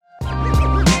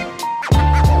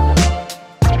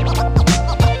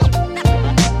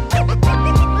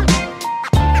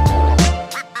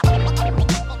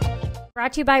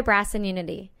brought to you by Brass and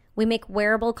Unity. We make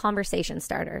wearable conversation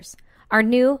starters. Our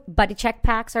new Buddy Check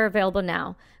packs are available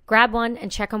now. Grab one and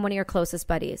check on one of your closest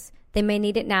buddies. They may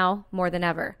need it now more than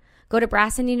ever. Go to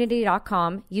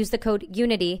brassandunity.com, use the code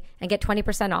UNITY, and get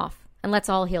 20% off. And let's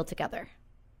all heal together.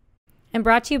 And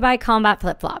brought to you by Combat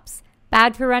Flip-Flops.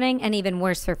 Bad for running and even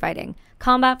worse for fighting.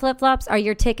 Combat Flip-Flops are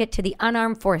your ticket to the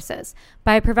unarmed forces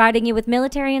by providing you with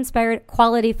military-inspired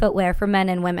quality footwear for men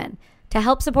and women. To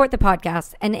help support the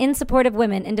podcast and in support of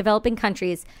women in developing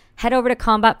countries, head over to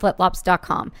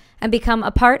combatflipflops.com and become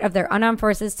a part of their unarmed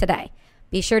forces today.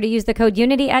 Be sure to use the code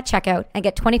UNITY at checkout and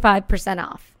get 25%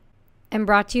 off. And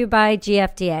brought to you by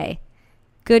GFDA.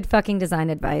 Good fucking design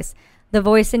advice. The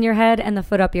voice in your head and the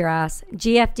foot up your ass.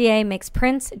 GFDA makes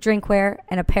prints, drinkware,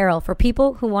 and apparel for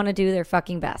people who want to do their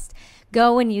fucking best.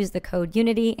 Go and use the code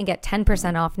UNITY and get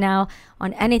 10% off now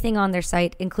on anything on their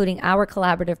site, including our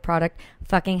collaborative product,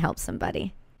 Fucking Help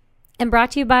Somebody. And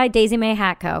brought to you by Daisy May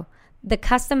Hat Co., the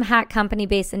custom hat company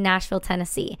based in Nashville,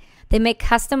 Tennessee. They make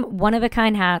custom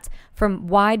one-of-a-kind hats from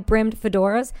wide-brimmed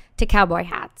fedoras to cowboy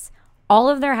hats. All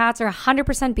of their hats are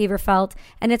 100% beaver felt,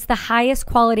 and it's the highest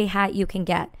quality hat you can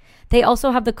get. They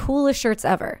also have the coolest shirts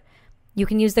ever. You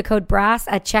can use the code BRASS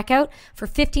at checkout for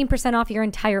 15% off your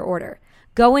entire order.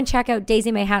 Go and check out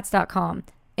daisymayhats.com.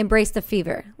 Embrace the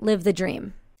fever. Live the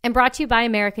dream. And brought to you by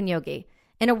American Yogi.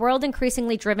 In a world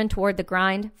increasingly driven toward the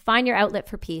grind, find your outlet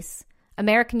for peace.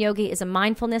 American Yogi is a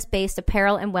mindfulness-based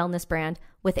apparel and wellness brand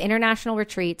with international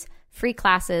retreats, free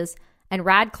classes, and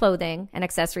rad clothing and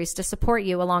accessories to support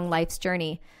you along life's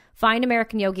journey. Find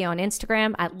American Yogi on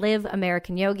Instagram at Live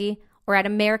American Yogi or at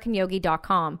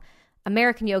AmericanYogi.com.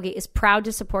 American Yogi is proud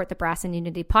to support the Brass and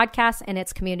Unity podcast and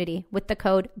its community with the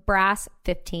code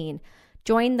BRASS15.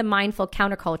 Join the mindful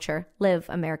counterculture. Live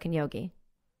American Yogi.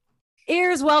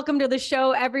 Ears, welcome to the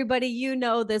show, everybody. You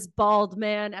know this bald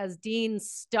man as Dean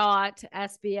Stott,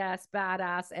 SBS,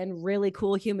 badass, and really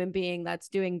cool human being that's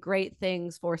doing great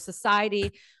things for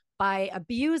society by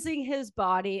abusing his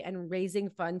body and raising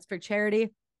funds for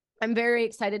charity. I'm very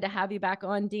excited to have you back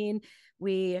on, Dean.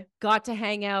 We got to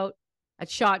hang out at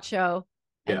SHOT Show,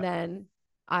 and then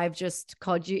I've just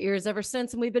called you Ears ever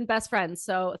since, and we've been best friends.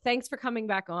 So thanks for coming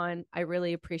back on. I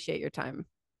really appreciate your time.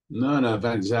 No,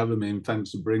 thanks for having me, and thanks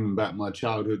for bringing back my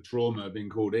childhood trauma of being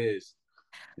called Ears.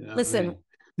 You know Listen,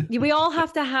 we all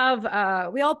have to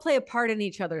have, we all play a part in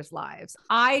each other's lives.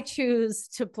 I choose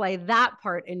to play that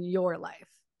part in your life.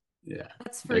 Yeah.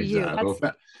 That's for you.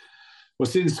 Well,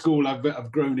 since school,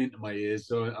 I've grown into my ears,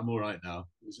 so I'm all right now.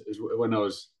 When I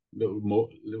was a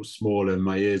little smaller,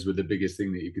 my ears were the biggest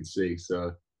thing that you could see.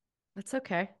 So that's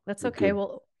okay. That's okay.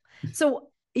 Well, so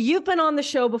you've been on the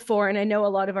show before, and I know a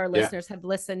lot of our listeners have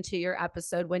listened to your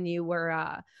episode when you were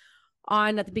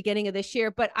on at the beginning of this year.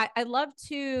 But I love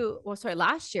to,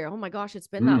 last year. Oh my gosh, it's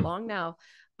been that long now.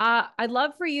 I'd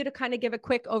love for you to kind of give a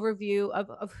quick overview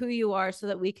of who you are so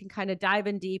that we can kind of dive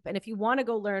in deep. And if you want to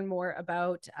go learn more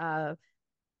about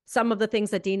some of the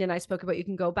things that Dean and I spoke about, you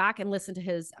can go back and listen to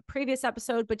his previous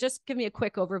episode, but just give me a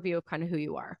quick overview of kind of who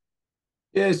you are.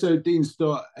 Yeah, so Dean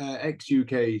Stott,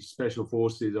 ex-UK Special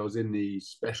Forces. I was in the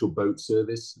Special Boat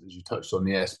Service, as you touched on,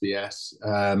 the SBS.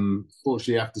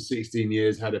 Fortunately, after 16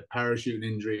 years, had a parachuting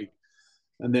injury,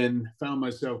 and then found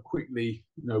myself quickly,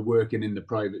 working in the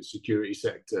private security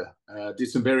sector. Did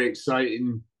some very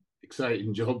exciting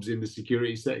jobs in the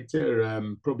security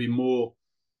sector. Probably more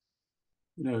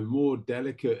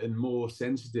delicate and more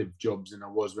sensitive jobs than I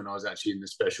was when I was actually in the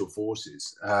Special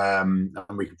Forces. And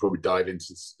we could probably dive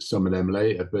into some of them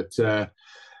later. But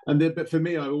for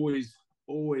me, I always,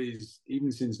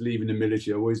 even since leaving the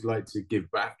military, I always like to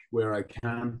give back where I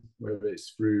can, whether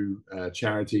it's through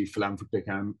charity, philanthropic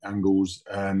angles.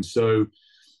 And so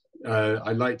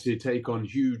I like to take on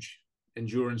huge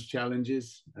endurance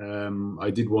challenges. I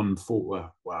did one it's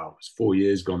 4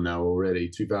 years gone now already,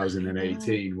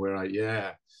 2018, where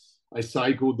I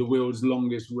cycled the world's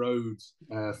longest road,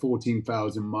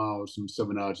 14,000 miles from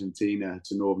southern Argentina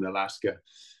to northern Alaska,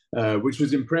 which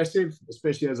was impressive,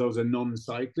 especially as I was a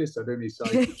non-cyclist. I'd only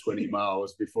cycled 20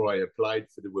 miles before I applied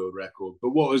for the world record. But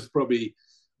what was probably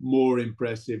more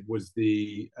impressive was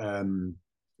the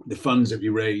funds that we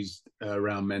raised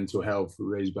around mental health. We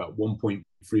raised about $1.3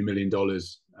 million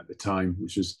at the time,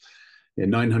 which was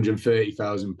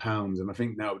 £930,000. And I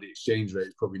think now the exchange rate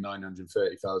is probably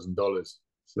 $930,000.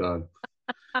 So,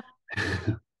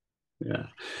 yeah.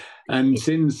 And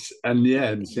since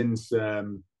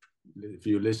for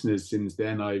your listeners, since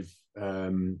then, I've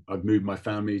moved my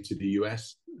family to the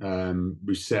US.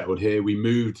 We settled here. We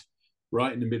moved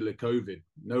right in the middle of COVID.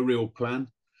 No real plan.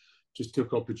 Just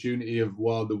took opportunity of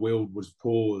while the world was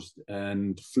paused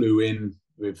and flew in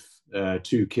with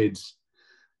 2 kids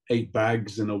 8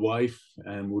 bags and a wife,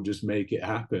 and we'll just make it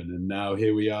happen. And now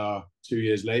here we are 2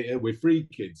 years later with 3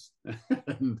 kids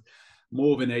and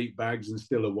more than 8 bags and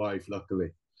still a wife, luckily.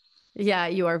 Yeah,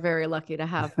 you are very lucky to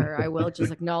have her. I will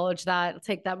just acknowledge that. I'll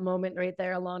take that moment right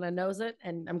there. Alana knows it,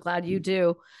 and I'm glad you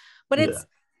do. But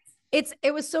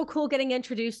it was so cool getting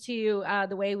introduced to you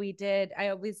the way we did. I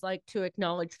always like to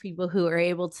acknowledge people who are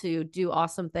able to do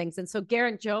awesome things. And so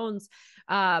Geraint Jones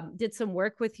did some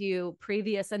work with you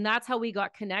previous, and that's how we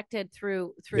got connected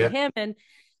through him. And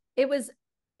it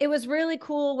was really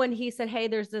cool when he said, hey,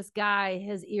 there's this guy,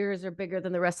 his ears are bigger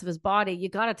than the rest of his body. You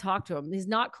got to talk to him. He's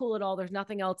not cool at all. There's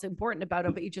nothing else important about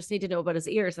him, but you just need to know about his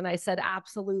ears. And I said,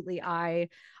 absolutely. I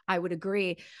would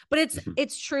agree, but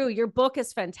it's true. Your book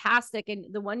is fantastic. And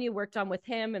the one you worked on with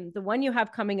him and the one you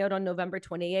have coming out on November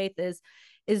 28th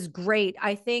is great.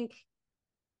 I think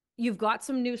you've got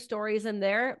some new stories in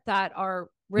there that are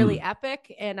really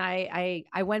epic. And I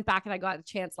went back and I got a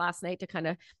chance last night to kind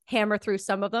of hammer through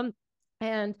some of them.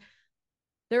 And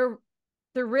they're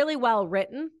really well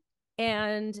written,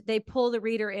 and they pull the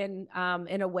reader in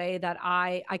a way that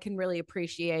I can really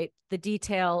appreciate. The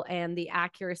detail and the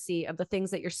accuracy of the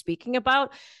things that you're speaking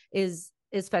about is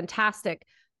fantastic.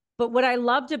 But what I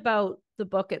loved about the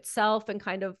book itself and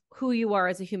kind of who you are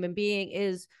as a human being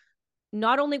is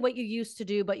not only what you used to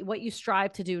do, but what you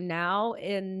strive to do now,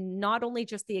 and not only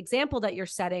just the example that you're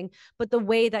setting, but the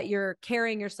way that you're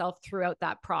carrying yourself throughout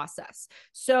that process.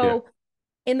 So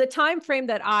in the time frame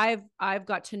that I've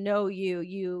got to know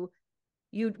you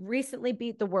recently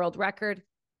beat the world record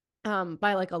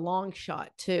by like a long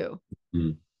shot too.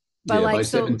 By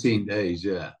 17 days.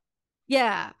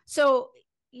 Yeah. So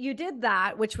you did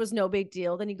that, which was no big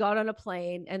deal. Then you got on a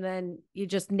plane, and then you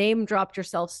just name dropped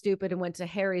yourself stupid and went to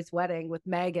Harry's wedding with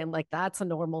Meghan. Like, that's a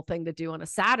normal thing to do on a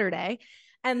Saturday.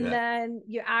 And then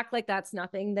you act like that's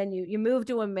nothing. Then you move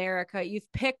to America, you've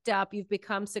picked up, you've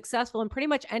become successful in pretty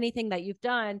much anything that you've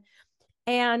done.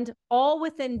 And all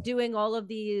within doing all of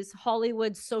these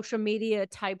Hollywood social media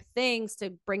type things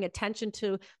to bring attention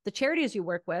to the charities you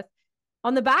work with.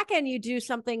 On the back end, you do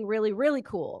something really, really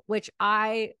cool, which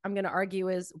I'm going to argue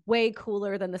is way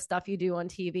cooler than the stuff you do on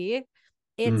TV.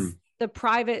 It's the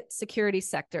private security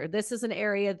sector. This is an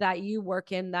area that you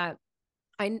work in that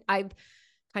I've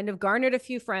kind of garnered a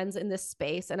few friends in this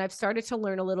space, and I've started to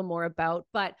learn a little more about,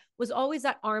 but was always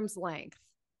at arm's length.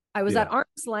 I was at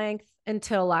arm's length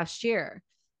until last year.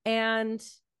 And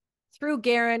through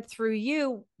Geraint, through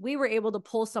you, we were able to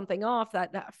pull something off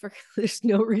that for, there's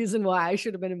no reason why I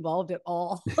should have been involved at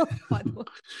all.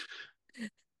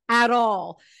 At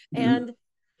all. And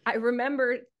I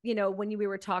remember, when we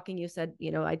were talking, you said,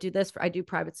 I do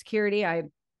private security. I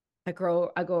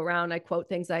go around, I quote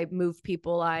things, I move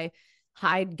people, I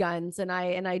hide guns, and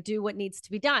I do what needs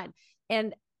to be done.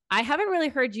 And I haven't really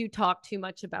heard you talk too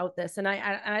much about this. And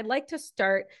I'd like to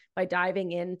start by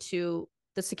diving into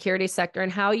the security sector and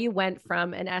how you went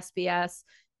from an SBS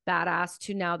badass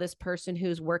to now this person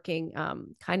who's working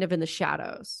kind of in the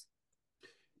shadows.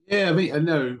 Yeah, I mean, I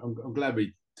know. I'm glad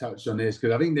we touched on this,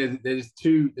 because I think there's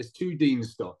two Dean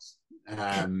Stotts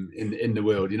in the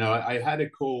world. I had a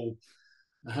call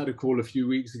a few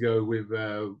weeks ago with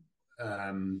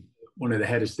one of the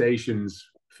head of stations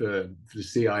for the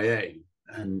CIA,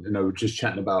 and we're just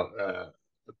chatting about a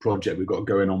project we've got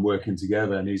going on, working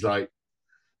together. And he's like,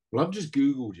 "Well, I've just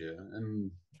Googled you,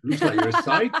 and it looks like you're a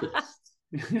cyclist."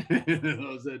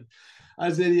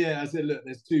 I said, yeah. I said, look,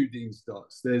 there's 2 Dean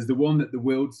Stotts. There's the one that the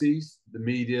world sees, the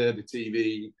media, the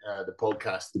TV, the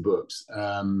podcast, the books.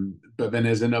 But then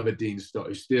there's another Dean Stott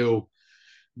who still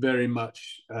very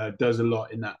much does a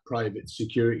lot in that private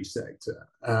security sector.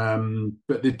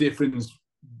 But the difference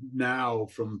now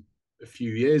from a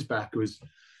few years back was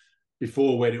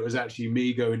before, when it was actually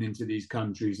me going into these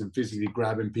countries and physically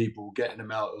grabbing people, getting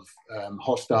them out of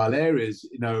hostile areas.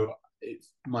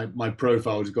 It's my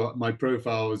profile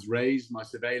was raised, my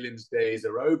surveillance days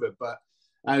are over. But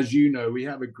as you know, we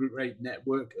have a great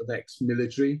network of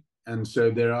ex-military, and so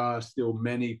there are still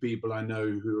many people I know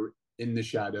who are in the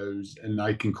shadows, and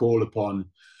I can call upon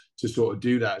to sort of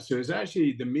do that. So it's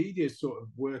actually the media sort of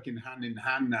working hand in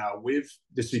hand now with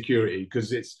the security,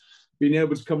 because it's being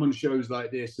able to come on shows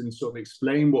like this and sort of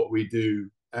explain what we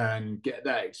do and get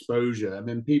that exposure, and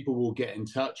then people will get in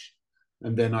touch,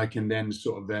 and then I can then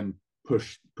sort of then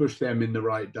push them in the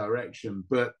right direction.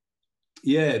 But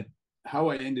yeah, how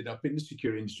I ended up in the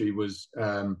security industry was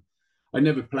I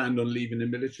never planned on leaving the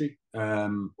military.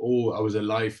 Or I was a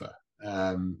lifer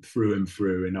through and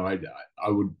through. I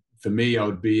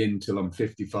would be in till I'm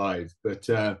 55. But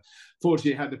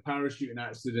fortunately, I had the parachuting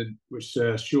accident, which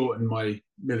shortened my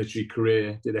military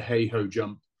career. Did a hey-ho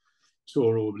jump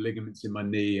tore all the ligaments in my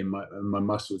knee and my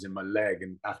muscles in my leg,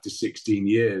 and after 16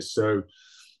 years. So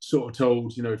sort of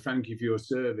told, thank you for your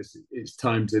service. It's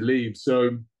time to leave.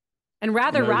 So, and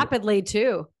rather rapidly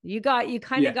too. You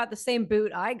kind of got the same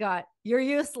boot I got. You're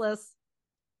useless.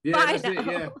 Yeah, that's it.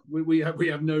 Yeah, we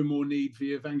have no more need for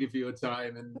you. Thank you for your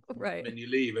time, and then you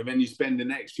leave, and then you spend the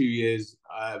next few years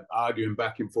arguing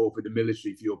back and forth with the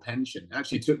military for your pension. It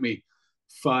actually took me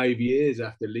 5 years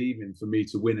after leaving for me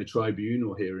to win a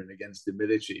tribunal hearing against the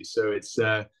military. So it's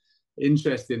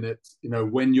interesting that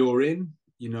when you're in,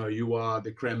 you are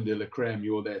the creme de la creme.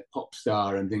 You're the pop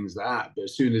star and things like that. But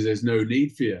as soon as there's no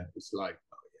need for you, it's like,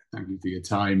 oh, yeah, thank you for your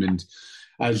time. And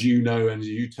as you know, and as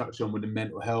you touch on with the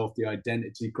mental health, the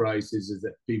identity crisis is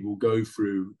that people go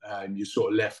through, and you're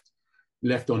sort of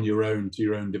left on your own to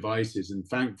your own devices. And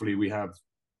thankfully, we have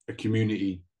a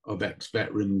community of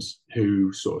ex-veterans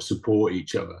who sort of support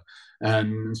each other.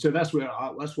 And so that's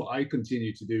what I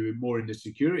continue to do more in the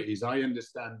securities. I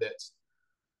understand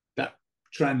that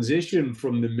transition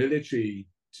from the military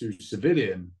to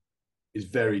civilian is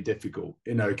very difficult.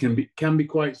 It can be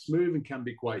quite smooth and can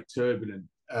be quite turbulent.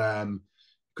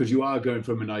 Because you are going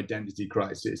from an identity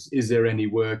crisis. Is there any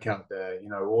work out there?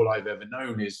 All I've ever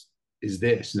known is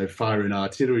this, firing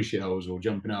artillery shells or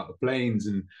jumping out of planes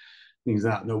and things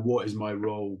like that. What is my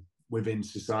role within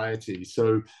society?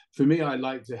 So for me, I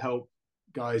like to help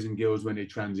guys and girls when they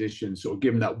transition, sort of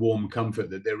give them that warm comfort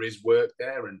that there is work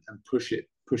there, and push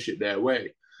it their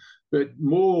way. But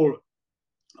more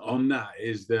on that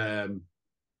is the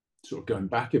sort of going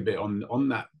back a bit on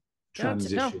that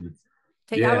transition.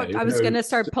 I was going to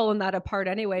start pulling that apart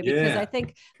anyway, because I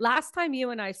think last time you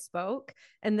and I spoke,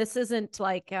 and this isn't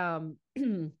like,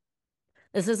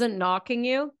 this isn't knocking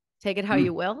you, take it how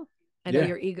you will. I know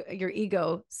your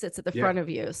ego sits at the front of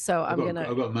you. So I've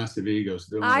got massive egos.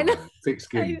 So I know. Thick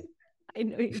skin. I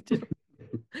know you do.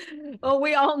 Well,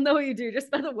 we all know you do,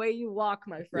 just by the way you walk,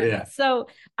 my friend. Yeah. So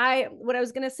what I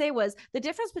was going to say was the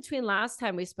difference between last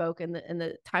time we spoke and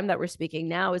the time that we're speaking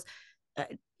now is,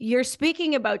 you're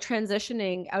speaking about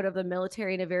transitioning out of the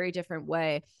military in a very different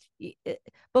way.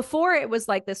 Before, it was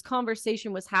like this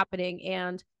conversation was happening,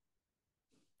 and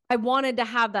I wanted to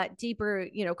have that deeper,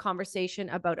 conversation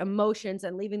about emotions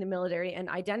and leaving the military and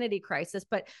identity crisis,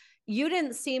 but you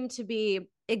didn't seem to be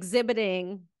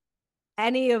exhibiting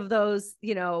any of those,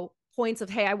 points of,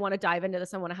 hey, I want to dive into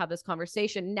this. I want to have this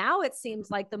conversation. Now it seems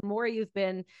like the more you've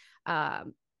been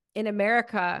in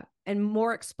America and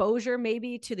more exposure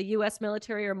maybe to the US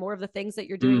military, or more of the things that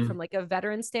you're doing from like a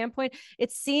veteran standpoint,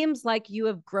 it seems like you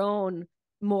have grown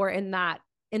more in that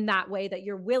way, that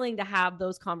you're willing to have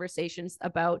those conversations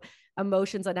about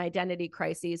emotions and identity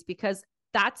crises, because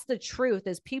that's the truth,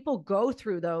 is people go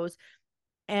through those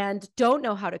and don't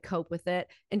know how to cope with it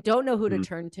and don't know who to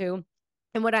turn to.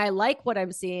 And what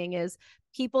I'm seeing is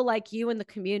people like you in the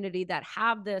community that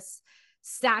have this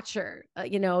stature,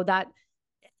 that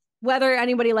whether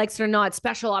anybody likes it or not,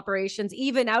 special operations,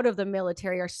 even out of the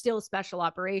military, are still special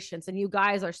operations. And you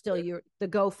guys are still the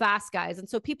go fast guys. And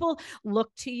so people look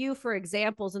to you for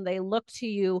examples, and they look to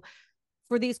you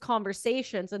for these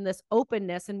conversations and this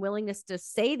openness and willingness to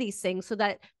say these things, so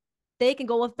that they can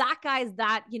go, well, if that guy's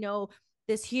that,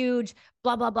 this huge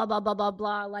blah, blah, blah, blah, blah, blah,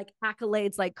 blah, like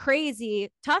accolades, like crazy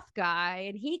tough guy,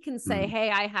 and he can say, hey,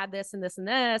 I had this and this and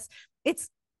this,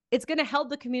 it's going to help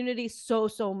the community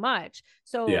so much.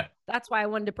 So that's why I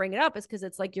wanted to bring it up, is because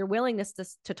it's like your willingness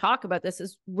to talk about this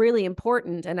is really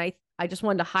important. And I just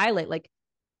wanted to highlight, like,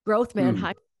 growth, man.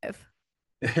 High five.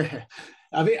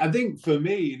 I think for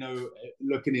me,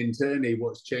 looking internally,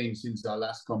 what's changed since our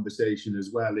last conversation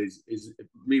as well is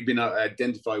me being able to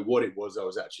identify what it was I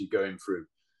was actually going through.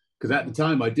 Because at the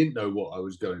time, I didn't know what I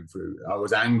was going through. I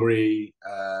was angry.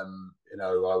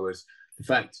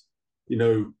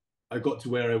 I got to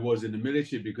where I was in the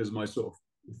military because of my sort of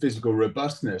physical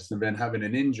robustness, and then having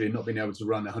an injury, not being able to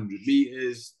run 100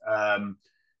 meters.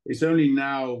 It's only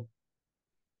now,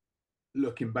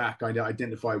 looking back, I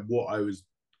identify what I was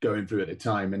going through at the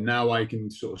time, and now I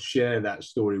can sort of share that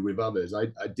story with others. I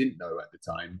didn't know at the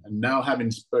time, and now,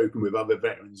 having spoken with other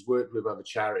veterans, worked with other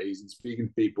charities, and speaking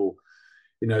to people,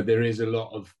 there is a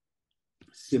lot of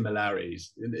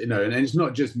similarities, and it's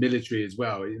not just military as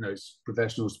well. It's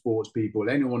professional sports people,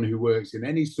 anyone who works in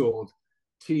any sort of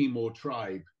team or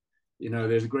tribe.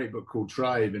 There's a great book called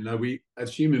Tribe, and we,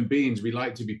 as human beings, we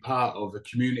like to be part of a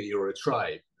community or a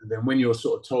tribe. And then when you're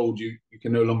sort of told you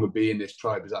can no longer be in this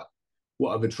tribe, is that,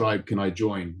 what other tribe can I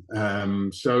join?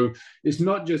 So it's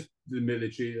not just the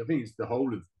military. I think it's the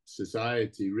whole of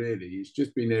society, really. It's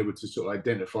just being able to sort of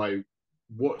identify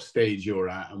what stage you're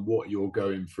at and what you're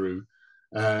going through.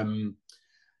 And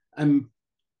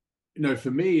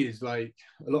for me, is like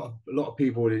a lot of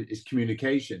people is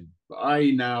communication. But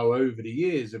I now, over the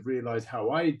years, have realized how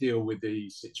I deal with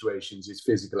these situations is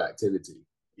physical activity.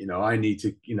 I need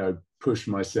to, push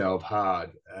myself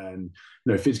hard, and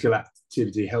physical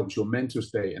activity helps your mental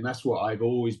state, and that's what I've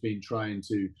always been trying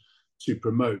to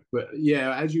promote. But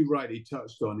yeah, as you rightly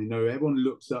touched on, everyone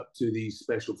looks up to these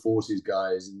special forces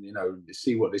guys, and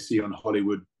see what they see on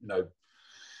Hollywood,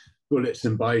 bullets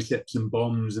and biceps and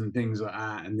bombs and things like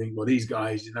that, and think, well, these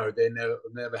guys, they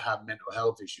never have mental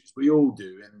health issues. We all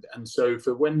do, and so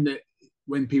for when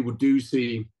people do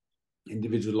see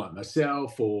individuals like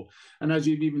myself, and as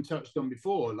you've even touched on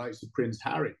before, like Prince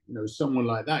Harry, someone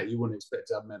like that, you wouldn't expect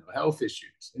to have mental health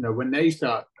issues. When they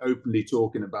start openly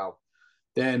talking about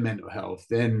their mental health,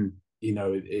 then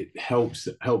it helps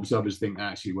others think,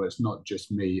 actually, well, it's not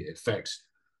just me, it affects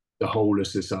the whole of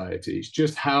society. It's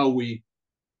just how we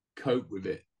cope with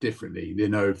it differently.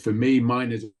 For me,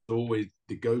 mine is always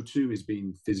the go-to has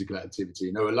been physical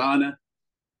activity. Alana,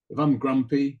 if I'm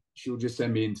grumpy, she'll just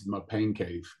send me into my pain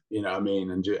cave,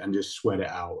 and just sweat it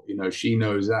out. She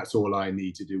knows that's all I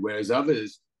need to do. Whereas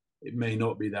others, it may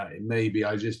not be that. It may be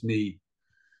I just need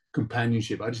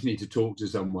companionship. I just need to talk to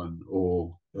someone,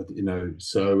 or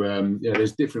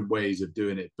there's different ways of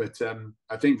doing it. But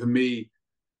I think for me,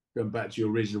 going back to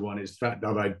your original one, it's the fact that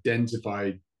I've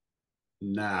identified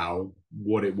now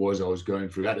what it was I was going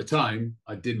through. At the time,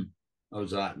 I didn't. I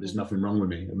was like, there's nothing wrong with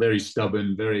me. I'm very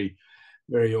stubborn, very,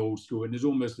 very old school. And there's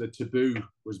almost a taboo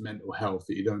was mental health,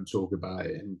 that you don't talk about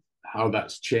it, and how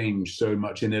that's changed so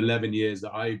much in 11 years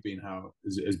that I've been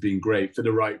has been great for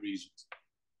the right reasons.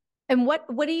 And what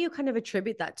do you kind of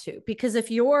attribute that to? Because if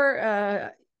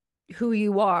you're who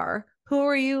you are, who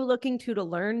are you looking to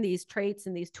learn these traits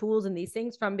and these tools and these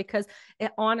things from? Because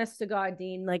honest to God,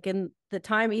 Dean, like in the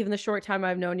time, even the short time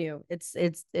I've known you,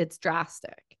 it's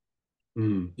drastic.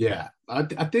 Yeah, I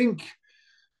think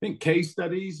case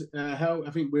studies help.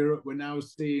 I think we're now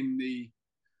seeing the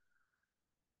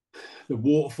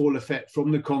waterfall effect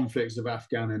from the conflicts of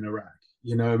Afghan and Iraq.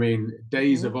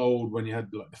 Days of old, when you had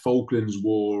like the Falklands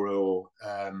War, or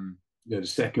the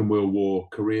Second World War,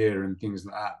 Korea, and things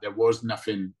like that, there was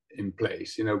nothing in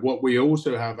place. What we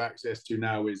also have access to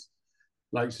now is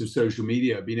likes of social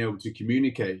media, being able to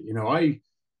communicate.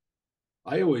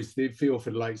 I always feel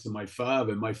for the likes of my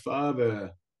father. My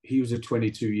father, he was a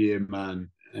 22-year man,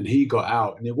 and he got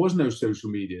out, and there was no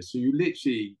social media. So you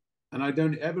literally, and I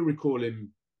don't ever recall him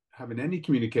having any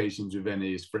communications with any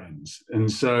of his friends. And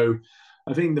so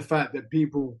I think the fact that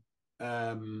people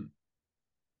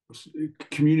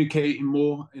communicating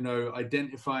more,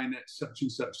 identifying that such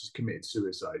and such has committed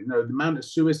suicide. The amount of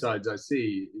suicides I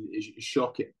see is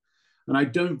shocking. And I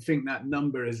don't think that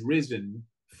number has risen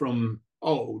from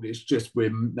old. It's just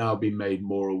we're now being made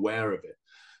more aware of it.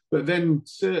 But then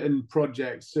certain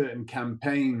projects, certain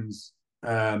campaigns,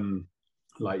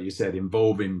 like you said,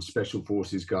 involving special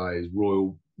forces guys,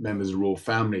 royal members of the royal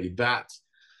family, that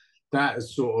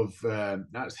has sort of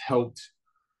that's helped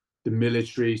the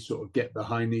military sort of get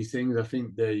behind these things. I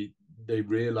think they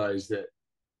realize that,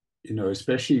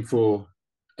 especially for,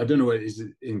 I don't know what it is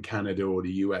in Canada or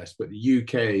the US, but the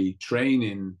UK,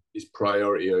 training is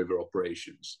priority over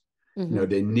operations. Mm-hmm.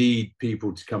 They need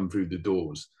people to come through the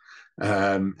doors,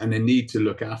 and they need to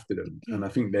look after them. And I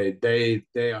think they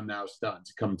are now starting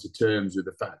to come to terms with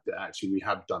the fact that actually we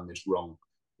have done this wrong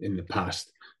in the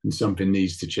past, and something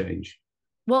needs to change.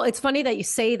 Well, it's funny that you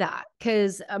say that,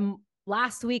 because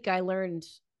last week I learned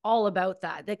all about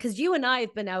that, because you and I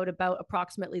have been out about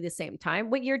approximately the same time.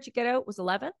 What year did you get out? Was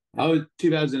 11? Oh,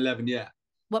 2011. Yeah.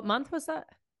 What month was that?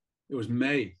 It was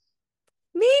May.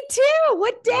 Me too.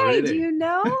 What day? Oh, really? Do you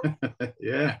know?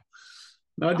 Yeah.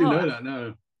 No, I didn't know that.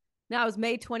 No. No, it was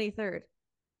May 23rd.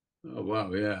 Oh,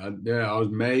 wow. Yeah. I was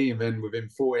May, and then within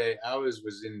 48 hours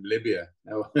was in Libya.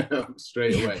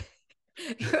 Straight away.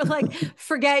 You're like,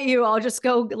 forget you. I'll just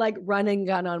go like run and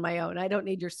gun on my own. I don't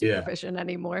need your supervision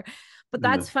anymore. But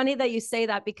that's funny that you say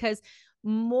that, because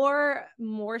more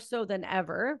so than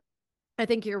ever, I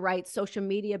think you're right. Social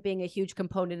media being a huge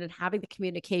component and having the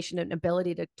communication and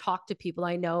ability to talk to people.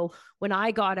 I know when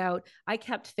I got out, I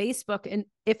kept Facebook, and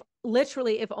if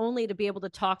only to be able to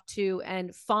talk to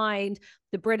and find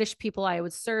the British people I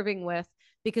was serving with,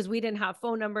 because we didn't have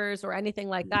phone numbers or anything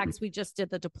like that, because we just did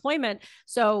the deployment.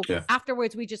 So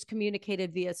afterwards, we just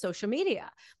communicated via social media.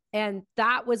 And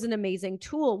that was an amazing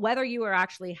tool, whether you were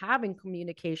actually having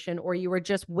communication or you were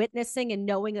just witnessing and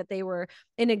knowing that they were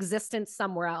in existence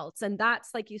somewhere else. And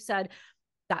that's, like you said,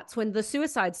 that's when the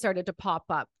suicide started to pop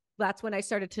up. that's when I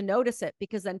started to notice it,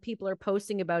 because then people are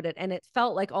posting about it. And it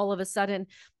felt like all of a sudden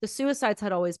the suicides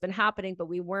had always been happening, but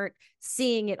we weren't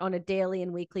seeing it on a daily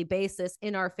and weekly basis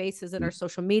in our faces, in our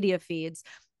social media feeds.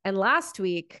 And last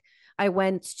week I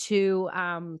went to,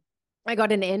 I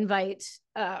got an invite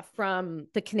from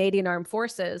the Canadian Armed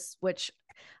Forces, which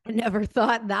I never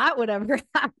thought that would ever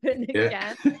happen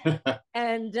again.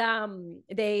 And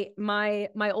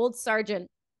my old sergeant,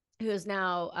 who is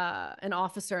now an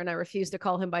officer, and I refuse to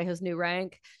call him by his new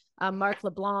rank, Marc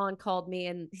LeBlanc, called me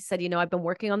and he said, I've been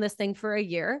working on this thing for a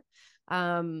year.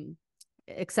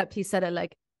 Except he said it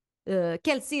like,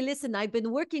 Kelsey, listen, I've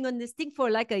been working on this thing for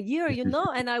like a year,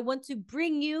 and I want to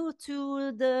bring you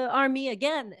to the army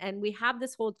again. And we have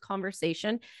this whole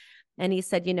conversation. And he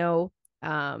said,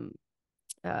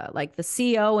 like the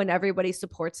CO and everybody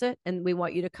supports it. And we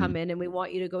want you to come in and we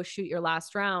want you to go shoot your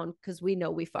last round because we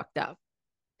know we fucked up.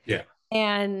 Yeah.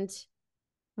 And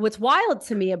what's wild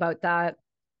to me about that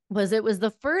was it was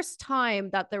the first time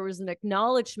that there was an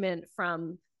acknowledgement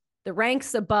from the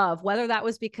ranks above, whether that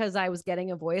was because I was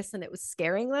getting a voice and it was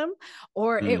scaring them,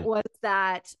 or it was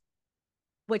that,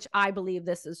 which I believe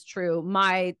this is true,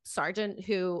 my sergeant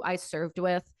who I served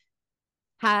with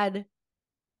had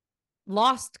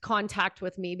lost contact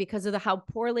with me because of how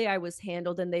poorly I was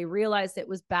handled, and they realized it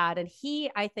was bad. And he,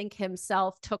 I think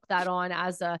himself, took that on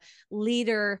as a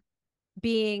leader,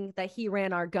 being that he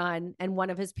ran our gun and one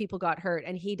of his people got hurt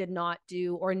and he did not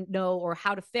do or know or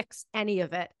how to fix any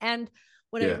of it. And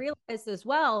what I realized as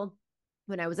well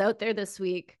when I was out there this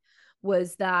week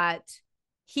was that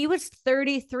he was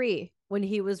 33 when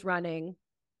he was running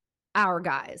our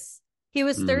guys. He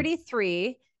was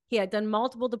 33. He had done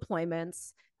multiple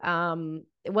deployments.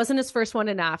 It wasn't his first one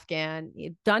in Afghan.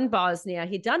 He'd done Bosnia.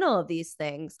 He'd done all of these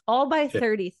things all by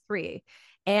 33.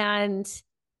 And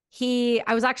I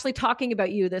was actually talking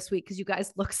about you this week because you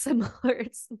guys look similar.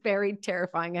 It's very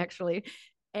terrifying, actually.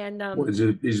 And what is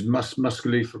it? He's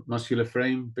muscular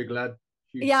frame, big lad.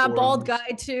 Yeah, bald guy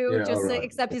too. Yeah,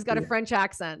 except he's got a French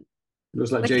accent. He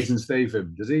looks like Jason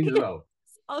Statham. Does he as well?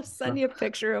 I'll send you a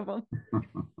picture of him.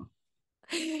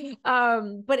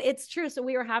 But it's true. So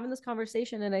we were having this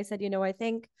conversation and I said,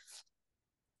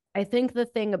 I think the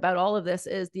thing about all of this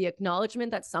is the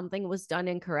acknowledgement that something was done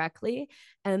incorrectly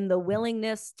and the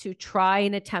willingness to try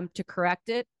and attempt to correct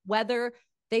it, whether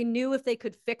they knew if they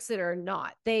could fix it or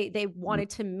not. They wanted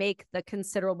to make the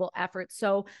considerable effort.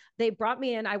 So they brought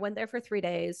me in. I went there for 3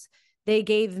 days. They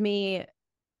gave me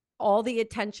all the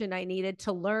attention I needed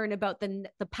to learn about the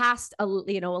past,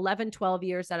 11, 12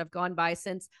 years that have gone by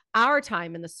since our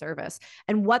time in the service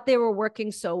and what they were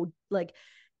working so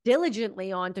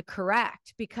diligently on to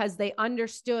correct, because they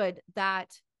understood that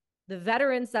the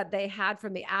veterans that they had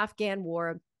from the Afghan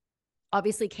war,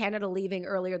 obviously Canada leaving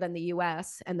earlier than the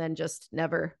US and then just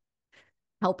never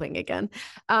helping again.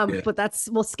 But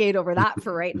we'll skate over that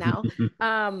for right now.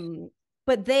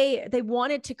 But they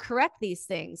wanted to correct these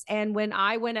things. And when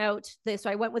I went out, so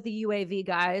I went with the UAV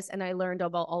guys and I learned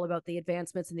all about the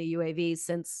advancements in the UAVs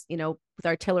since, with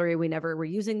artillery, we never were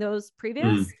using those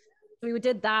previous. We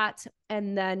did that.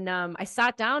 And then I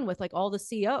sat down with all the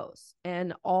COs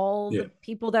and all the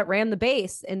people that ran the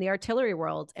base in the artillery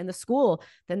world and the school.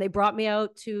 Then they brought me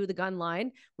out to the gun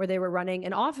line where they were running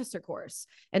an officer course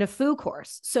and a FOO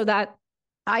course so that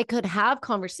I could have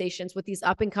conversations with these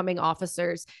up and coming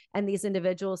officers and these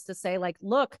individuals to say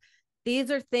look,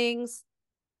 these are things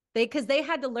because they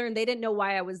had to learn. They didn't know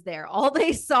why I was there. All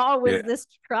they saw was this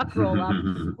truck roll up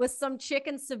with some chick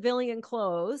in civilian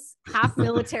clothes, half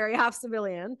military, half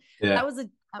civilian. That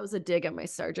was a dig at my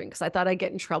sergeant because I thought I'd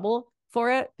get in trouble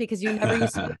for it because you never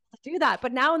used to do that.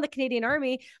 But now in the Canadian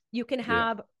Army, you can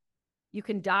you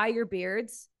can dye your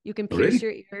beards, you can pierce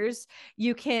your ears,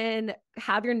 you can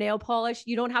have your nail polish.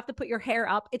 You don't have to put your hair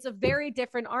up. It's a very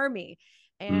different army.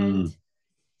 And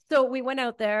so we went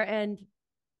out there and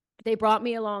they brought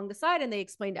me along the side and they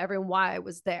explained to everyone why I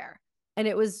was there. And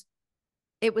it was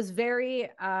very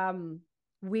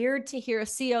weird to hear a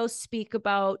CO speak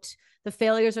about the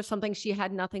failures of something she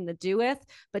had nothing to do with,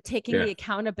 but taking the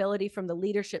accountability from the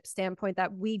leadership standpoint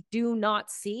that we do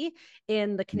not see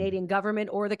in the Canadian government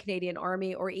or the Canadian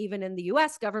Army or even in the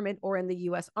US government or in the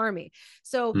US Army.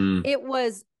 So it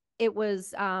was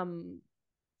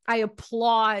I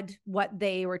applaud what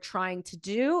they were trying to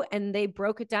do, and they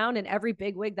broke it down, and every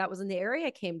bigwig that was in the area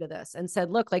came to this and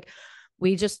said, look,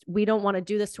 we don't want to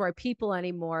do this to our people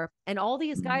anymore. And all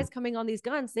these guys coming on these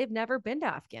guns, they've never been to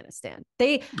Afghanistan.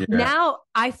 Now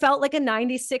I felt like a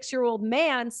 96-year-old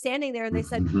man standing there and they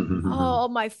said, oh,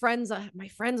 my friends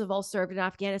have all served in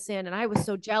Afghanistan and I was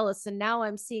so jealous. And now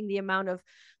I'm seeing the amount of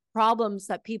problems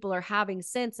that people are having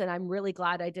since. And I'm really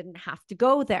glad I didn't have to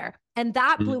go there. And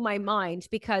that blew my mind,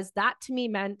 because that to me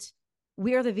meant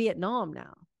we're the Vietnam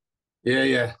now.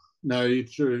 Yeah. No,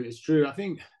 it's true. It's true. I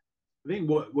think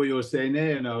what you're saying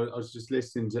there, and I was just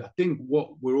listening to, I think what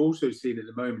we're also seeing at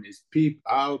the moment is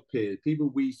our peers, people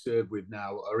we serve with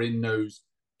now, are in those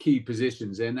key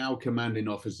positions. They're now commanding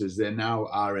officers, they're now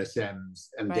RSMs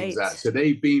and things like that. So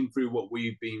they've been through what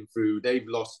we've been through, they've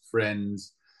lost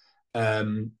friends.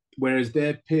 Whereas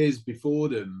their peers before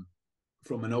them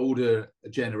from an older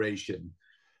generation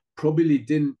probably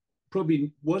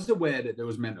was aware that there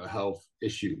was mental health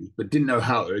issues, but didn't know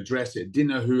how to address it, didn't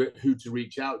know who to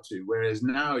reach out to. Whereas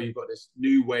now you've got this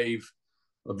new wave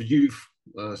of youth,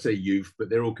 I say youth, but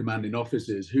they're all commanding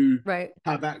officers who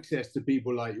have access to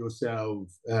people like yourself,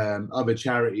 other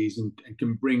charities, and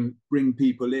can bring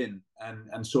people in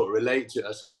and sort of relate to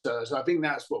us. So I think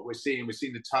that's what we're seeing. We're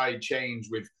seeing the tide change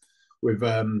with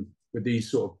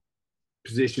these sort of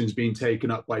positions being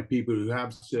taken up by people who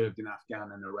have served in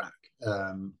Afghan and Iraq,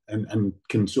 and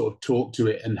can sort of talk to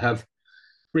it and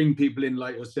bring people in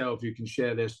like yourself who can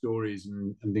share their stories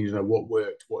and things like what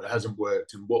worked, what hasn't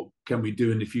worked, and what can we do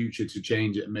in the future to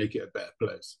change it and make it a better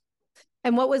place.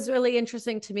 And what was really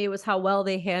interesting to me was how well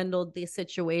they handled the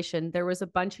situation. There was a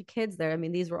bunch of kids there. I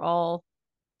mean, these are all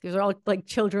like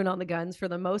children on the guns for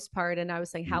the most part. And I was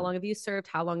saying, how long have you served?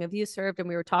 How long have you served? And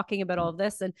we were talking about all of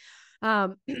this. And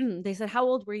they said, how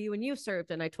old were you when you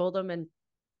served? And I told them, and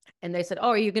they said,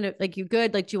 oh, are you gonna, like, you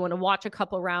good? Like, do you want to watch a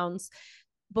couple rounds?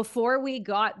 Before we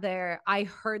got there, I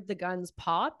heard the guns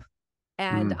pop,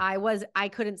 and I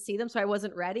couldn't see them, so I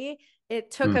wasn't ready.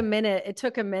 It took a minute. It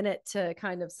took a minute to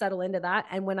kind of settle into that.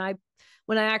 And when I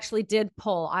actually did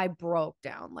pull, I broke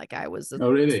down. Like, I was, oh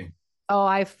really? Oh,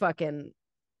 I fucking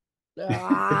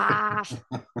I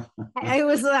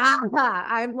was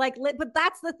I'm like, but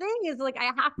that's the thing, is like, I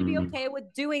have to be okay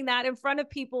with doing that in front of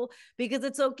people, because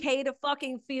it's okay to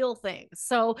fucking feel things.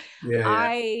 So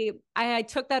I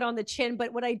took that on the chin.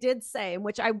 But what I did say,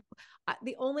 which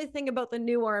the only thing about the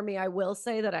new army I will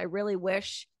say that I really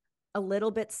wish a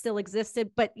little bit still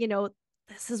existed, but you know,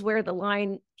 this is where the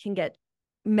line can get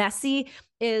messy,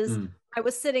 is I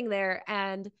was sitting there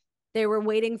and they were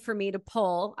waiting for me to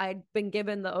pull. I'd been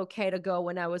given the okay to go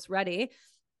when I was ready.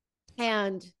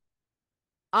 And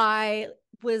I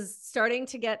was starting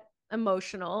to get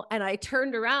emotional. And I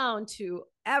turned around to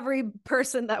every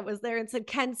person that was there and said,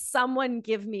 can someone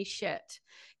give me shit?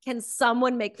 Can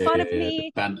someone make fun of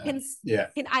me? Can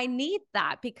I need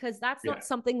that? Because that's not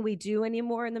something we do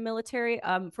anymore in the military.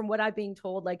 From what I'm being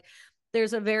told, like,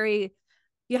 there's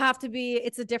you have to be,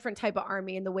 it's a different type of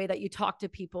army in the way that you talk to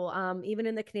people. Even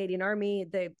in the Canadian Army,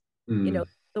 you know,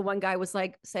 the one guy was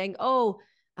like saying, oh,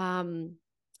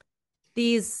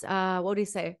 these, what do you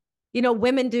say? You know,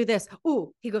 women do this.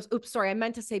 Ooh, he goes, oops, sorry, I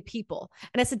meant to say people.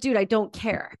 And I said, dude, I don't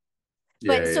care.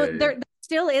 There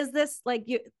still is this, like,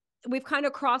 we've kind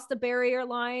of crossed the barrier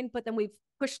line, but then we've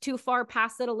pushed too far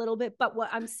past it a little bit. But what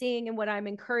I'm seeing and what I'm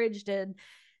encouraged in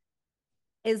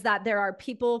is that there are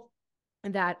people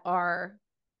that are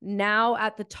now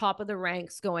at the top of the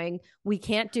ranks going, we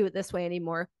can't do it this way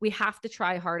anymore. We have to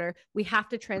try harder. We have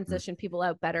to transition people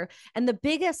out better. And the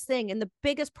biggest thing and the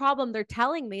biggest problem they're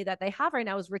telling me that they have right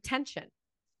now is retention,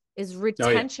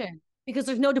 because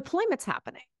there's no deployments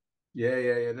happening.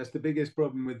 Yeah. That's the biggest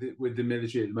problem with the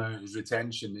military at the moment, is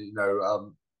retention. You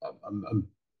know,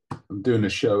 I'm doing a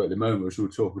show at the moment, which we'll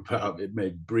talk about it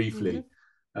maybe briefly.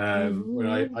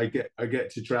 Where I get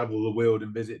to travel the world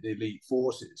and visit the elite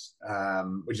forces,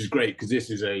 which is great because this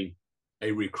is a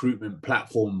recruitment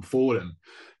platform for them.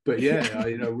 But you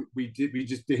know, we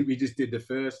just did the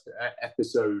first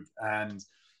episode and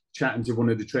chatting to one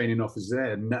of the training officers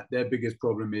there, and their biggest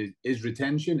problem is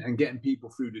retention and getting people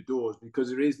through the doors, because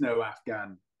there is no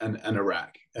Afghan and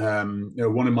Iraq. You know,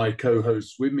 one of my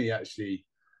co-hosts with me, actually,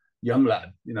 young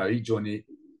lad, you know,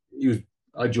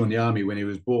 I joined the army when he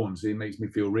was born, so he makes me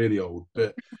feel really old.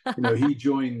 But you know, he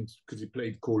joined because he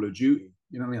played Call of Duty.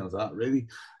 You know what I mean? I was like, really?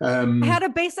 I had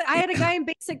a guy in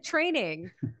basic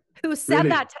training who said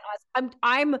that to us.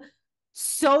 I'm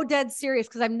so dead serious,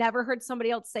 because I've never heard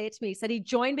somebody else say it to me. He said he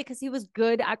joined because he was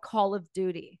good at Call of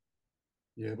Duty.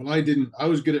 Yeah, well, I didn't. I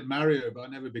was good at Mario, but I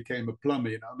never became a plumber.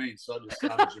 You know what I mean? So I just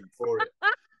savaged him for it.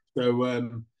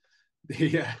 So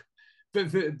yeah,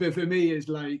 but for me, it's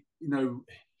like, you know,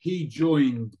 he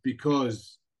joined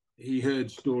because he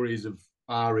heard stories of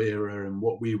our era and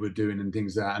what we were doing and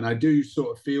things like that. And I do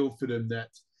sort of feel for them that,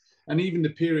 and even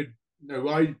the period, you know,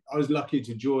 I was lucky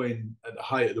to join at the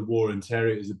height of the war in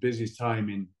Terry. It was the busiest time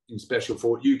in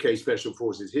UK Special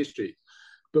Forces history.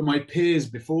 But my peers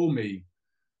before me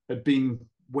had been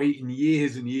waiting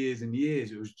years and years and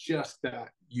years. It was just that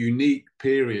unique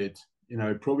period, you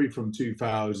know, probably from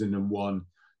 2001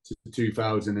 to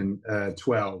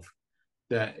 2012,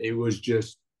 that it was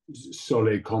just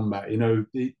solid combat. You know,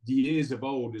 the years of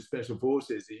old, the special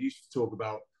forces, they used to talk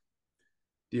about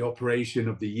the operation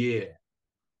of the year.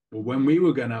 Well, when we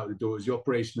were going out the door, it was the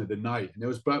operation of the night. And there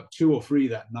was about 2 or 3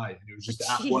 that night. And it was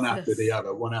just one after the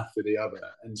other, one after the other.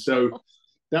 And so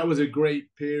that was a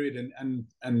great period.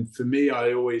 And for me,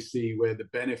 I always see where the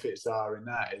benefits are in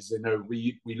that is, you know,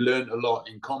 we learned a lot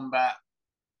in combat.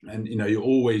 And, you know, you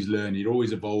always learn, you're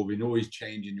always evolving, always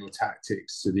changing your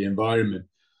tactics to the environment.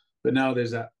 But now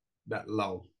there's that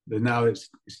lull. But now it's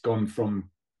gone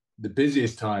from the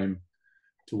busiest time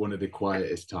to one of the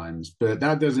quietest times. But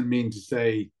that doesn't mean to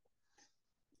say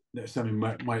that something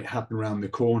might happen around the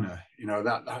corner. You know,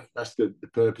 that's the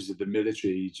purpose of the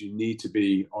military. You need to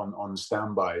be on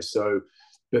standby. So,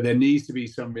 but there needs to be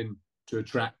something to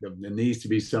attract them. There needs to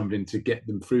be something to get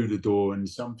them through the door and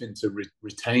something to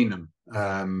retain them.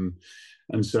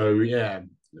 And so, yeah,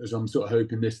 as I'm sort of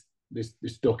hoping this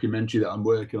documentary that I'm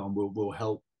working on will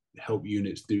help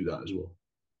units do that as well.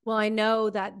 Well, I know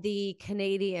that the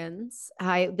Canadians,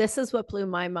 this is what blew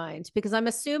my mind, because I'm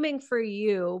assuming for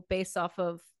you, based off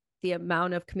of the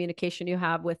amount of communication you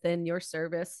have within your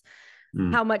service,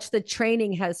 how much the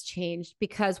training has changed.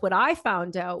 Because what I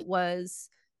found out was,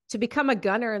 to become a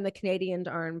gunner in the Canadian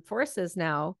Armed Forces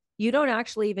now, you don't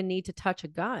actually even need to touch a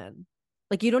gun.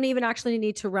 Like, you don't even actually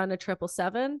need to run a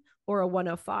 777 or a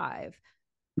 105.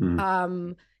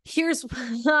 Here's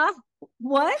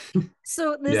what?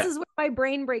 So this is where my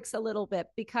brain breaks a little bit,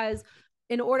 because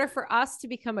in order for us to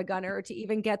become a gunner, or to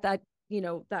even get that, you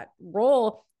know, that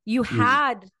role, you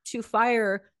had to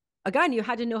fire a gun. You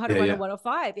had to know how to run a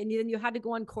 105, and then you had to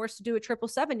go on course to do a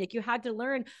 777. Like, you had to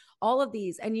learn all of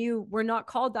these, and you were not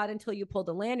called that until you pulled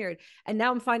a lanyard. And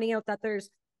now I'm finding out that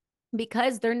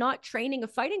because they're not training a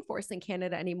fighting force in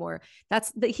Canada anymore.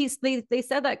 They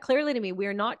said that clearly to me.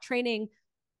 We're not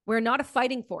a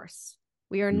fighting force.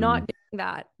 We are not doing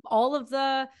that.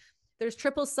 There's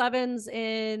 777s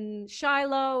in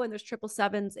Shiloh, and there's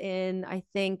 777s in, I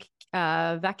think,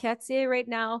 Vaketsie right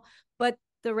now. But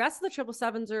the rest of the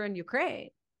 777s are in Ukraine.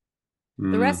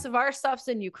 The rest of our stuff's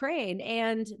in Ukraine.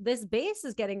 And this base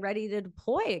is getting ready to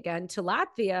deploy again to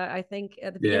Latvia, I think,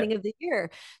 at the beginning of the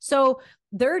year. So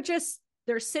they're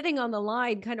sitting on the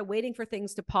line, kind of waiting for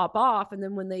things to pop off. And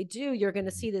then when they do, you're going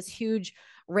to see this huge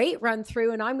rate run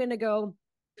through. And I'm going to go,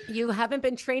 you haven't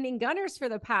been training gunners for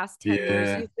the past 10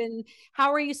 years.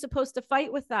 How are you supposed to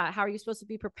fight with that? How are you supposed to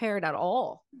be prepared at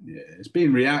all? Yeah, it's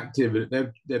being reactive.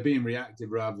 They're being reactive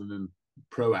rather than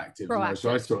proactive. You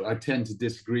know? So I tend to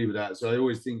disagree with that. So I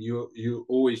always think you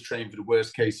always train for the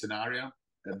worst case scenario,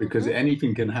 because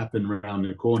anything can happen around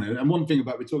the corner. And one thing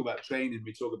we talk about training,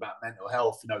 we talk about mental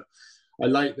health. You know, I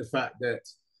like the fact that,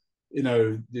 you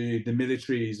know, the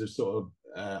militaries are sort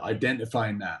of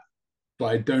identifying that, but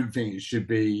I don't think it should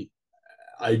be.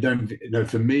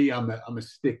 For me, I'm a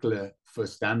stickler for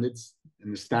standards,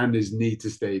 and the standards need to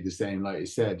stay the same. Like you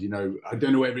said, you know, I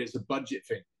don't know whether it's a budget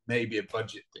thing, maybe a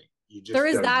budget thing. There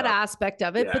is that aspect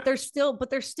of it, but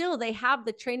they have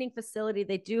the training facility.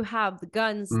 They do have the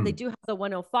guns. They do have the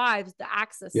 105s. The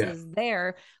access is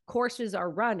there. Courses are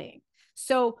running.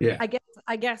 So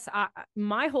I guess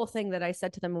my whole thing that I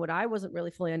said to them, what I wasn't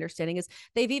really fully understanding, is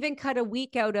they've even cut a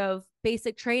week out of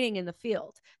basic training in the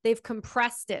field. They've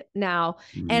compressed it now.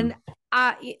 And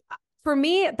for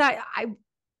me, that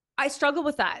I struggle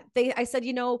with that. I said,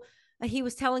 you know, he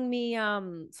was telling me,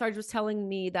 Sarge was telling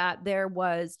me that there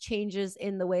was changes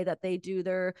in the way that they do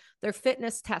their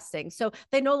fitness testing. So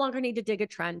they no longer need to dig a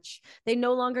trench. They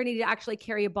no longer need to actually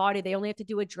carry a body. They only have to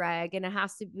do a drag, and it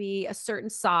has to be a certain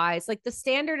size. Like, the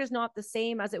standard is not the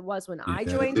same as it was when I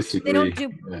joined. They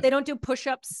don't do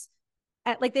push-ups.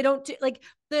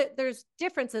 There's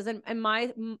differences. And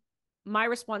my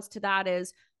response to that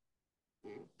is,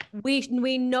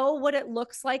 we know what it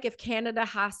looks like if Canada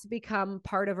has to become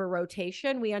part of a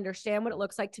rotation. We understand what it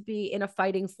looks like to be in a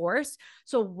fighting force.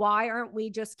 So why aren't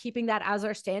we just keeping that as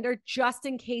our standard, just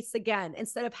in case, again,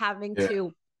 instead of having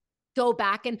to go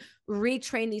back and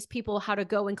retrain these people how to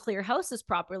go and clear houses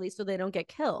properly so they don't get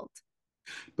killed?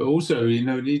 But also, you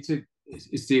know,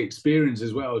 it's the experience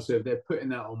as well. So if they're putting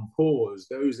that on pause,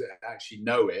 those that actually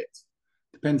know it,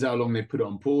 depends how long they put it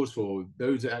on pause for.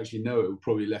 Those that actually know it will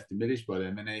probably left diminished by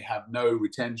them, and they have no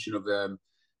retention of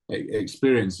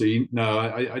experience. So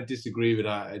I disagree with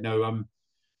that. No,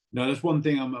 that's one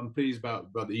thing I'm pleased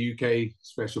about the UK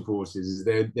Special Forces, is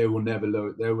they will never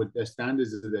lower their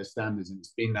standards are their standards, and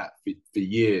it's been that for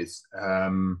years.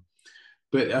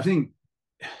 But I think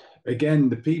again,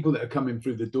 the people that are coming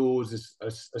through the doors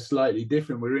are slightly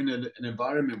different. We're in an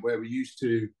environment where we're used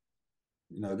to,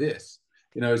 this,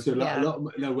 so a lot,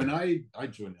 when I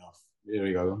joined off, here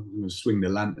we go, I'm going to swing the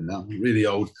lantern now, I'm really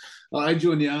old. I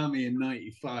joined the army in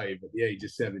 95 at the age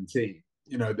of 17.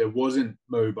 There wasn't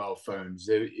mobile phones.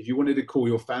 If you wanted to call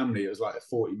your family, it was like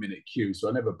a 40-minute queue, so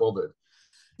I never bothered.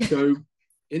 So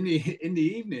in the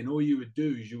evening, all you would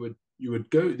do is you would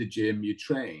go to the gym, you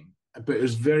train, but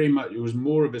it was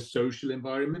more of a social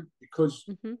environment because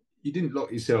you didn't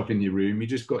lock yourself in your room. You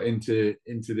just got into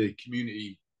the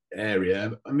community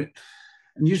area. I mean,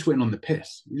 and you just went on the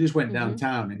piss. You just went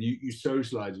downtown and you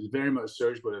socialized. It was very much a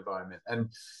social environment. And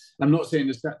I'm not saying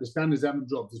the standards haven't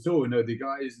dropped at all. The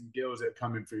guys and girls that are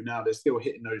coming through now, they're still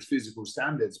hitting those physical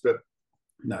standards, but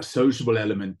that sociable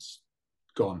element's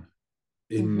gone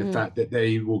in the fact that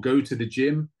they will go to the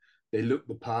gym, they look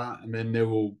the part, and then they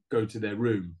will go to their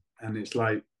room. And it's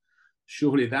like,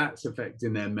 surely that's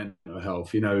affecting their mental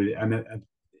health, and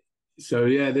so,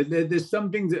 yeah, there's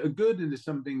some things that are good and there's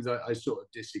some things I sort of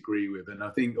disagree with. And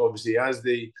I think, obviously, as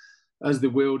the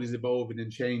world is evolving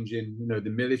and changing, the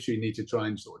military need to try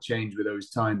and sort of change with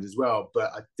those times as well.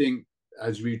 But I think,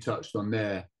 as we touched on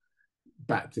there,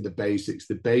 back to the basics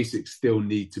still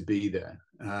need to be there.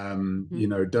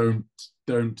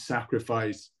 Don't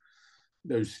sacrifice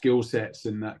those skill sets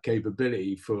and that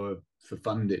capability for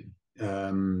funding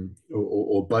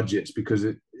or budgets, because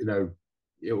it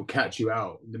will catch you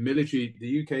out. The military,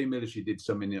 the UK military did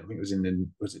something, I think it was in the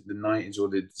 90s or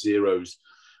the zeros,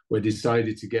 where they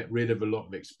decided to get rid of a lot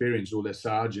of experience, all their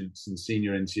sergeants and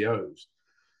senior NCOs.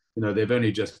 They've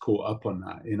only just caught up on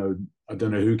that. I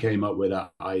don't know who came up with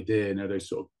that idea. They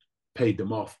sort of paid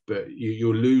them off, but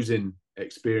you're losing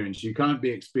experience. You can't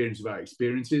be experienced without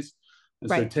experiences.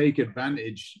 And so take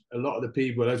advantage. A lot of the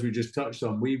people, as we just touched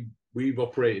on, we've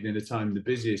operated in a time, the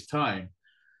busiest time.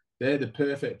 They're the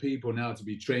perfect people now to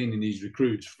be training these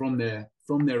recruits from their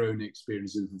own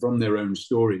experiences, from their own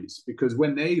stories, because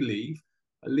when they leave,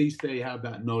 at least they have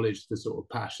that knowledge to sort of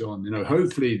pass on.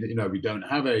 Hopefully, we don't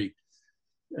have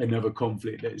another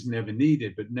conflict that is never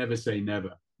needed, but never say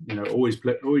never. Always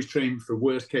train for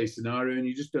worst case scenario, and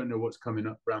you just don't know what's coming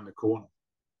up around the corner.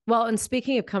 Well, and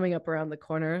speaking of coming up around the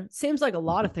corner, seems like a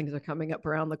lot of things are coming up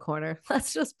around the corner.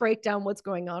 Let's just break down what's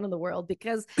going on in the world,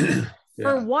 because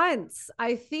for once,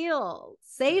 I feel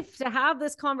safe to have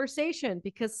this conversation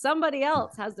because somebody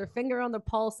else has their finger on the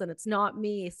pulse and it's not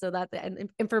me, so that the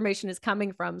information is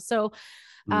coming from. So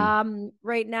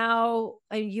right now,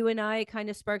 you and I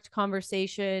kind of sparked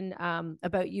conversation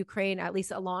about Ukraine. At least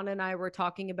Alana and I were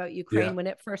talking about Ukraine when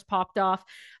it first popped off,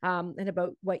 and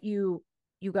about what you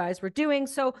guys were doing.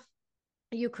 So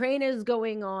Ukraine is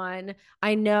going on.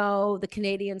 I know the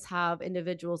Canadians have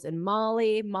individuals in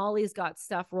Mali. Mali's got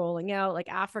stuff rolling out, like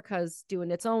Africa's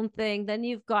doing its own thing. Then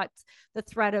you've got the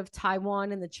threat of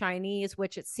Taiwan and the Chinese,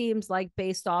 which it seems like,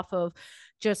 based off of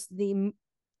just the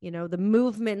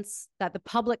movements that the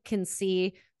public can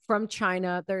see from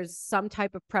China, there's some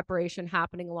type of preparation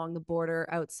happening along the border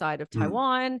outside of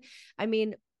Taiwan. I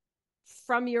mean,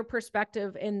 from your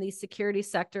perspective in the security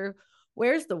sector,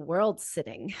 where's the world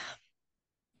sitting?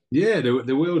 Yeah,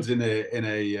 the world's in a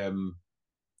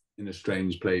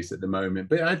strange place at the moment,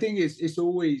 but I think it's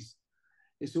always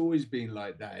been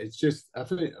like that. It's just, I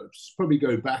think I'll just probably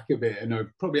go back a bit and I'll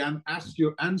probably answer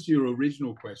your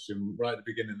original question right at the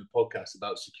beginning of the podcast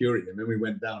about security, and then we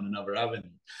went down another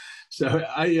avenue. So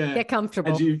I get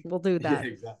comfortable. We'll do that.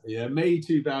 Yeah, exactly. Yeah, May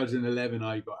 2011,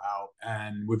 I got out,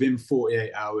 and within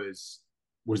 48 hours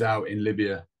was out in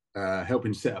Libya,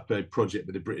 helping set up a project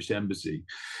with the British Embassy.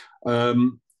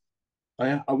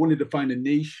 I wanted to find a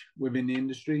niche within the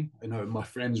industry. I know my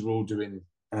friends were all doing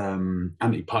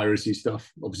anti-piracy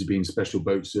stuff, obviously being special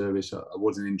boat service. I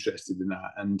wasn't interested in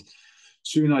that, and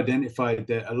soon identified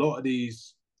that a lot of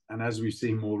these, and as we've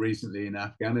seen more recently in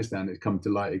Afghanistan, it's come to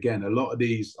light again, a lot of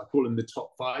these, I call them the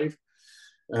top five.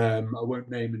 I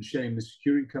won't name and shame the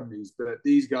security companies, but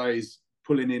these guys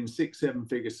pulling in 6-7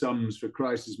 figure sums for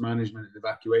crisis management and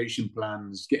evacuation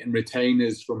plans, getting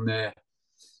retainers from their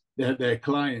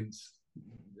clients,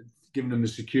 giving them the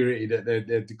security that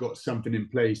they've got something in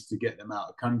place to get them out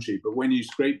of country. But when you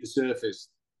scrape the surface,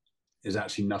 there's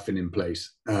actually nothing in place.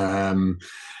 And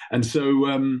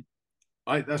so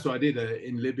that's what I did.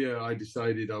 In Libya, I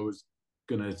decided I was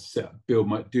going to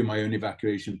do my own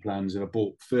evacuation plans, and I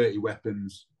bought 30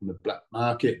 weapons from the black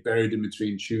market, buried them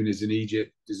between Tunis and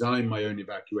Egypt, designed my own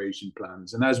evacuation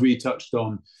plans. And as we touched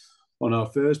on our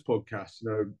first podcast,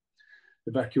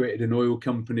 evacuated an oil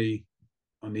company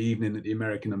on the evening that the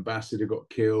American ambassador got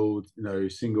killed,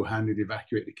 single-handed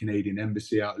evacuated the Canadian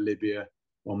embassy out of Libya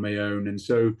on my own. And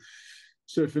so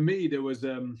so for me, there was,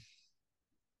 they're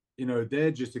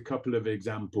just a couple of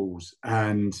examples.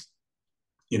 And,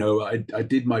 I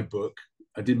did my book.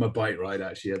 I did my bike ride,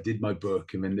 actually. I did my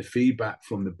book. And then the feedback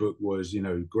from the book was,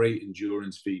 great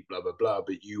endurance feat, blah, blah, blah.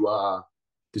 But you are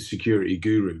the security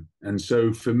guru. And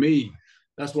so for me,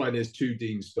 that's why there's two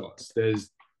Dean Stotts. There's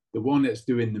the one that's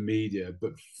doing the media.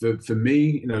 But for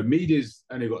me, media's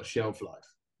only got a shelf life.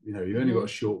 You've only got a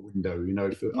short window.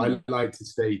 I like to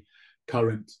stay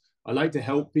current. I like to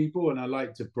help people and I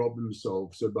like to problem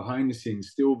solve. So behind the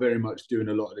scenes, still very much doing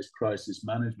a lot of this crisis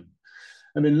management.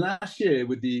 I mean, last year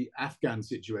with the Afghan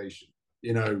situation,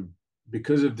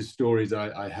 because of the stories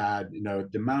I had, the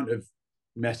amount of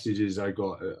messages I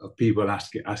got of people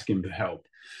asking for help.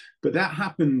 But that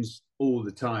happens all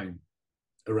the time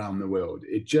around the world.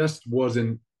 It just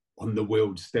wasn't on the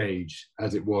world stage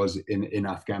as it was in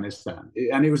Afghanistan.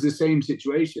 And it was the same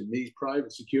situation. These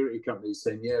private security companies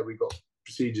saying, yeah, we've got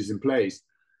procedures in place,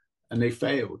 and they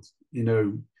failed.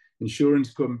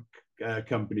 Insurance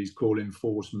companies calling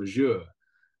force majeure.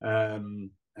 And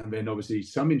then obviously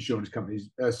some insurance companies,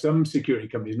 some security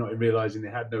companies not realizing they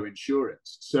had no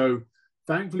insurance. So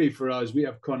thankfully for us, we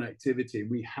have connectivity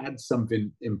and we had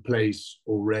something in place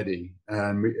already.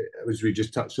 And as we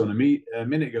just touched on a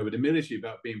minute ago with the military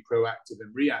about being proactive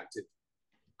and reactive.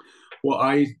 What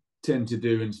I tend to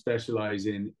do and specialize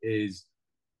in is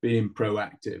being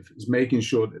proactive, is making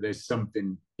sure that there's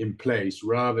something in place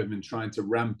rather than trying to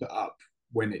ramp it up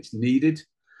when it's needed.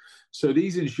 So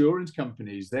these insurance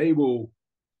companies, they will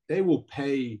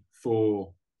pay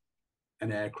for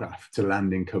an aircraft to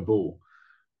land in Kabul,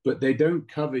 but they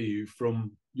don't cover you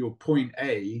from your point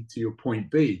A to your point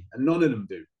B, and none of them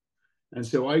do. And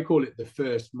so I call it the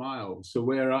first mile. So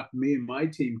where me and my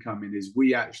team come in is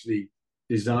we actually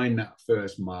design that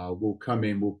first mile. We'll come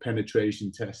in, we'll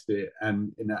penetration test it,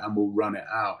 and we'll run it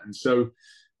out. And so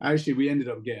actually we ended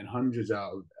up getting hundreds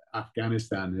out of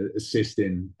Afghanistan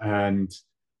assisting, and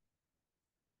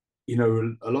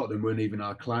a lot of them weren't even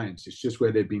our clients. It's just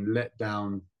where they've been let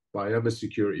down by other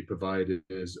security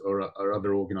providers or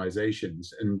other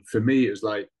organizations. And for me, it was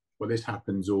like, well, this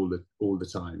happens all the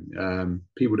time.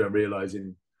 People don't realize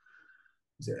in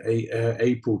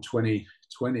April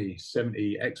 2020,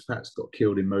 70 expats got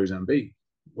killed in Mozambique,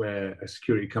 where a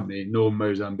security company, North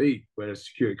Mozambique, where a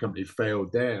security company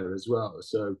failed there as well.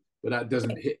 So, but that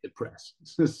doesn't hit the press.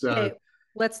 So okay,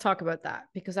 let's talk about that,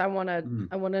 because I want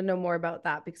to know more about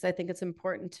that, because I think it's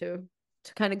important to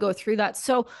kind of go through that.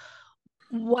 So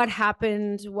what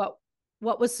happened? What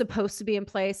was supposed to be in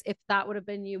place? If that would have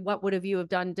been you, what would you have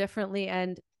done differently?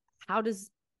 And how does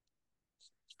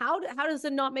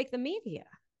it not make the media?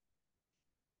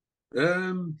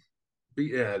 But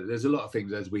yeah, there's a lot of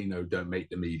things, as we know, don't make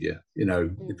the media.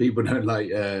 People don't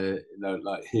like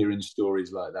like hearing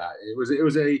stories like that. It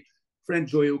was a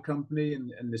French oil company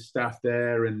and the staff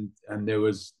there, and there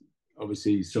was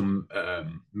obviously some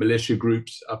militia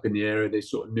groups up in the area. They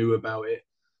sort of knew about it.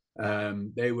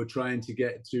 They were trying to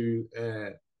get to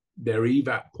their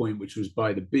evac point, which was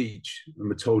by the beach, and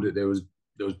were told that there was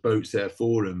boats there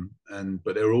for them,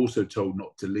 but they were also told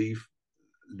not to leave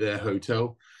their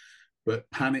hotel. But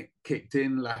panic kicked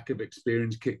in, lack of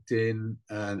experience kicked in,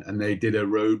 and they did a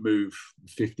road move,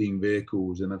 15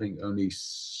 vehicles, and I think only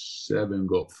 7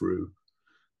 got through,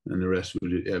 and the rest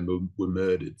were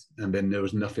murdered. And then there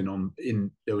was nothing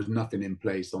in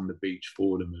place on the beach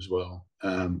for them as well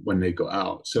when they got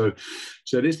out. So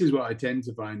this is what I tend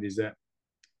to find, is that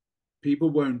people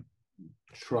won't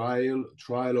trial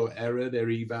or error their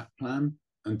evac plan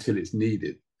until it's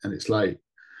needed, and it's like,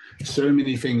 so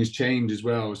many things change as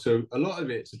well. So a lot of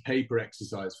it's a paper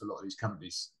exercise for a lot of these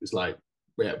companies. It's like,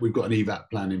 yeah, we've got an evac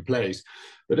plan in place,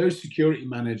 but those security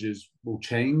managers will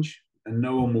change, and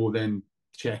no one will then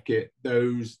check it.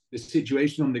 The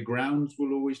situation on the grounds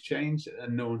will always change,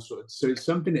 and no one so it's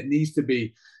something that needs to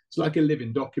be. It's like a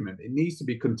living document. It needs to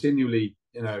be continually,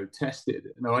 tested.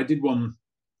 I did one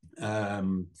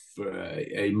for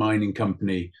a mining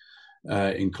company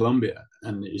in Colombia,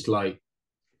 and it's like,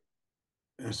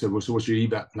 so what's your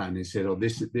evac plan? He said,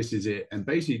 this is it. And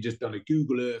basically just done a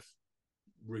Google Earth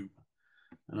route.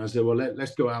 And I said, well,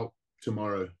 let's go out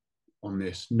tomorrow on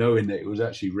this, knowing that it was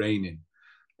actually raining.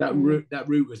 That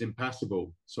route was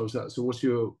impassable. So I was like, so what's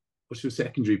your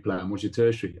secondary plan? What's your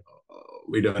tertiary?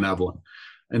 We don't have one.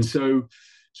 And so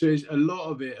there's a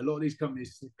lot of these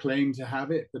companies claim to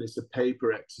have it, but it's a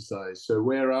paper exercise. So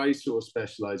where I sort of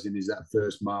specialize in is that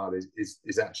first mile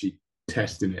is actually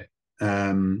testing it.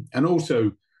 And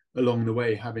also along the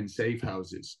way having safe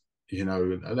houses.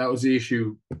 That was the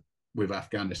issue with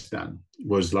Afghanistan,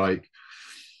 was like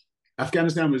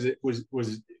Afghanistan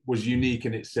was unique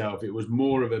in itself. It was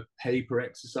more of a paper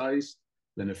exercise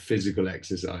than a physical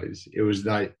exercise. It was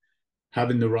like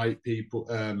having the right people,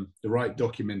 the right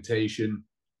documentation,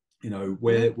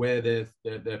 where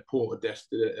their port of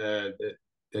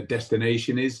their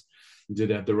destination is. Did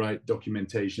have the right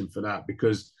documentation for that,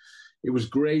 because it was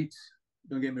great.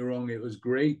 Don't get me wrong, it was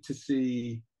great to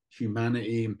see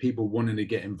humanity and people wanting to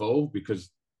get involved,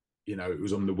 because it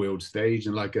was on the world stage.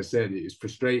 And like I said, it's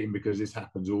frustrating because this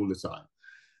happens all the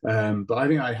time. But I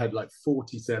think I had like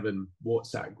 47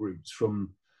 WhatsApp groups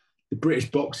from the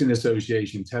British Boxing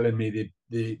Association telling me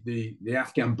the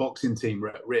Afghan boxing team were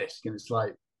at risk, and it's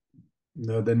like,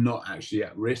 no, they're not actually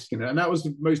at risk. And that was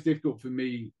the most difficult for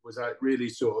me, was like really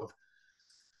sort of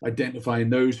identifying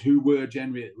those who were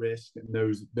generally at risk and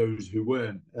those who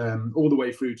weren't, all the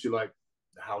way through to like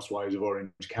the housewives of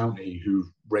Orange County who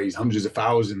raise hundreds of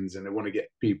thousands and they want to get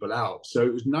people out. So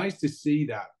it was nice to see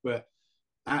that. But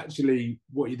actually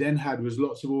what you then had was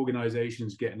lots of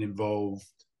organizations getting involved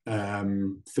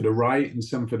for the right and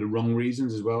some for the wrong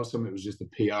reasons as well. Some of it was just a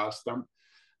PR stunt,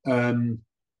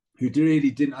 who really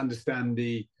didn't understand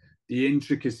the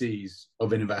intricacies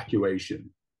of an evacuation,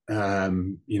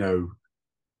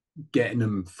 getting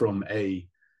them from A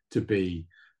to B,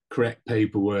 correct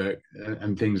paperwork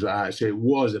and things like that. So it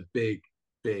was a big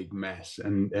mess,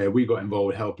 and we got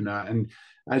involved helping out. And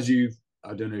as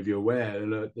I don't know if you're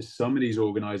aware, some of these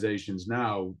organizations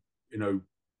now,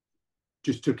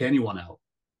 just took anyone out,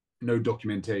 no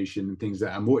documentation and things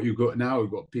like that. And what you've got now,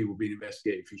 we've got people being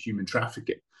investigated for human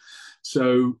trafficking.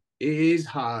 So it is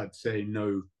hard saying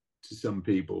no to some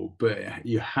people, but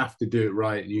you have to do it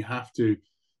right, and you have to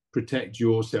protect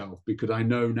yourself, because I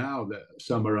know now that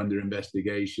some are under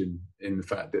investigation in the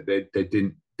fact that they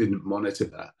didn't monitor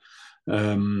that.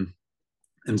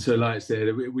 And so, like I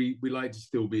said, we like to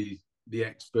still be the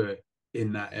expert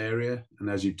in that area. And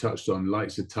as you touched on,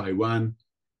 likes of Taiwan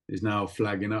is now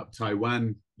flagging up.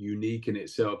 Taiwan, unique in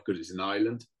itself because it's an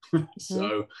island.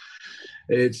 So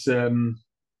it's and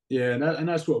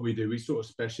that's what we do. We sort of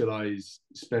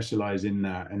specialize in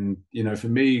that. And for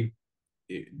me,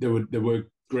 there were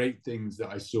great things that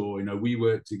I saw. We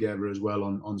worked together as well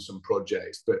on some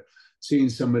projects, but seeing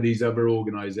some of these other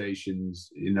organizations,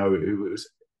 it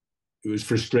was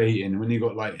frustrating when you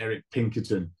got like Eric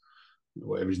Pinkerton,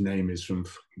 whatever his name is, from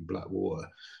Blackwater,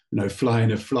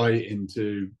 flying a flight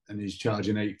into, and he's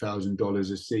charging $8,000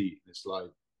 a seat. It's like,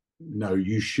 no,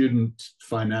 you shouldn't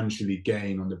financially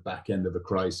gain on the back end of a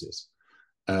crisis.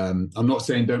 I'm not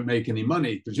saying don't make any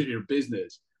money because you're a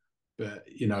business, but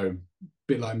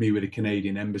bit like me with the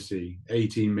Canadian Embassy,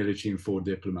 18 military and 4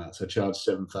 diplomats. I charged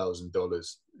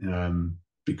 $7,000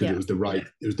 because it was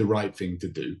the right thing to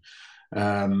do.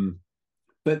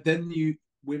 But then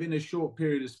within a short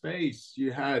period of space,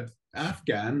 you had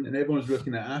Afghan, and everyone's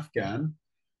looking at Afghan,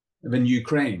 and then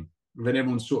Ukraine, and then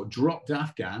everyone sort of dropped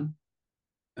Afghan,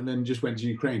 and then just went to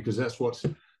Ukraine, because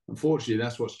unfortunately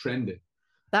that's what's trending.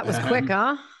 That was quick,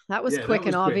 huh? That was quick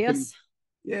and obvious.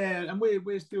 And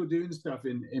we're still doing stuff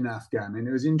in Afghan, and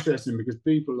it was interesting because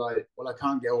people like, well, I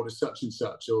can't get hold of such and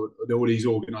such, or all these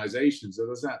organizations.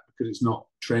 So is that because it's not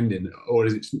trending, or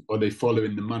are they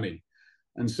following the money?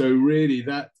 And so really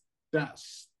that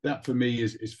for me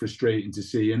is frustrating to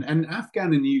see. And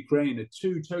Afghan and Ukraine are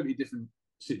two totally different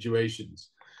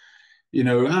situations.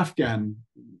 Afghan,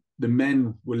 the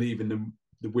men were leaving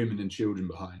the women and children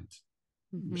behind,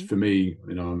 which for me,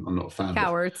 I'm not a fan.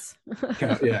 Cowards.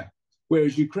 Yeah.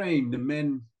 Whereas Ukraine, the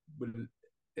men were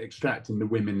extracting the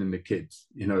women and the kids,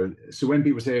 So when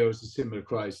people say, it's a similar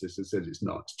crisis, I said it's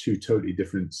not. It's two totally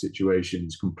different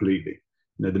situations completely.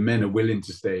 The men are willing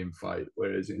to stay and fight,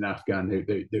 whereas in Afghan,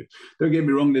 they don't get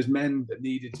me wrong, there's men that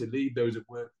needed to leave, those that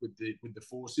worked with the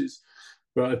forces.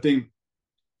 But I think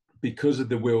because of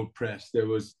the world press, there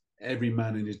was every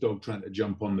man and his dog trying to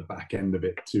jump on the back end of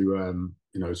it to,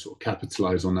 sort of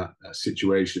capitalize on that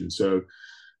situation. So,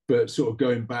 but sort of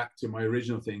going back to my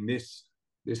original thing, this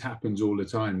happens all the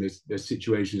time. There's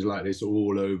situations like this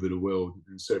all over the world.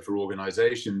 And so for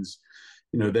organizations,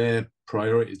 their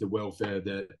priority is the welfare of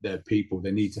their people.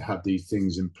 They need to have these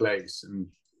things in place. And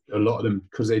a lot of them,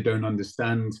 because they don't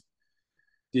understand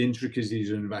the intricacies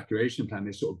of an evacuation plan,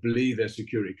 they sort of believe their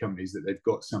security companies that they've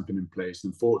got something in place.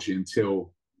 Unfortunately,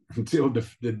 until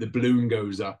the balloon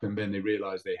goes up, and then they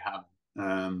realize they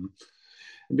haven't.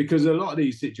 Because a lot of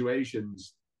these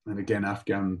situations, and again,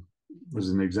 Afghan was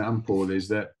an example, is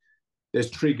that there's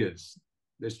triggers.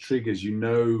 There's triggers,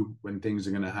 when things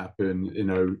are going to happen,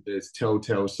 there's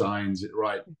telltale signs that,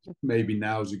 right, maybe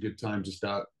now's a good time to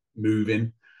start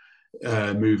moving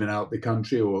out the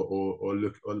country or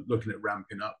looking at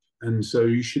ramping up. And so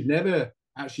you should never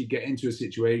actually get into a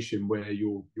situation where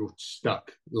you're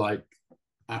stuck like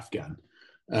Afghan.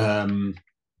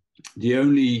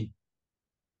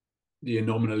 The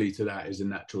anomaly to that is a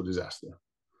natural disaster.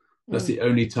 That's the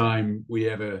only time we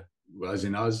ever, as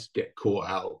in us, get caught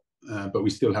out, but we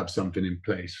still have something in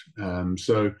place.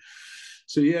 So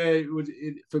yeah,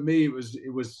 for me,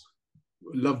 it was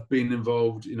loved being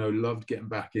involved, loved getting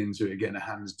back into it, getting our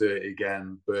hands dirty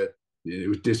again. But it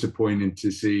was disappointing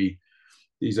to see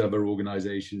these other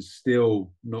organizations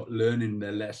still not learning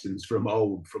their lessons from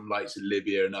likes of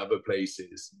Libya and other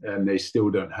places, and they still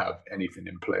don't have anything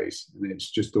in place. And it's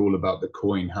just all about the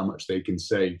coin, how much they can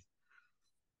save.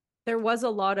 There was a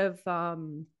lot of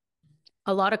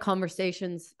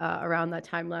conversations around that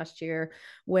time last year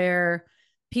where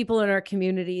people in our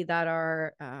community that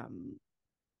are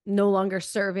no longer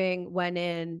serving went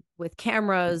in with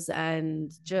cameras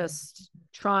and just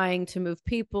trying to move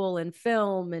people and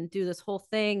film and do this whole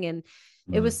thing. And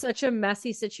it was such a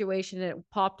messy situation. It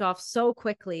popped off so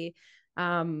quickly.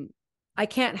 I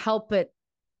can't help but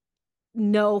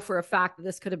know for a fact that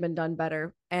this could have been done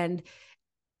better. And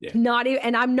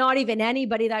I'm not even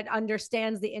anybody that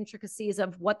understands the intricacies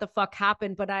of what the fuck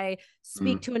happened, but I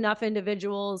speak to enough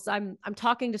individuals. I'm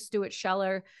talking to Stuart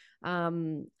Scheller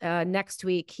next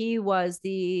week. He was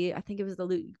I think it was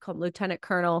the lieutenant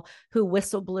colonel who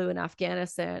whistle blew in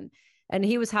Afghanistan. And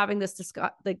he was having this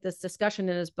discussion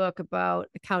in his book about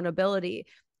accountability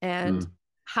and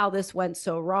how this went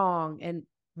so wrong and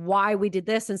why we did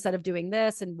this instead of doing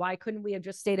this. And why couldn't we have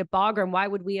just stayed at Bagram? Why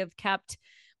would we have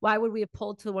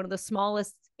pulled to one of the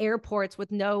smallest airports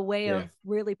with no way of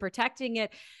really protecting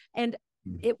it? And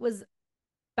it was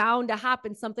bound to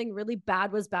happen. Something really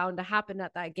bad was bound to happen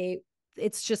at that gate.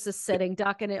 It's just a sitting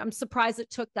duck. And I'm surprised it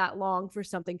took that long for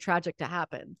something tragic to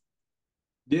happen.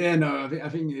 Yeah, no, I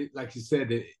think like you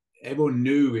said, everyone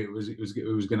knew it was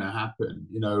going to happen,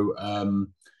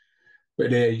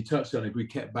 but you touched on it. If we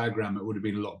kept Bagram, it would have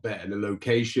been a lot better. The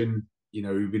location,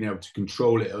 we've been able to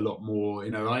control it a lot more.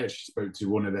 I actually spoke to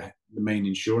one of the main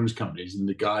insurance companies, and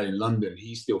the guy in London,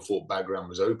 he still thought Bagram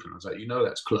was open. I was like,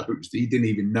 that's closed. He didn't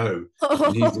even know.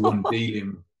 And he's the one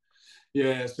dealing.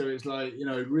 Yeah, so it's like,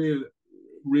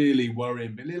 really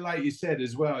worrying. But like you said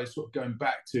as well, it's sort of going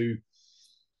back to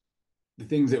the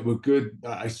things that were good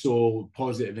that I saw,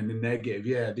 positive and the negative.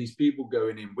 Yeah, these people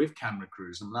going in with camera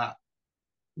crews and that.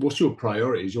 What's your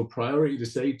priority? Is your priority the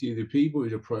safety of the people? Or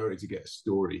is your priority to get a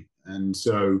story? And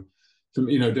so, don't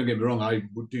get me wrong, I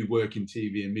would do work in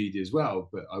TV and media as well,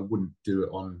 but I wouldn't do it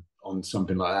on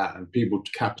something like that. And people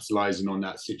capitalizing on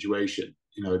that situation,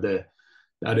 I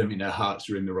don't think their hearts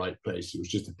are in the right place. It was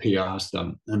just a PR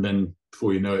stunt. And then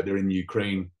before you know it, they're in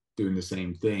Ukraine doing the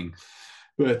same thing.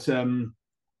 But,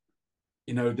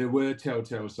 there were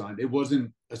telltale signs. It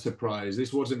wasn't a surprise.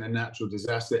 This wasn't a natural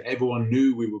disaster. Everyone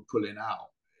knew we were pulling out.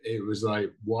 It was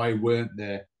like, why weren't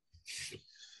there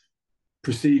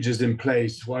procedures in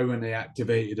place? Why weren't they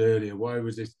activated earlier? Why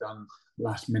was this done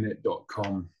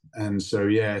lastminute.com? And so,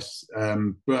 yes.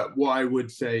 But what I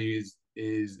would say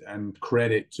is, and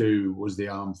credit to, was the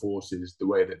armed forces, the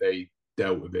way that they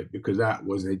dealt with it, because that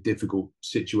was a difficult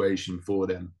situation for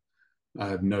them. I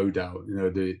have no doubt.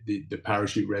 The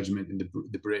parachute regiment and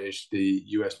the British, the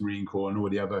US Marine Corps, and all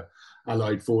the other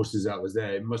allied forces that was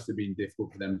there, it must have been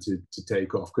difficult for them to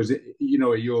take off, because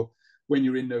when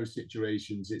you're in those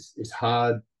situations, it's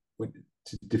hard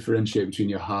to differentiate between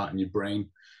your heart and your brain.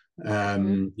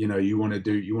 You want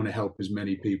to help as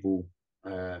many people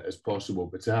as possible,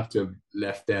 but to have to have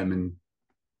left them and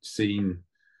seen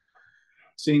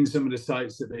some of the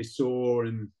sites that they saw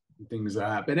and things like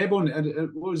that. But everyone,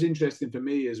 and what was interesting for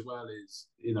me as well is,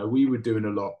 we were doing a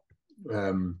lot.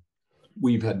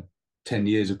 We've had 10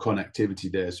 years of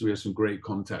connectivity there, so we have some great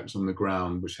contacts on the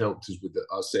ground, which helped us with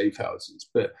our safe houses.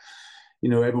 But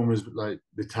everyone was like,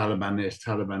 the Taliban this,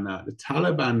 Taliban that. The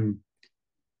Taliban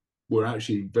were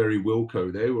actually very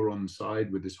Wilco. They were on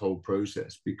side with this whole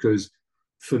process, because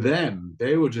for them,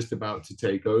 they were just about to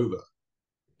take over.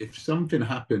 If something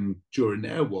happened during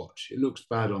their watch, it looks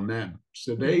bad on them.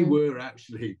 So they were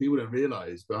actually, people don't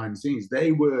realize behind the scenes,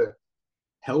 they were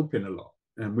helping a lot.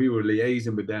 And we were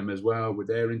liaising with them as well, with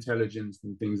their intelligence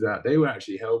and things like that. They were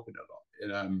actually helping a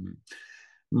lot,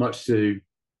 much to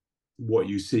what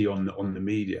you see on the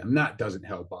media. And that doesn't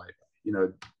help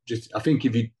either. I think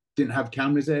if you didn't have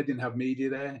cameras there, didn't have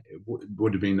media there, it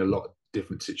would have been a lot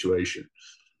different situation.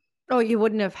 Oh, you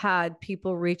wouldn't have had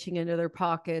people reaching into their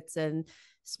pockets and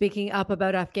speaking up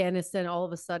about Afghanistan all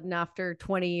of a sudden after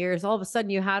 20 years. All of a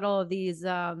sudden you had all of these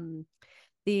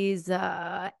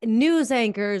news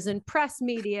anchors and press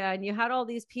media, and you had all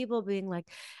these people being like,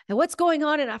 and what's going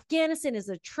on in Afghanistan is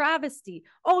a travesty.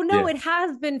 Oh no, it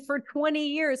has been for 20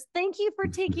 years. Thank you for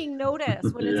taking notice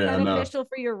when it's beneficial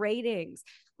for your ratings.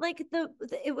 Like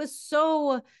it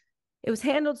was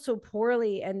handled so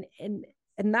poorly, and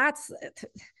that's,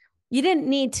 you didn't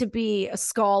need to be a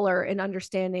scholar in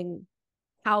understanding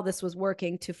how this was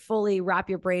working to fully wrap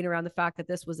your brain around the fact that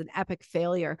this was an epic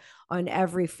failure on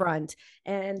every front.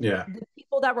 And the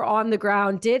people that were on the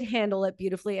ground did handle it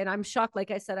beautifully. And I'm shocked.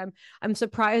 Like I said, I'm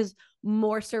surprised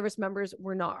more service members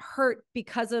were not hurt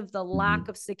because of the lack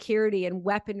of security and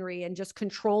weaponry and just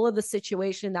control of the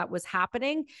situation that was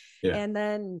happening. And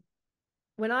then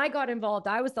when I got involved,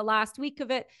 I was the last week of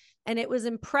it. And it was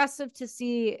impressive to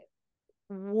see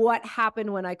what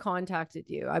happened when I contacted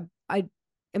you.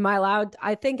 Am I allowed?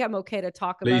 I think I'm okay to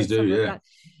talk about some of that.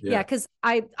 Yeah, because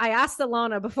I asked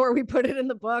Alana before we put it in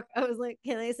the book. I was like,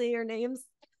 can I say your names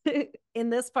in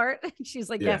this part? She's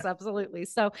like, yes, absolutely.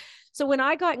 So when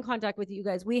I got in contact with you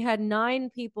guys, we had 9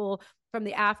 people from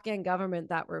the Afghan government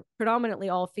that were predominantly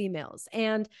all females.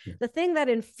 And the thing that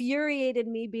infuriated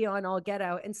me beyond all get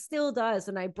out, and still does,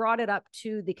 and I brought it up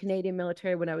to the Canadian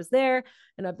military when I was there,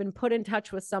 and I've been put in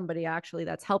touch with somebody actually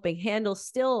that's helping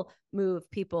still move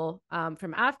people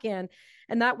from Afghan.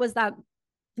 And that was that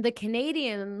the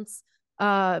Canadians,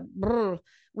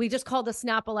 we just called a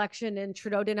snap election and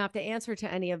Trudeau didn't have to answer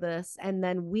to any of this. And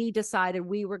then we decided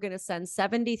we were going to send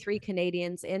 73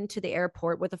 Canadians into the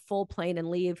airport with a full plane and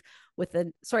leave with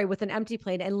an empty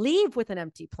plane and leave with an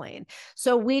empty plane.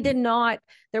 So we did not,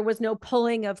 there was no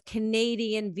pulling of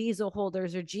Canadian visa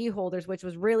holders or G holders, which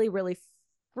was really, really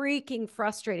freaking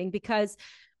frustrating because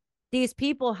these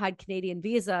people had Canadian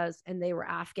visas and they were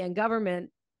Afghan government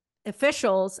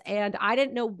officials. And I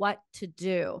didn't know what to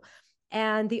do.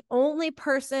 And the only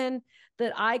person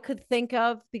that I could think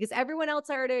of, because everyone else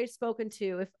I already spoken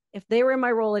to, if they were in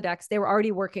my Rolodex, they were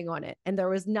already working on it and there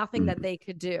was nothing that they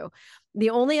could do.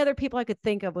 The only other people I could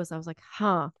think of was, I was like,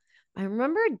 I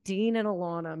remember Dean and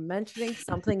Alana mentioning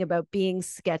something about being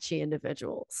sketchy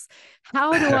individuals.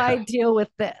 How do I deal with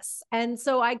this? And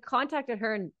so I contacted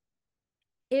her, and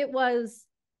it was,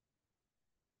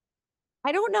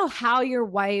 I don't know how your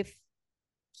wife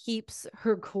keeps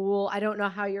her cool. I don't know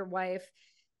how your wife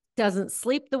doesn't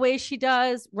sleep the way she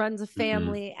does, runs a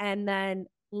family, and then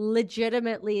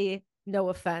legitimately, no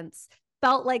offense,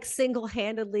 felt like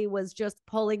single-handedly was just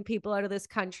pulling people out of this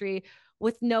country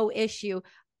with no issue.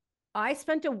 I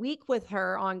spent a week with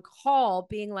her on call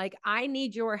being like, I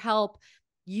need your help.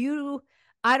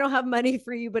 I don't have money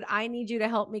for you, but I need you to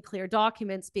help me clear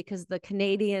documents because the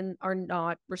Canadian are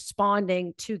not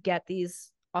responding to get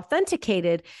these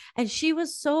authenticated. And she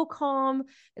was so calm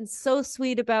and so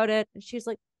sweet about it. And she's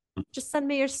like, just send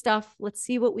me your stuff. Let's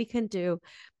see what we can do.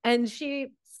 And she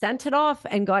sent it off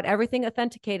and got everything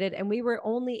authenticated. And we were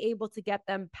only able to get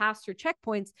them past her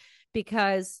checkpoints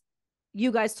because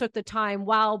you guys took the time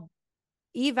while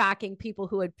evacing people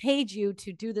who had paid you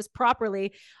to do this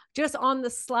properly, just on the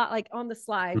slide,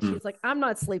 She's like, I'm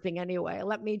not sleeping anyway.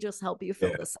 Let me just help you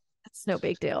fill this. It's no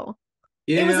big deal.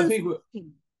 Yeah, I think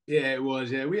it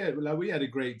was. Yeah, we had a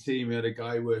great team. We had a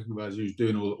guy working with us who was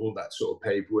doing all that sort of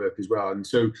paperwork as well. And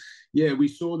so, yeah, we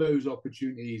saw those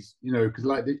opportunities,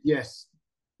 because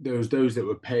there was those that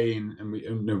were paying,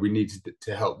 and we needed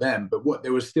to help them. But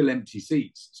there were still empty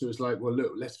seats. So it's like, well,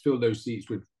 look, let's fill those seats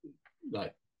with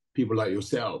like people like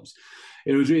yourselves.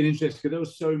 It was really interesting because there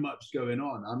was so much going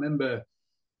on. I remember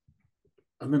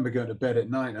going to bed at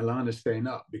night, Alana staying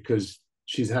up because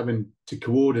she's having to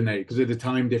coordinate because of the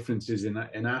time differences in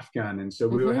Afghan. And so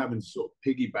we were having to sort of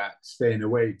piggyback staying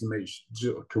awake to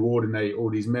sort of coordinate all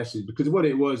these messages, because what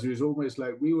it was almost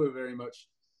like we were very much,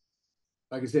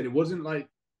 like I said, it wasn't like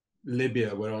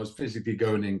Libya where I was physically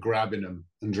going in, grabbing them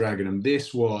and dragging them.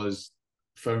 This was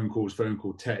phone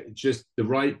call tech, just the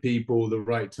right people, the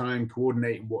right time,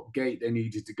 coordinating what gate they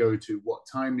needed to go to, what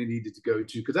time they needed to go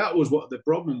to, because that was what the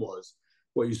problem was.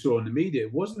 What you saw in the media,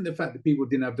 it wasn't the fact that people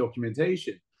didn't have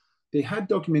documentation. They had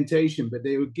documentation, but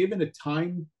they were given a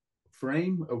time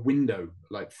frame, a window,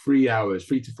 like 3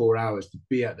 to 4 hours to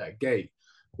be at that gate.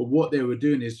 But what they were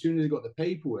doing is, as soon as they got the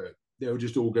paperwork, they were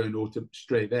just all going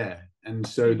straight there. And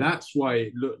so that's why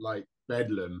it looked like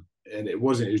bedlam. And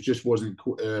it just wasn't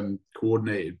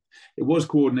coordinated. It was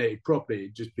coordinated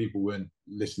properly, just people weren't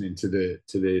listening to the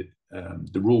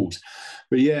rules.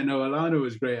 But yeah, no, Alana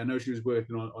was great. I know she was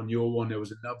working on your one. There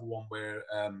was another one where,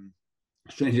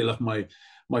 strangely enough,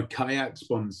 my kayak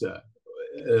sponsor,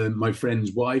 my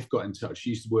friend's wife got in touch. She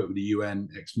used to work with the UN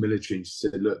ex-military. She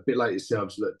said, look, a bit like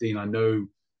yourselves, look, Dean, I know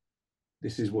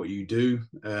this is what you do,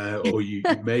 or you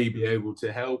may be able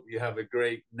to help. You have a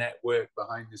great network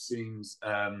behind the scenes.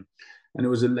 And it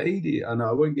was a lady, and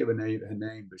I won't give her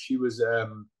name, but she was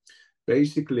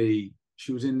basically,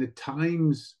 she was in the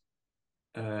Times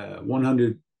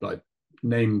 100, like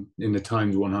named in the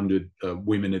Times 100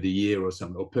 Women of the Year or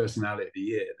something, or Personality of the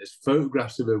Year. There's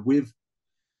photographs of her with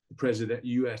the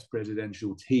US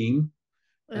presidential team,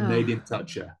 and they didn't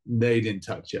touch her.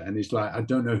 And it's like, I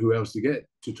don't know who else to get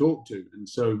to talk to. And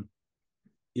so,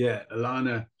 yeah,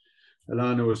 Alana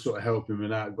was sort of helping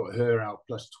me out, got her out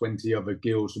plus 20 other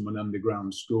girls from an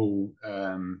underground school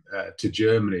to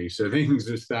Germany. So things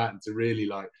are starting to really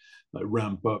like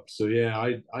ramp up. So yeah,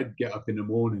 I'd get up in the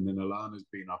morning, and Alana's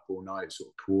been up all night sort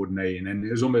of coordinating, and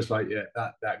it was almost like, yeah,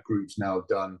 that group's now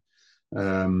done.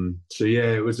 So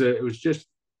yeah, it was just,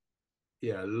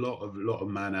 yeah, a lot of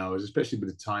man hours, especially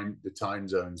with the time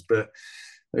zones. But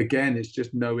again, it's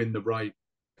just knowing the right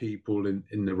people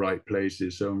in the right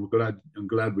places. So I'm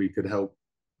glad we could help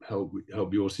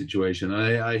your situation.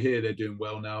 I hear they're doing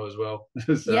well now as well.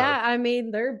 So. Yeah, I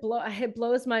mean, it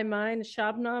blows my mind.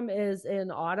 Shabnam is in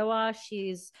Ottawa.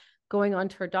 She's going on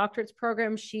to her doctorate's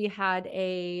program. She had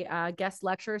a guest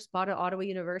lecturer spot at Ottawa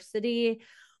University.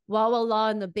 Wawala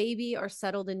and the baby are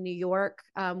settled in New York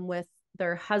with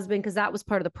their husband, because that was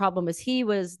part of the problem. Is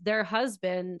her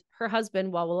husband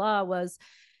Wawala was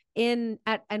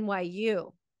at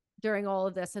NYU during all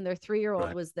of this, and their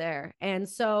 3-year-old was there. And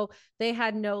so they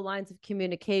had no lines of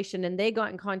communication, and they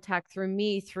got in contact through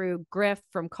me, through Griff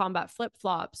from Combat Flip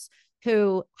Flops,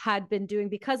 who had been doing,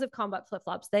 because of Combat Flip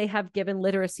Flops, they have given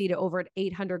literacy to over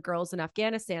 800 girls in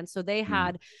Afghanistan. So they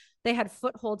had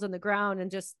footholds on the ground,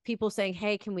 and just people saying,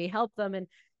 hey, can we help them? And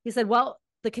he said, well,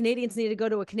 the Canadians need to go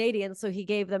to a Canadian. So he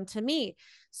gave them to me.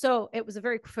 So it was a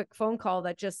very quick phone call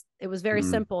it was very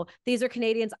simple. These are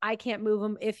Canadians. I can't move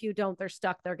them. If you don't, they're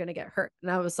stuck. They're going to get hurt.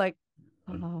 And I was like,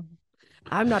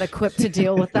 I'm not equipped to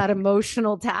deal with that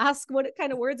emotional task. What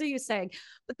kind of words are you saying?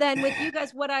 But then with you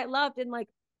guys, what I loved, and like,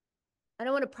 I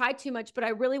don't want to pry too much, but I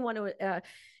really want to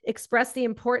express the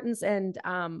importance and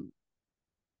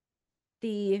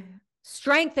the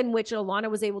strength in which Alana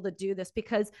was able to do this,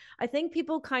 because I think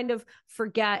people kind of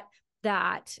forget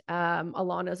that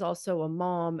Alana is also a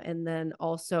mom, and then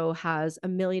also has a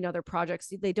million other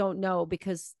projects they don't know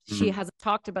because she hasn't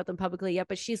talked about them publicly yet,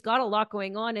 but she's got a lot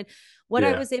going on. And what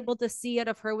I was able to see out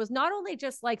of her was not only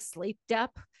just like sleep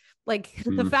depth, like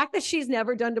the fact that she's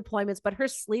never done deployments, but her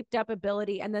sleep depth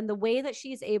ability, and then the way that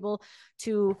she's able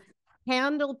to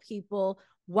handle people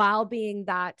while being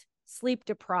that sleep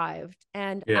deprived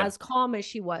and as calm as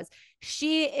she was.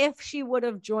 If she would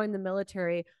have joined the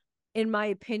military, in my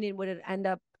opinion, would end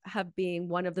up being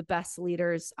one of the best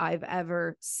leaders I've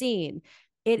ever seen.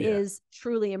 It is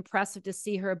truly impressive to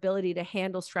see her ability to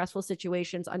handle stressful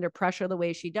situations under pressure the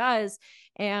way she does.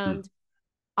 And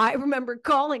I remember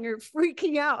calling her,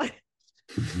 freaking out.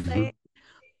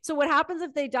 So what happens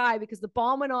if they die? Because the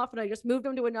bomb went off and I just moved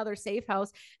them to another safe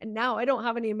house, and now I don't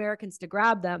have any Americans to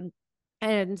grab them.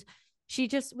 And she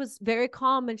just was very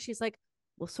calm, and she's like,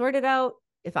 we'll sort it out.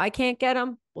 If I can't get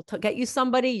them, we'll get you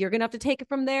somebody. You're going to have to take it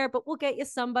from there, but we'll get you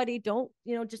somebody. Don't,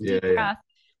 just deep breath.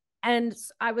 And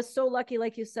I was so lucky,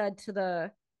 like you said,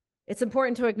 it's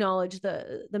important to acknowledge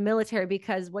the military,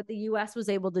 because what the US was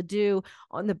able to do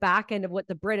on the back end of what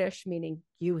the British, meaning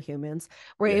you humans,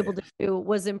 were able to do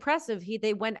was impressive.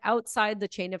 They went outside the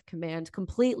chain of command,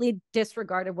 completely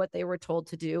disregarded what they were told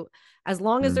to do. As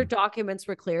long as their documents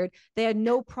were cleared, they had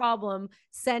no problem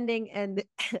sending, and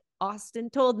Austin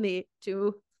told me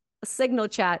to a signal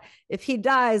chat, if he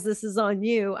dies, this is on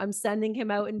you. I'm sending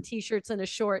him out in t-shirts and a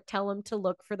short. Tell him to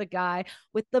look for the guy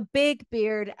with the big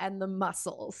beard and the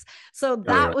muscles. So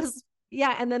that was,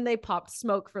 and then they popped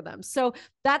smoke for them. So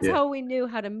that's how we knew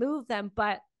how to move them.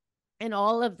 But in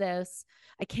all of this,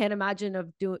 I can't imagine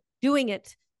of doing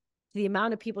it, the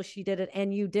amount of people she did it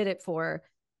and you did it for,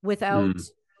 without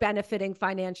benefiting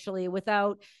financially,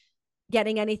 without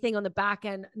getting anything on the back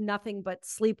end, nothing but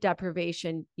sleep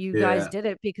deprivation. You guys did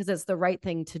it because it's the right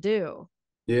thing to do.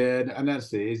 Yeah, and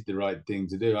it is the right thing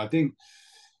to do. I think,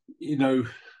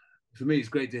 for me, it's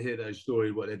great to hear those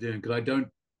stories, what they're doing, because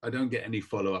I don't get any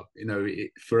follow up.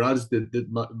 For us,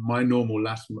 my normal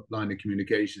last line of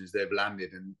communication is they've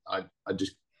landed, and I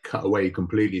just cut away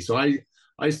completely. So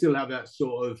I still have that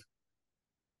sort of,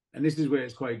 and this is where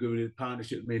it's quite good with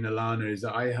partnership with me and Alana, is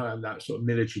that I have that sort of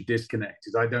military disconnect,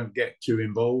 is I don't get too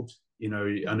involved. I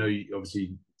know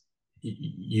obviously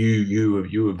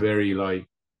you were very like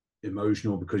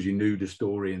emotional because you knew the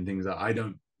story and things. That I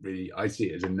don't really, I see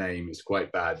it as a name. It's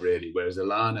quite bad, really. Whereas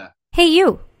Alana. Hey,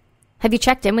 you. Have you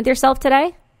checked in with yourself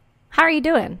today? How are you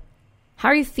doing? How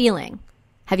are you feeling?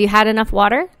 Have you had enough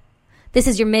water? This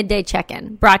is your midday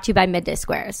check-in, brought to you by Midday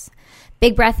Squares.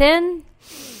 Big breath in.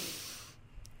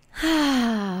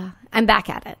 I'm back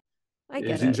at it.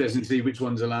 It's interesting to see which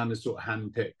ones Alana sort of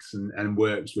handpicks and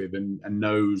works with and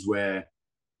knows where,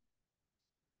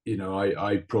 you know,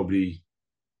 I probably,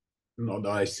 not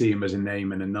that I see him as a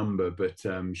name and a number, but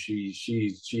she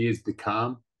is the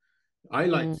calm. I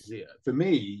like to see it. For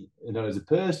me, you know, as a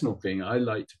personal thing, I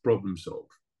like to problem solve.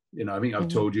 You know, I think I've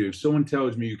told you, if someone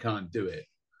tells me you can't do it,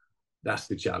 that's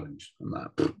the challenge. I'm like,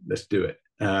 let's do it.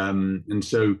 And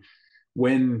so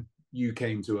when you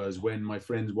came to us, when my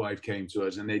friend's wife came to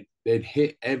us, and they'd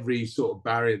hit every sort of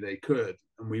barrier they could,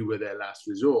 and we were their last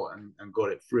resort and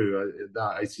got it through.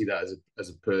 I see that as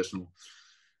a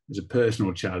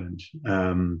personal challenge.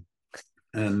 And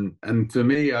for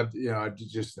me, I've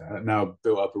just now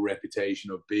built up a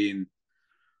reputation of being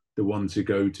the one to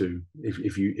go to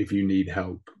if you need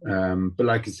help. But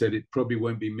like I said, it probably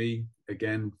won't be me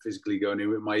again physically going in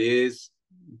with my ears,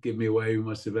 give me away with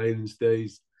my surveillance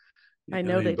days. I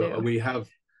know they do. We have,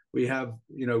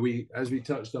 you know, as we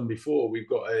touched on before, we've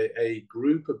got a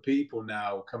group of people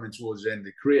now coming towards the end of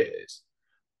their careers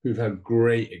who've had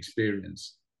great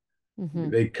experience.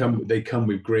 They come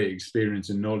with great experience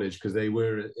and knowledge because they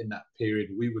were in that period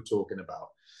we were talking about,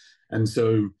 and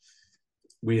so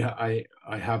I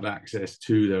have access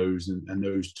to those and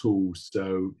those tools.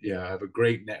 So yeah, I have a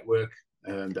great network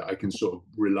that I can sort of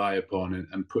rely upon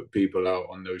and put people out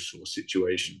on those sort of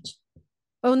situations.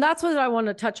 Oh, and that's what I want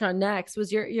to touch on next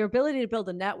was your ability to build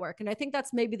a network. And I think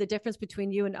that's maybe the difference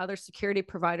between you and other security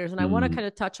providers. And I want to kind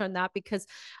of touch on that because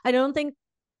I don't think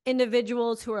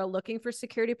individuals who are looking for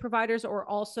security providers or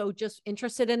also just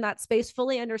interested in that space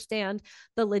fully understand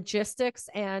the logistics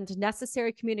and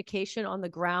necessary communication on the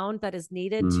ground that is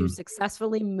needed to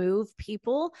successfully move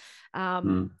people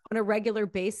on a regular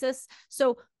basis.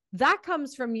 So that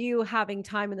comes from you having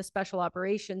time in the special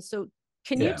operations. So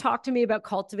can you talk to me about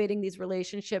cultivating these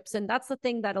relationships? And that's the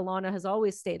thing that Alana has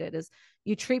always stated is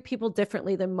you treat people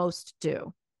differently than most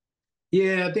do.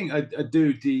 Yeah, I think I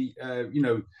do. You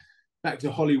know, back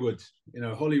to Hollywood, you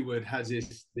know, Hollywood has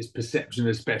this perception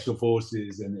of special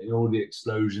forces and all the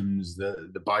explosions,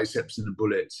 the biceps and the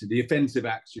bullets, the offensive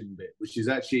action bit, which is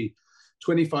actually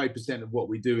 25% of what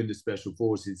we do in the special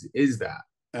forces is that.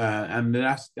 And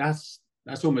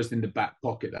that's almost in the back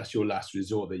pocket. That's your last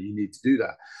resort that you need to do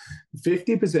that.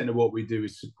 50% of what we do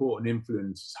is support and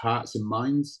influence hearts and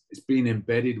minds. It's being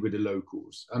embedded with the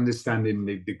locals, understanding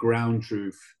the ground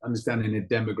truth, understanding the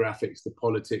demographics, the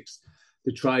politics,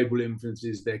 the tribal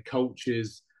influences, their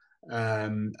cultures,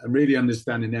 and really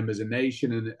understanding them as a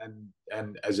nation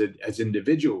and as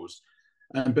individuals.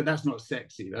 But that's not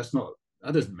sexy. That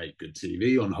doesn't make good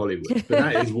TV on Hollywood. But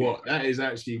that is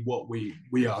actually what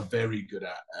we are very good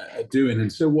at doing.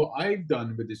 And so what I've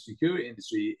done with the security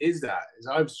industry is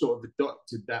I've sort of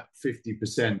adopted that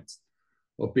 50%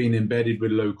 of being embedded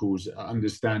with locals,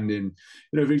 understanding,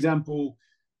 you know, for example,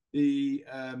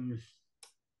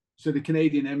 so the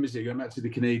Canadian embassy, going back to the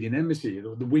Canadian embassy,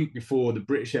 the week before the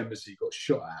British embassy got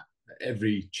shot at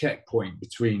every checkpoint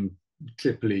between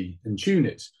Tripoli and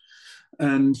Tunis.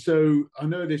 And so I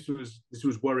know this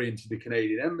was worrying to the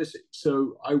Canadian embassy.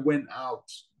 So I went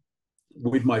out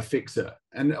with my fixer.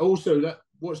 And also that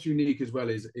what's unique as well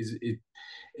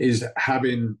is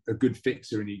having a good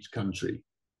fixer in each country,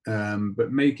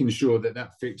 but making sure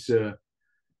that fixer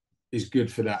is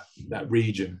good for that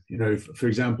region. You know, for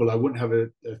example, I wouldn't have a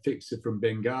fixer from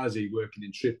Benghazi working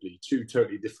in Tripoli, two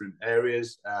totally different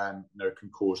areas, and you know, can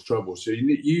cause trouble. So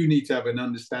you need to have an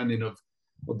understanding of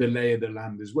the lay of the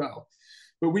land as well.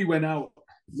 But we went out,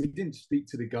 we didn't speak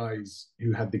to the guys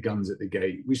who had the guns at the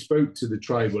gate. We spoke to the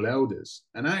tribal elders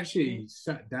and actually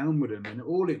sat down with them, and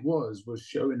all it was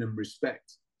showing them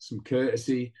respect, some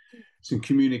courtesy, some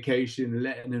communication,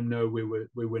 letting them know we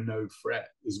were no threat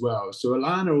as well. So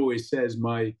Alana always says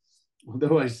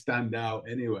although I stand out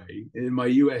anyway, my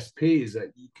USP is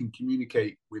that you can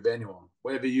communicate with anyone,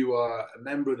 whether you are a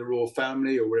member of the royal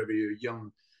family or whether you're a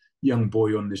young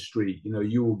boy on the street. You know,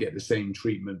 you will get the same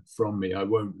treatment from me. I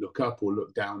won't look up or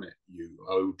look down at you.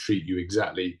 I will treat you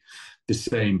exactly the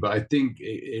same. But I think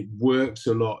it works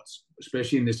a lot,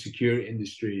 especially in the security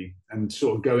industry, and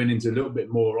sort of going into a little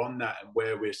bit more on that and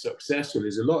where we're successful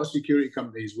is a lot of security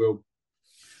companies will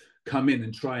come in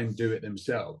and try and do it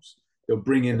themselves. They'll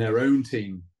bring in their own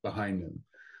team behind them.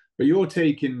 But you're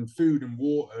taking food and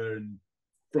water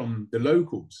from the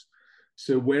locals.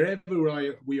 So wherever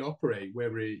we operate,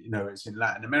 whether it's in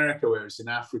Latin America, whether it's in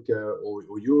Africa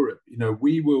or Europe,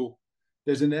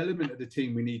 there's an element of the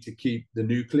team we need to keep the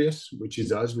nucleus, which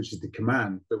is us, which is the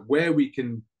command. But where we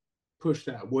can push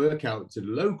that work out to the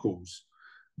locals,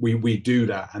 we do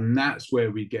that, and that's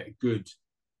where we get good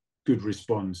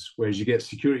response. Whereas you get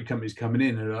security companies coming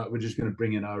in and like, we're just going to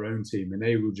bring in our own team, and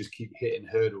they will just keep hitting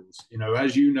hurdles. You know,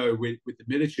 as you know, with the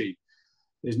military,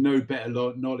 there's no better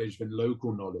knowledge than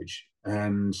local knowledge,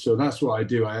 and so that's what I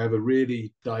do. I have a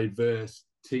really diverse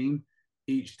team.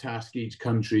 Each task, each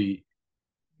country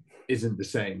isn't the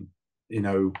same. You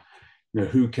know,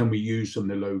 who can we use from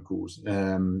the locals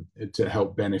to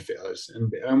help benefit us,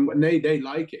 and they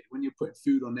like it when you're putting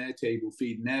food on their table,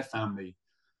 feeding their family.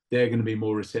 They're going to be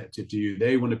more receptive to you.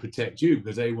 They want to protect you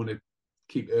because they want to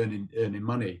keep earning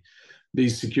money.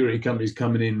 These security companies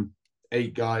coming in,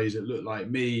 8 guys that look like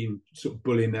me, sort of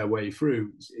bullying their way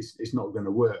through, it's not going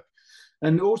to work.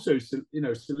 And also, you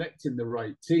know, selecting the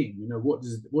right team. You know, what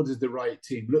does the right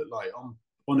team look like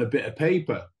on a bit of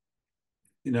paper?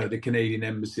 You know, the Canadian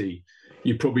Embassy,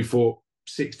 you probably thought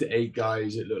 6 to 8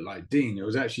 guys that looked like Dean. It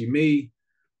was actually me,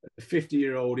 a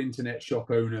 50-year-old internet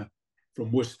shop owner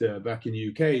from Worcester back in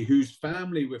UK, whose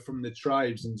family were from the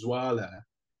tribes in Zwaila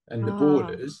and the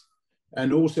borders.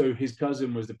 And also his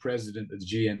cousin was the president of the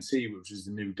GNC, which was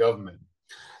the new government.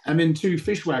 And then 2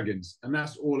 fish wagons. And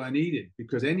that's all I needed,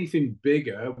 because anything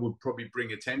bigger would probably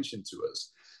bring attention to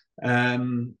us.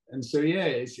 And so, yeah,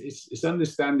 it's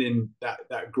understanding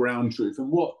that ground truth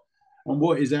and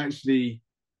what is actually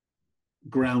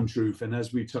ground truth. And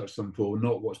as we touched on, Paul,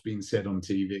 not what's being said on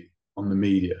TV, on the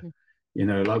media. You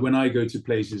know, like when I go to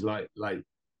places like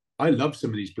I love some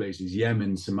of these places,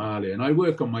 Yemen, Somalia, and I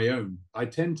work on my own. I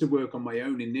tend to work on my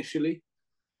own initially.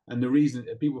 And the reason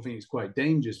people think it's quite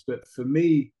dangerous, but for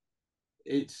me,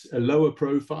 it's a lower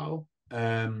profile.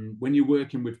 When you're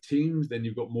working with teams, then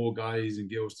you've got more guys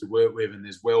and girls to work with, and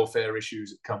there's welfare issues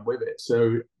that come with it.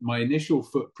 So my initial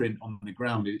footprint on the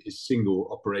ground is single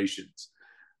operations.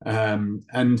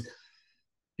 And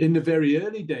in the very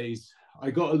early days, I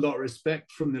got a lot of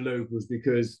respect from the locals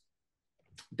because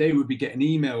they would be getting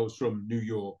emails from New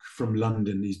York, from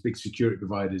London, these big security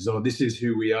providers. Oh, this is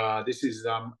who we are. This is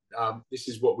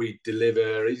what we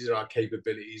deliver. These are our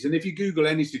capabilities. And if you Google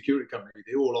any security company,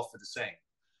 they all offer the same.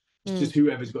 It's just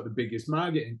whoever's got the biggest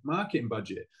marketing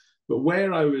budget. But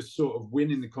where I was sort of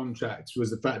winning the contracts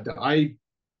was the fact that I'd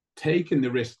taken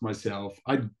the risk myself.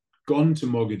 I'd gone to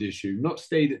Mogadishu, not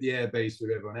stayed at the air base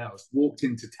with everyone else, walked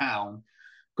into town,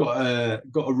 got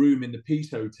a room in the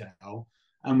Peace Hotel,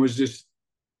 and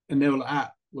they were like,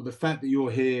 well, the fact that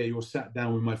you're here, you're sat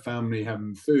down with my family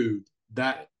having food,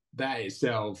 that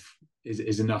itself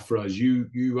is enough for us.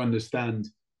 You understand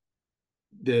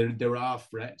there are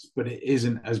threats, but it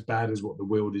isn't as bad as what the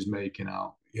world is making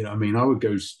out. You know, I mean, I would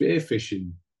go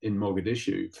spearfishing in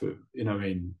Mogadishu for, you know,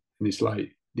 and it's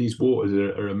like these waters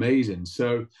are amazing.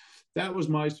 So that was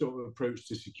my sort of approach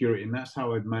to security, and that's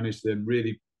how I'd managed to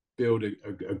really build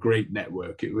a great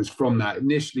network. It was from that,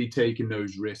 initially taking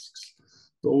those risks,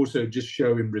 but also just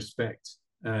showing respect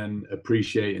and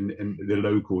appreciating the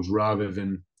locals rather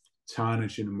than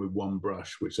tarnishing them with one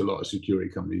brush, which a lot of security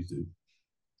companies do.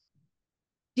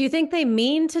 Do you think they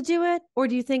mean to do it, or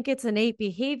do you think it's innate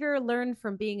behavior learned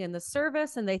from being in the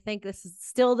service and they think this is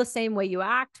still the same way you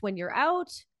act when you're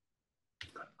out?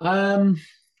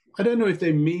 I don't know if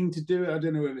they mean to do it. I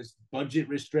don't know if it's budget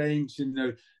restraints. You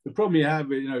know, the problem you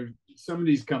have, you know, some of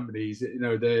these companies, you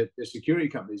know, they're security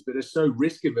companies, but they're so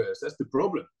risk averse. That's the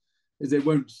problem, is they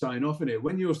won't sign off on it.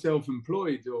 When you're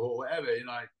self-employed or whatever, you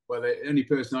know, well, the only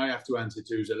person I have to answer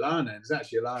to is Alana, and it's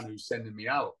actually Alana who's sending me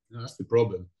out. You know, that's the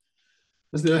problem.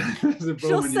 That's the problem.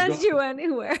 She'll send you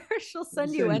anywhere. She'll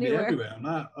send you anywhere.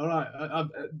 Everywhere. All right.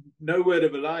 No word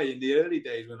of a lie. In the early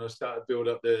days when I started to build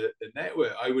up the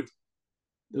network,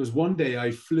 there was one day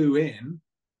I flew in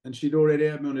and she'd already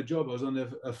had me on a job. I was on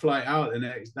a flight out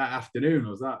that afternoon. I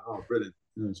was like, oh, brilliant.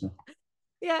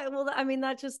 Yeah, well, I mean,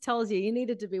 that just tells you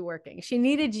needed to be working. She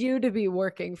needed you to be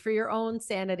working for your own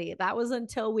sanity. That was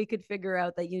until we could figure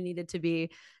out that you needed to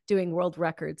be doing world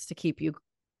records to keep you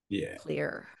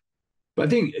clear. But I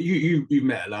think you've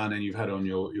met Alana and you've had on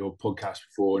your podcast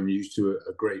before, and used to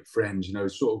a great friend, you know,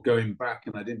 sort of going back,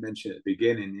 and I didn't mention at the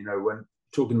beginning, you know, when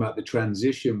talking about the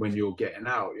transition when you're getting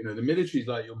out, you know, the military is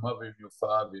like your mother and your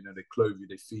father, you know, they clothe you,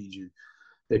 they feed you,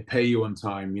 they pay you on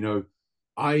time. You know,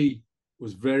 I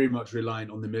was very much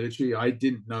reliant on the military. I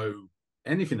didn't know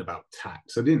anything about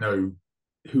tax. I didn't know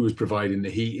who was providing the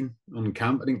heating on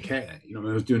camp. I didn't care. You know,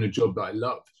 I was doing a job that I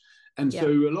loved. And so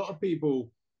a lot of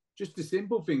people, just the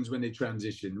simple things when they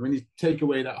transition, when you take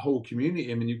away that whole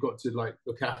community, I mean, you've got to like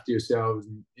look after yourselves.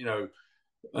 And, you know,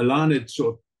 Alana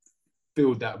sort of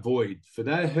filled that void. For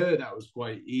her, that was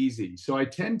quite easy. So I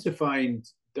tend to find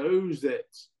those that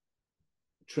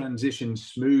transition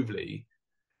smoothly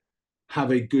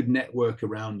have a good network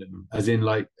around them, as in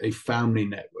like a family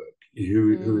network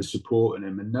who is supporting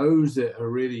them, and those that are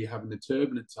really having a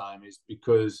turbulent time is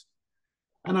because,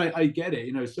 and I get it,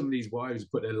 you know, some of these wives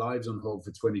put their lives on hold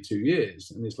for 22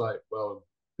 years, and it's like, well,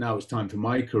 now it's time for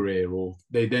my career, or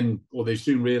they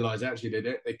soon realize actually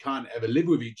they can't ever live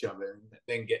with each other and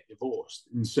then get divorced.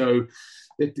 And so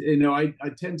I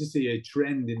tend to see a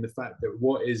trend in the fact that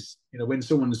what is, you know, when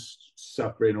someone's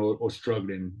suffering or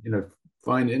struggling, you know,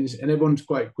 and everyone's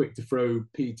quite quick to throw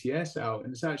PTS out,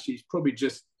 and it's probably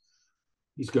just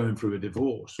he's going through a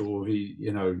divorce, or he's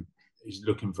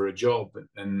looking for a job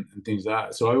and things like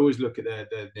that. So I always look at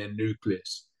their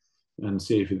nucleus and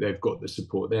see if they've got the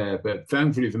support there. But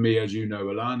thankfully for me, as you know,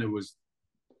 Alana was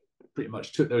pretty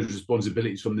much took those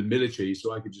responsibilities from the military,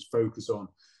 so I could just focus on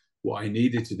what I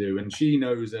needed to do. And she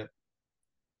knows that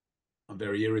I'm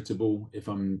very irritable if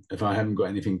I haven't got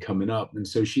anything coming up, and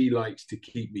so she likes to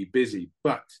keep me busy.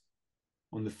 But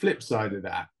on the flip side of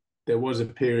that, there was a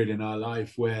period in our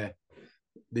life where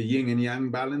the yin and yang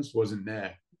balance wasn't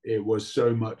there. It was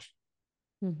so much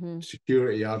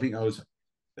security. I think I was,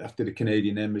 after the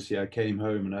Canadian embassy, I came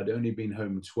home and I'd only been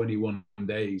home 21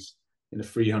 days in a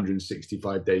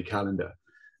 365-day calendar.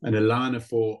 And Alana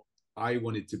thought I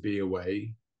wanted to be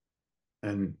away,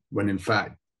 and when in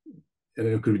fact,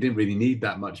 because we didn't really need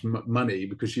that much money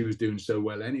because she was doing so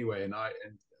well anyway.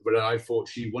 But I thought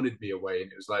she wanted me away,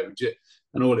 and it was like,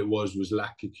 and all it was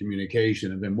lack of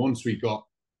communication. And then once we got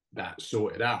that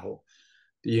sorted out,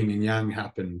 the yin and yang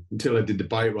happened until I did the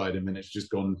bike ride, and then it's just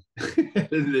gone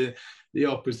the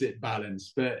opposite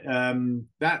balance. But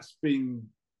that's been,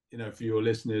 you know, for your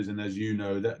listeners, and as you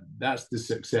know, that's the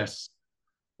success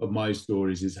of my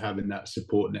stories, is having that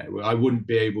support network. I wouldn't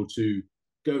be able to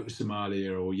go to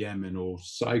Somalia or Yemen or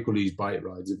cycle these bike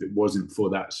rides if it wasn't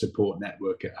for that support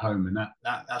network at home. And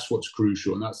that's what's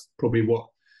crucial, and that's probably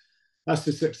that's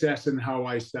the success, and how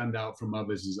I stand out from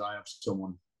others is I have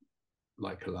someone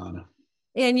like Alana.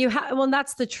 And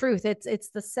that's the truth. It's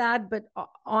the sad but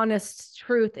honest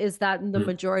truth, is that the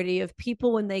majority of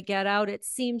people, when they get out, it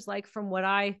seems like, from what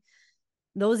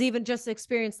those even just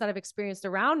experience that I've experienced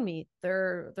around me,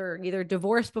 they're either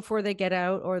divorced before they get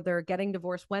out, or they're getting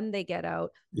divorced when they get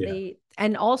out. Yeah.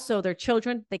 And also their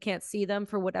children, they can't see them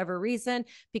for whatever reason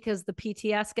because the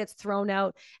PTS gets thrown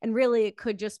out. And really it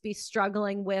could just be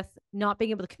struggling with not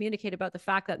being able to communicate about the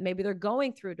fact that maybe they're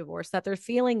going through a divorce, that they're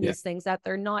feeling these things, that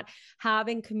they're not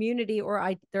having community,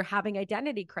 or they're having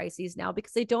identity crises now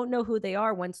because they don't know who they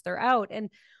are once they're out. And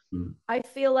I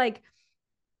feel like,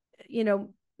 you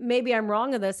know, maybe I'm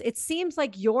wrong on this, it seems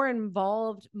like you're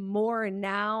involved more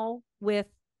now with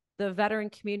the veteran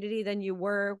community than you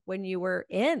were when you were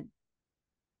in.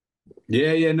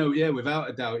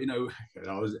 Without a doubt. You know,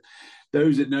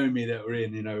 those that know me that were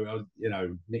in, I was,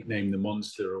 nicknamed the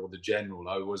Monster or the General.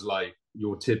 I was like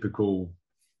your typical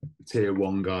tier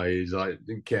one guys. I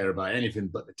didn't care about anything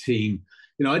but the team.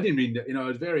 I didn't really, I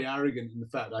was very arrogant in the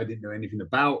fact that I didn't know anything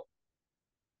about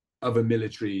other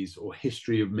militaries or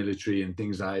history of military and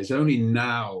things like that. It's only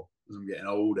now, as I'm getting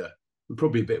older, I'm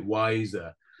probably a bit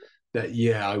wiser, that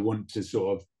I want to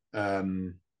sort of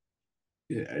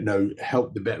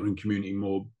help the veteran community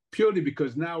more, purely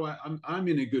because now I'm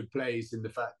in a good place in the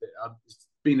fact that it's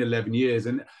been 11 years,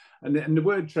 and the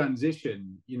word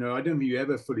transition, I don't think you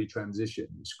ever fully transition.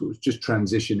 It's just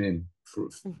transitioning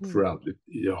throughout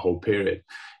the whole period.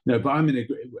 But I'm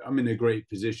in a great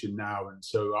position now, and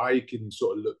so I can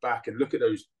sort of look back and look at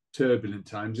those turbulent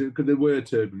times, because there were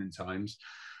turbulent times,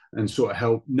 and sort of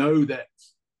help know that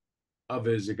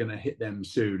others are going to hit them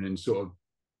soon, and sort of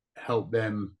help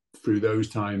them through those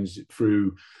times,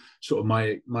 through sort of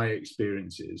my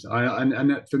experiences. And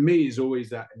that for me is always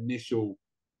that initial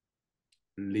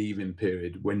leaving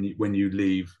period when you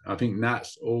leave. I think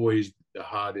that's always the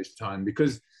hardest time,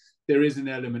 because there is an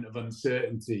element of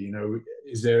uncertainty.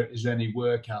 Is there any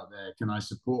work out there? Can I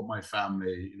support my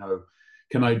family?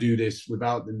 Can I do this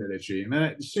without the military? And then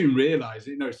I soon realized,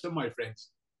 some of my friends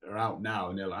are out now,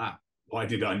 and they're like, why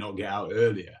did I not get out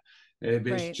earlier?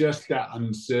 It's just that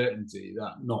uncertainty,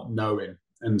 that not knowing.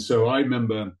 And so I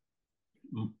remember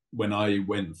when I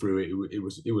went through it,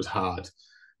 it was hard,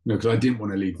 because I didn't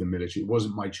want to leave the military. It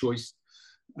wasn't my choice.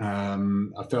 I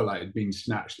felt like it had been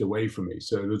snatched away from me.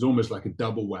 So it was almost like a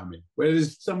double whammy.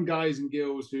 Whereas some guys and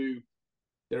girls who,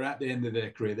 they're at the end of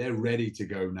their career, they're ready to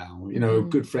go now. A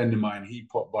good friend of mine, he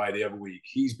popped by the other week.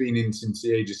 He's been in since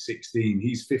the age of 16.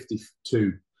 He's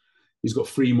 52. He's got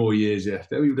 3 more years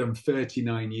left. We've done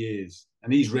 39 years,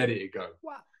 and he's ready to go.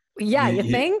 Wow. Yeah, you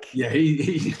think? Yeah,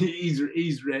 he's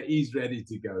ready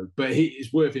to go. But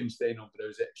it's worth him staying on for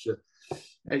those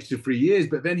extra 3 years.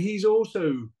 But then he's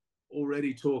also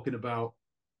already talking about,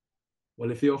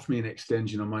 well, if they offer me an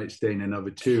extension, I might stay in another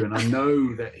 2. And I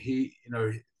know that he,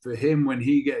 for him, when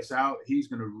he gets out, he's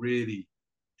going to really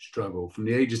struggle. From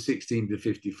the age of 16 to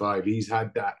 55, he's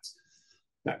had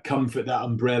that comfort, that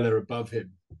umbrella above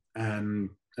him.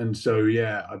 And so,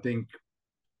 yeah, I think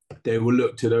they will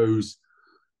look to those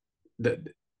that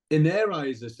in their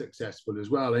eyes are successful as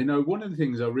well. One of the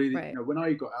things I really, when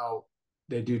I got out,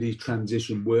 they do these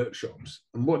transition workshops.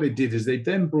 And what they did is they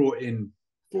then brought in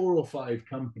 4 or 5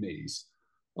 companies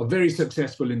of very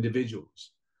successful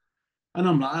individuals. And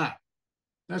I'm like,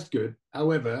 that's good.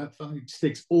 However, if it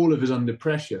sticks all of us under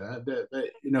pressure,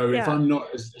 if I'm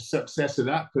not a success of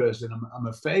that person, I'm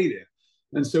a failure.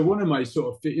 And so one of my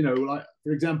sort of, like,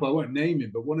 for example, I won't name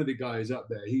him, but one of the guys up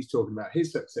there, he's talking about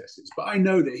his successes. But I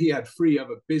know that he had 3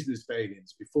 other business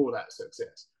failings before that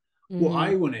success. What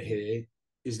I want to hear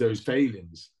is those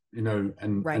failings,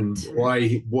 and what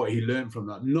he learned from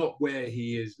that, not where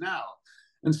he is now.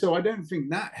 And so I don't think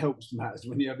that helps matters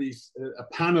when you have a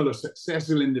panel of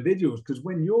successful individuals, because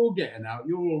when you're getting out,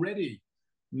 you're already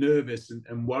nervous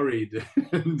and worried.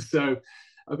 And so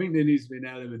I think there needs to be an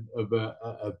element of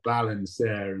a balance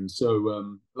there. And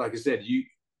so, like I said,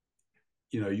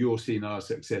 you're seeing our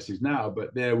successes now,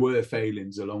 but there were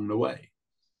failings along the way.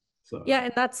 So yeah,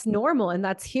 and that's normal and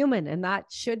that's human, and that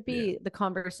should be the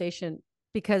conversation,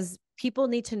 because people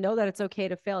need to know that it's okay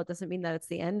to fail. It doesn't mean that it's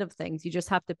the end of things. You just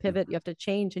have to pivot, you have to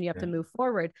change, and you have to move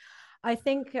forward. I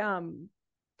think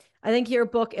your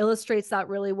book illustrates that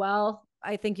really well.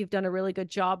 I think you've done a really good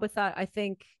job with that. I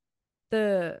think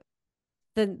the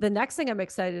next thing I'm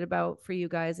excited about for you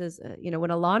guys is, when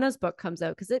Alana's book comes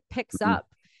out, because it picks up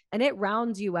and it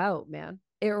rounds you out, man.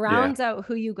 It rounds out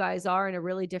who you guys are in a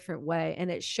really different way. And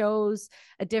it shows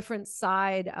a different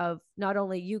side of not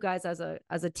only you guys as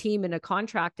a team in a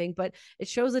contracting, but it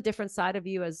shows a different side of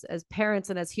you as parents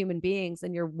and as human beings.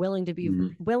 And your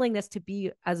willingness to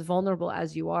be as vulnerable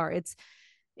as you are. It's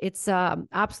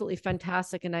absolutely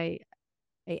fantastic. And I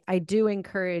do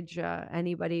encourage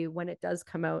anybody, when it does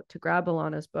come out, to grab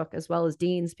Alana's book as well as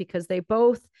Dean's, because they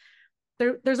both,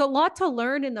 there's a lot to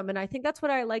learn in them. And I think that's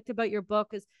what I liked about your book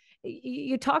is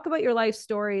you talk about your life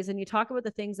stories and you talk about the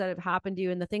things that have happened to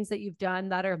you and the things that you've done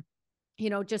that are,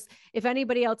 just, if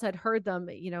anybody else had heard them,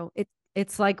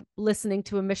 it's like listening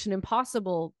to a Mission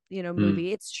Impossible,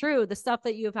 movie. It's true. The stuff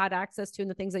that you've had access to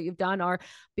and the things that you've done are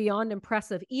beyond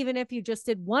impressive, even if you just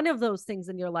did one of those things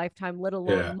in your lifetime, let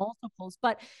alone multiples.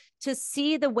 But to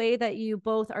see the way that you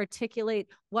both articulate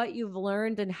what you've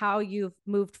learned and how you've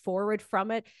moved forward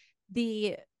from it,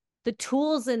 the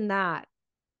tools in that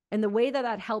and the way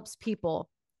that helps people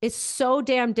is so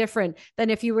damn different than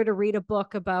if you were to read a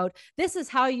book about, this is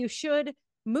how you should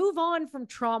move on from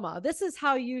trauma. This is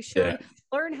how you should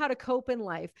learn how to cope in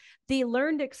life. The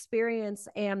learned experience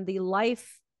and the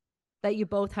life that you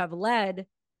both have led,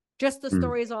 just the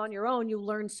stories on your own, you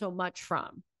learn so much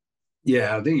from.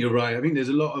 Yeah, I think you're right. I think there's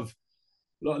a lot of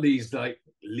these like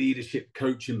leadership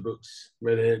coaching books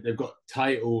where they've got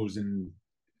titles and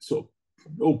sort of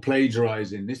all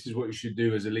plagiarizing. This is what you should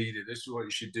do as a leader. This is what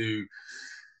you should do.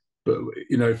 But,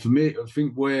 for me, I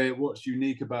think what's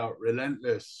unique about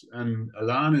Relentless and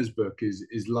Alana's book is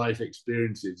life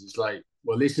experiences. It's like,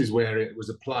 well, this is where it was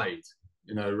applied,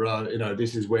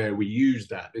 this is where we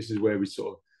used that. This is where we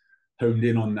sort of honed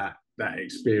in on that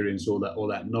experience or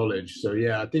that knowledge. So,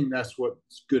 yeah, I think that's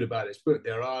what's good about this book.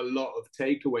 There are a lot of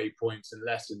takeaway points and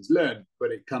lessons learned,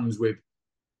 but it comes with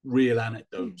real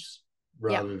anecdotes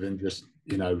rather than just,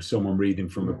 someone reading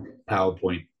from a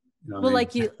PowerPoint. Well,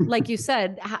 like you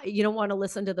said, you don't want to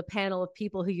listen to the panel of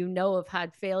people who have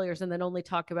had failures and then only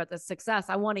talk about the success.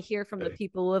 I want to hear from the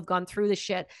people who have gone through the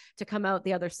shit to come out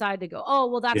the other side to go, oh,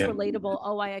 well, that's relatable.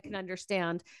 Oh, I can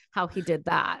understand how he did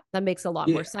that. That makes a lot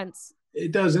more sense.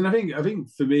 It does. And I think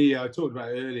for me, I talked about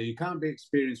it earlier, you can't be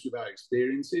experienced without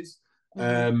experiences.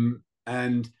 And,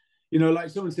 like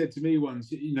someone said to me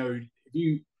once, if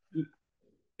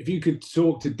you could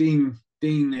talk to Dean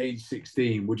age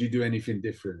 16, would you do anything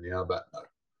differently? How about that?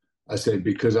 I said,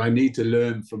 because I need to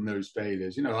learn from those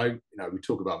failures. We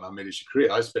talk about my military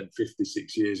career. I spent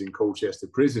 56 years in Colchester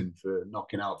prison for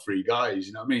knocking out 3 guys.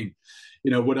 You know what I mean?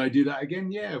 Would I do that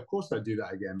again? Yeah, of course I'd do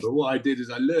that again. But what I did is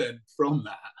I learned from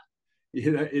that.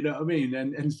 You know what I mean?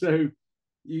 And so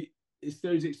it's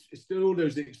all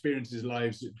those experiences,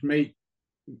 lives that make,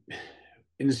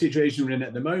 in the situation we're in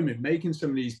at the moment, making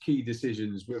some of these key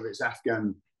decisions, whether it's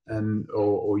Afghan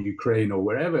or Ukraine or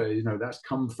wherever, that's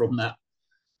come from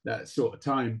that sort of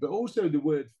time. But also the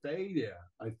word failure,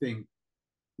 I think,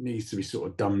 needs to be sort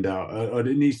of dumbed out, or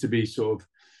it needs to be sort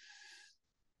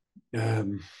of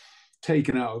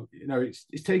taken out,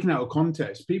 it's taken out of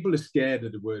context. People are scared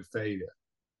of the word failure.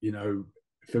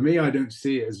 For me, I don't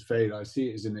see it as a failure. I see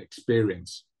it as an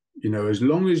experience. As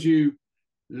long as you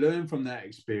learn from that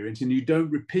experience and you don't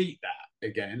repeat that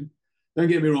again, don't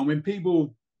get me wrong, when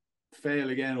people fail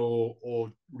again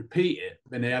or repeat it,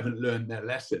 then they haven't learned their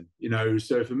lesson.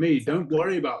 So for me, don't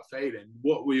worry about failing.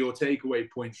 What were your takeaway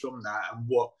points from that? And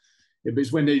what if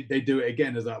it's when they do it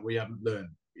again, is that we haven't learned?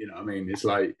 I mean, it's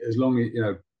like, as long as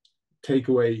take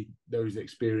away those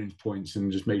experience points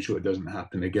and just make sure it doesn't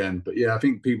happen again. But yeah, I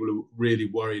think people are really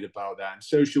worried about that.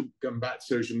 And come back to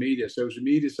social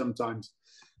media sometimes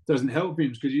doesn't help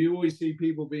him, because you always see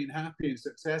people being happy and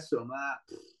successful, and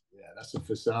that's a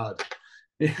facade.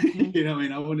 I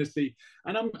mean, I want to see,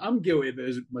 and I'm guilty of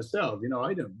it myself. I'm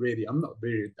not really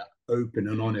that open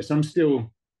and honest. I'm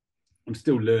still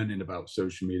learning about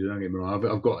social media, don't get me wrong.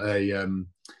 I've got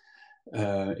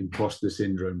a imposter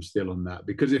syndrome still on that,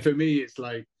 because for me it's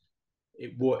like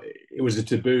it was a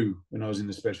taboo when I was in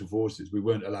the special forces. We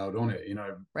weren't allowed on it,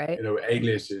 right?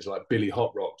 Aliases like Billy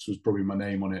Hot Rocks was probably my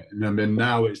name on it, and then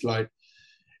now it's like,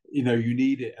 you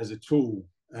need it as a tool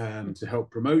to help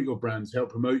promote your brands, help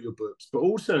promote your books, but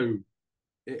also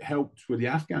it helped with the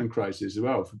Afghan crisis as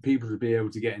well, for people to be able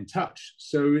to get in touch.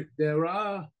 So there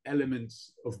are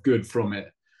elements of good from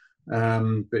it.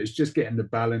 But it's just getting the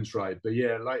balance right. But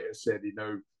yeah, like I said,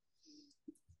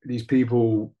 these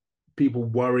people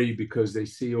worry because they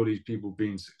see all these people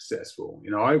being successful.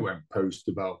 I won't post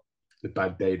about the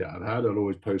bad day that I've had. I'll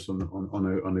always post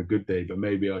on a good day. But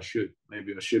maybe I should,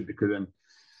 because then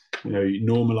it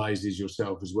normalizes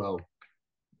yourself as well.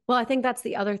 Well, I think that's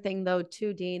the other thing though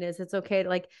too, Dean, is it's okay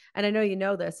to and I know you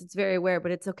know this, it's very rare,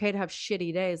 but it's okay to have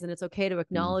shitty days, and it's okay to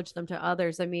acknowledge them to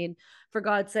others. I mean, for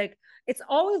God's sake, it's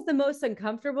always the most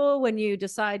uncomfortable when you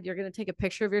decide you're going to take a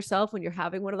picture of yourself when you're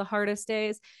having one of the hardest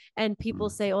days, and people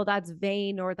say, oh, that's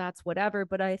vain or that's whatever.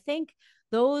 But I think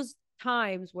those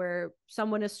times where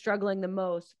someone is struggling the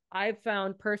most, I've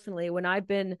found personally, when I've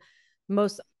been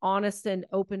most honest and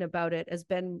open about it, has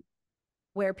been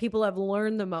where people have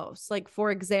learned the most. Like,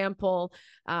 for example,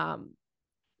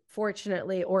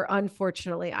 fortunately or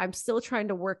unfortunately, I'm still trying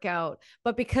to work out,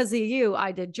 but because of you,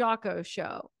 I did Jocko's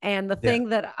show. And the thing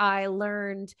that I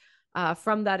learned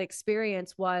from that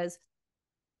experience was,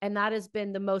 and that has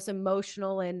been the most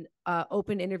emotional and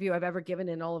open interview I've ever given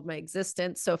in all of my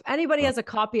existence. So if anybody has a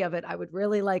copy of it, I would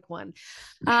really like one.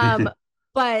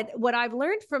 But what I've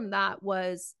learned from that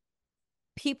was,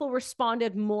 people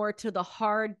responded more to the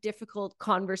hard, difficult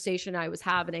conversation I was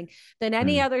having than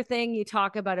any other thing you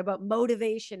talk about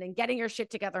motivation and getting your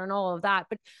shit together and all of that.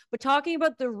 But talking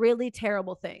about the really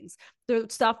terrible things, the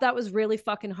stuff that was really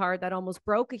fucking hard, that almost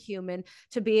broke a human,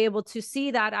 to be able to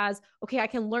see that as, okay, I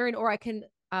can learn, or I can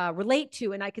relate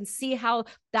to, and I can see how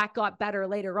that got better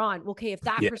later on. Okay, if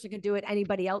that person can do it,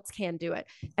 anybody else can do it.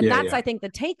 And that's, I think, the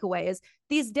takeaway is,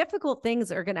 these difficult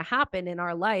things are going to happen in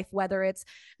our life, whether it's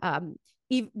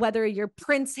whether you're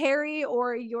Prince Harry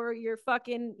or you're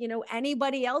fucking,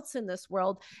 anybody else in this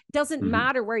world. It doesn't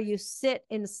matter where you sit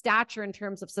in stature in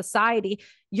terms of society.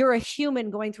 You're a human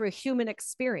going through a human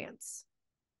experience.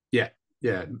 Yeah.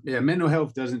 Mental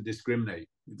health doesn't discriminate.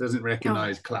 It doesn't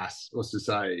recognize class or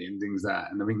society and things like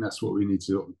that. And I think that's what we need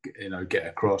to, get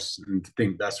across, and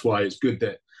think that's why it's good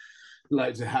that,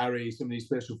 like to Harry, some of these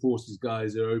special forces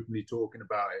guys are openly talking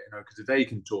about it, because if they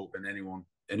can talk, then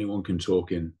anyone can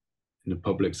talk in the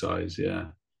public's eyes.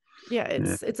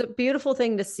 It's a beautiful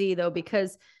thing to see though,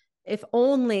 because if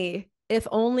only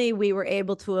we were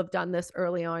able to have done this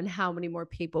early on, how many more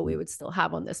people we would still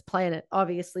have on this planet.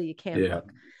 Obviously you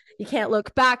can't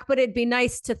look back, but it'd be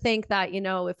nice to think that,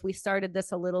 if we started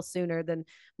this a little sooner, then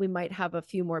we might have a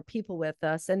few more people with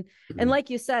us. And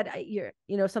like you said,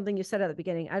 something you said at the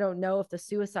beginning, I don't know if the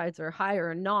suicides are higher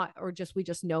or not, or we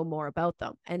just know more about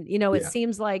them. And, it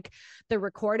seems like the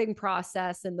recording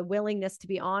process and the willingness to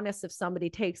be honest if somebody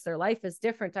takes their life is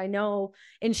different. I know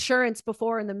insurance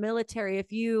before in the military, if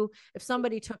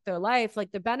somebody took their life,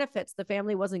 like the benefits, the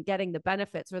family wasn't getting the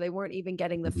benefits, or they weren't even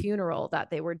getting the funeral that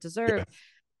they were deserved.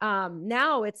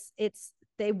 Now it's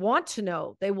they want to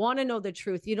know the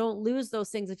truth. You don't lose those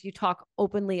things if you talk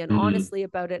openly and honestly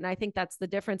about it. And I think that's the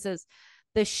difference, is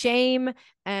the shame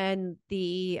and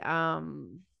the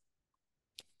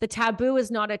taboo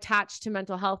is not attached to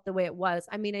mental health the way it was.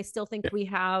 I mean, I still think we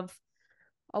have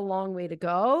a long way to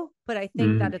go, but I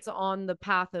think that it's on the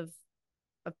path of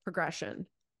progression.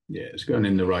 Yeah, it's going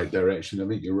in the right direction. I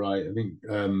think you're right. I think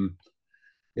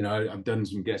I've done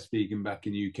some guest speaking back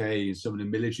in UK in some of the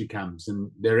military camps, and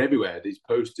they're everywhere. These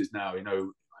posters now,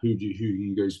 who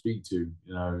you can go speak to?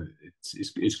 You know,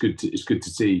 it's good to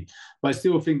see. But I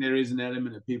still think there is an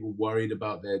element of people worried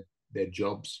about their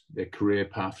jobs, their career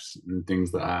paths, and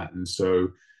things like that. And so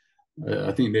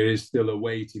I think there is still a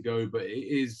way to go, but it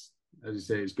is, as I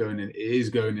say, it is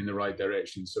going in the right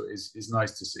direction. So it's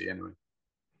nice to see anyway.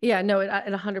 Yeah, no, it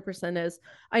 100% is.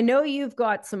 I know you've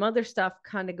got some other stuff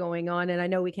kind of going on, and I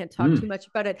know we can't talk too much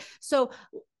about it. So,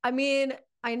 I mean,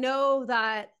 I know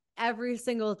that every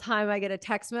single time I get a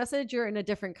text message, you're in a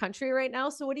different country right now.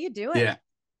 So what are you doing? Yeah.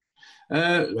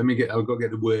 I've got to get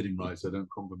the wording right so I don't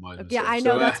compromise myself. Yeah, I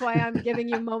know. That's why I'm giving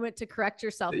you a moment to correct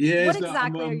yourself. Yeah, what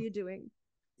exactly are you doing?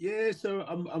 Yeah, so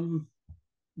I'm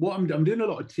doing a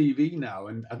lot of TV now.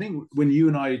 And I think when you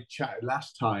and I chatted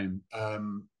last time,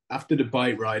 after the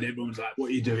bike ride, everyone's like, what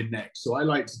are you doing next? So I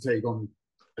like to take on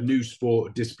a new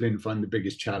sport, discipline, find the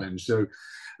biggest challenge. So,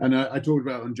 and I talked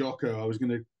about on Jocko, I was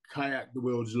going to kayak the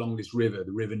world's longest river,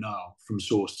 the River Nile, from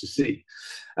source to sea.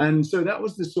 And so that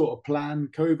was the sort of plan.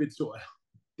 COVID sort of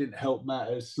didn't help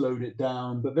matters, slowed it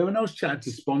down. But then when I was chatting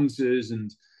to sponsors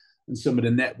and some of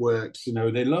the networks, you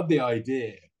know, they love the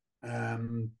idea.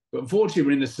 But unfortunately,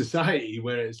 we're in a society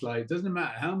where it's like, it doesn't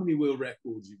matter how many world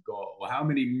records you've got or how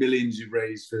many millions you've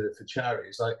raised for charity.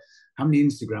 It's like, how many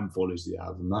Instagram followers do you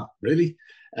have? And that, really?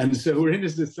 And so we're in a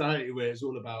society where it's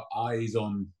all about eyes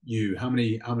on you. How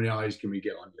many eyes can we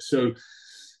get on you? So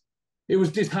it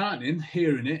was disheartening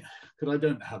hearing it, because I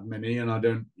don't have many, and I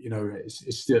don't, you know, it's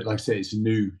still, like I say, it's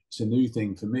a new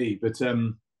thing for me. But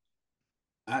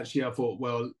actually, I thought,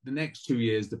 well, the next 2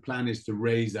 years, the plan is to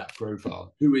raise that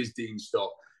profile. Who is Dean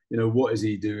Stott? You know, what is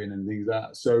he doing and things like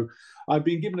that. So I've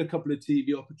been given a couple of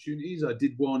TV opportunities. I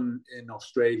did one in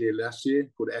Australia last year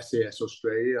called SAS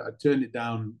Australia. I turned it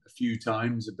down a few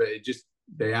times, but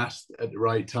they asked at the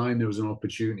right time. There was an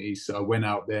opportunity. So I went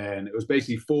out there, and it was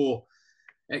basically 4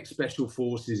 ex-special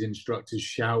forces instructors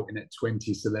shouting at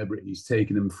 20 celebrities,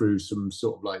 taking them through some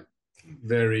sort of like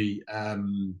very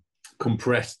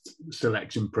compressed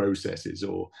selection processes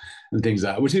and things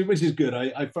like that, which is good.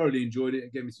 I thoroughly enjoyed it.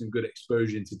 It gave me some good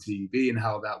exposure into TV and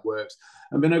how that works.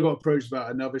 And then I got approached about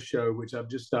another show which I've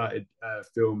just started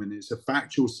filming. It's a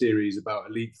factual series about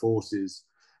elite forces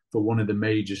for one of the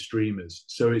major streamers.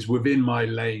 So it's within my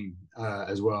lane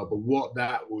as well. But what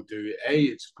that will do,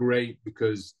 it's great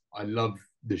because I love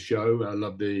the show. I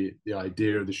love the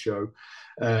idea of the show.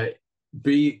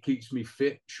 B, it keeps me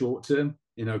fit short term.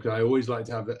 You know, because I always like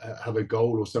to have a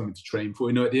goal or something to train for.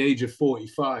 You know, at the age of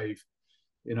 45,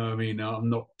 you know, I mean, I'm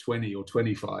not 20 or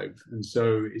 25. And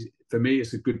so for me,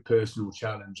 it's a good personal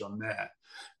challenge on there.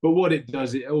 But what it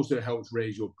does, it also helps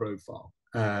raise your profile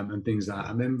and things like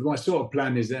that. And then my sort of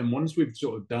plan is then once we've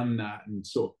sort of done that and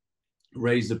sort of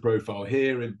raised the profile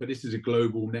here, but this is a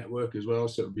global network as well,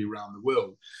 so it'll be around the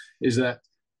world, is that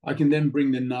I can then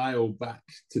bring the Nile back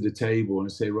to the table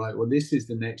and say, right, well, this is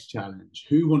the next challenge.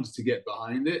 Who wants to get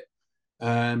behind it?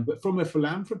 But from a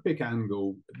philanthropic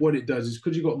angle, what it does is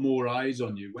because you've got more eyes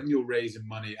on you, when you're raising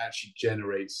money, it actually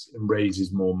generates and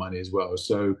raises more money as well.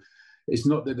 So it's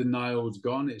not that the Nile's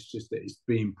gone, it's just that it's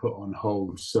being put on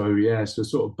hold. So, yeah, so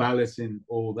sort of balancing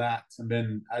all that. And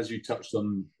then, as you touched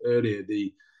on earlier,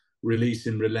 the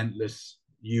releasing Relentless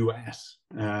US,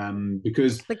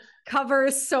 because the cover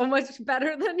is so much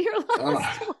better than your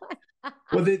last one.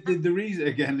 Well, the reason,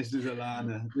 again, this is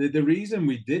Alana. The reason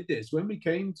we did this, when we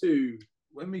came to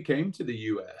the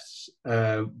US,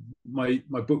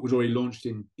 my book was already launched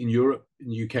in Europe,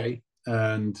 in UK,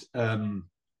 and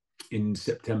in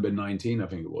September 19, I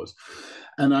think it was.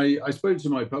 And I spoke to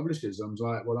my publishers. I was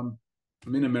like, well,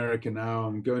 I'm in America now.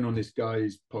 I'm going on this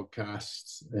guy's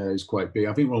podcast. It's quite big.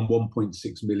 I think we're on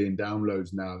 1.6 million downloads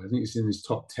now. I think it's in his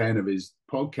top 10 of his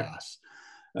podcasts.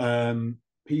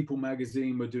 People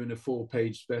magazine were doing a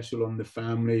 4-page special on the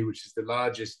family, which is the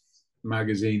largest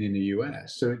magazine in the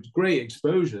US. So it's great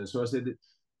exposure. So I said it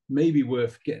may be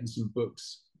worth getting some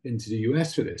books into the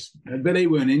US for this. But they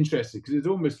weren't interested because it's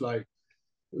almost like,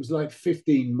 it was like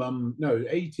 18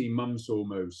 months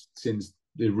almost since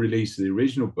the release of the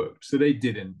original book. So they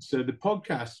didn't. So the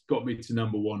podcast got me to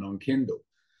 #1 on Kindle.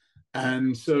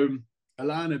 And so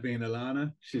Alana being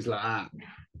Alana, she's like,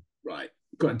 right,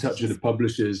 got in touch with the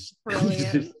publishers.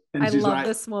 Brilliant. I love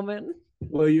this woman.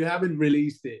 Well, you haven't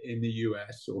released it in the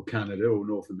US or Canada or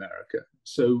North America.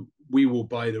 So we will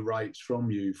buy the rights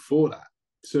from you for that.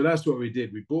 So that's what we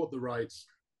did. We bought the rights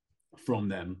from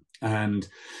them, and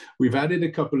we've added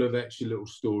a couple of extra little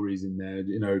stories in there,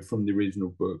 you know, from the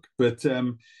original book. But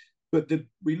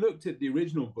we looked at the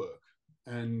original book,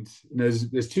 and there's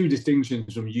 2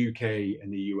 distinctions from UK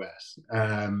and the US.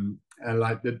 And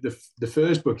like the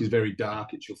first book is very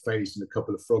dark. It's your face and a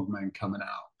couple of frogmen coming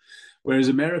out. whereas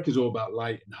America's all about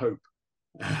light and hope.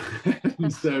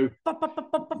 And so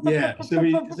yeah, so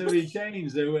we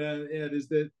changed. So yeah, there's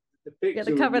the picture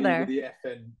the cover there, with the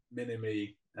FN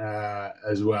Minimi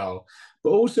as well.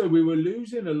 But also we were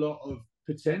losing a lot of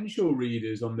potential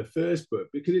readers on the first book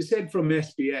because it said from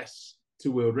SBS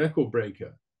to world record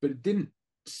breaker, but it didn't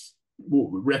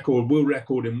world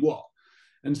record in what.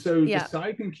 And so the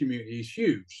cycling community is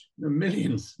huge. There are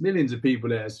millions of people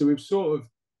there. So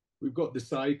we've got the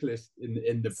cyclist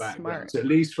in the background. So at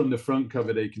least from the front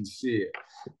cover they can see it.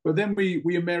 But then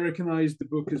we Americanized the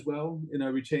book as well. You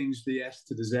know, we changed the S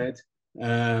to the Z.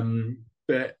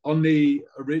 But on the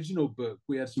original book,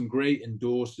 we had some great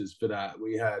endorsers for that.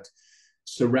 We had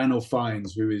Sir Ranulph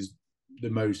Fiennes, who is the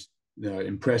most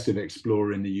impressive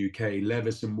explorer in the UK,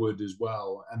 Levison Wood as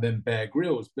well, and then Bear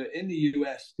Grylls. But in the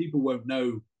US, people won't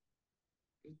know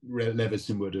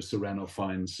Levison Wood or Sir Ranulph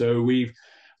Fiennes. So we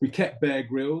kept Bear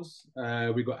Grylls.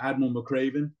 We got Admiral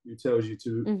McRaven, who tells you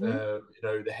to,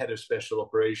 the head of special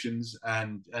operations,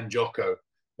 and Jocko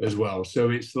as well. So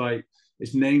it's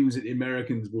names that the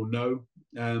Americans will know.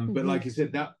 But like I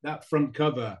said, that front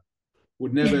cover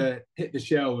would never hit the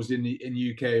shelves in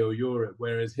UK or Europe,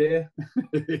 whereas here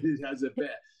it has a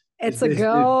bit. It's a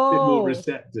go. Bit more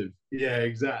receptive. Yeah,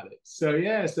 exactly. So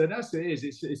so that's it is.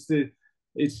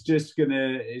 It's just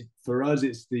for us.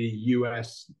 It's the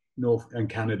US, North and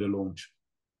Canada launch.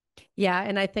 Yeah,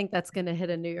 and I think that's gonna hit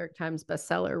a New York Times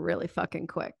bestseller really fucking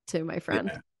quick too, my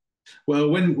friend. Yeah. Well,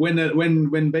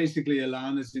 when basically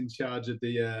Alana's in charge of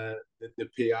the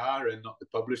PR and not the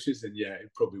publishers, then yeah,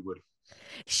 it probably would.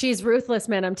 She's ruthless,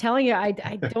 man. I'm telling you, I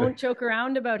don't joke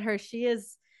around about her.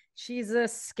 She's a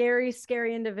scary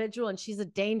individual, and she's a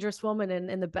dangerous woman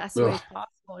in the best way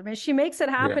possible. I mean, she makes it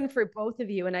happen for both of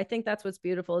you. And I think that's what's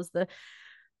beautiful is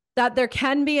that there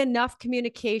can be enough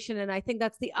communication. And I think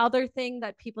that's the other thing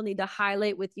that people need to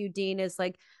highlight with you, Dean, is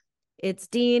like, it's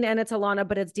Dean and it's Alana,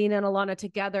 but it's Dean and Alana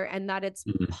together, and that it's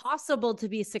possible to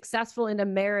be successful in a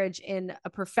marriage in a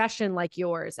profession like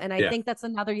yours. And I think that's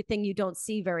another thing you don't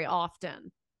see very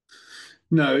often.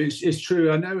 No, it's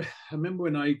true. I remember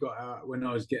when I got out, when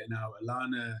I was getting out,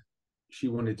 Alana, she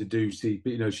wanted to do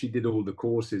CP, she did all the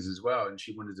courses as well, and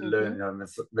she wanted to learn, and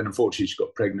then unfortunately she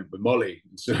got pregnant with Molly.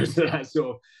 So that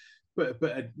sort of, but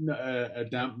a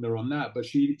dampener on that. But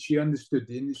she understood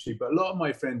the industry. But a lot of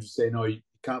my friends would say, no, you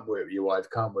can't work with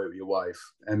your wife.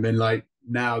 And then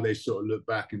now they sort of look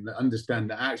back and understand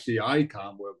that actually I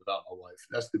can't work without my wife.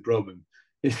 That's the problem.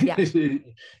 Yeah.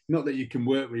 Not that you can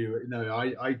work with you.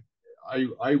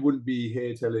 I wouldn't be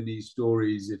here telling these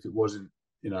stories if it wasn't,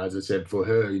 as I said, for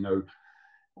her.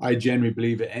 I generally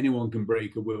believe that anyone can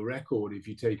break a world record if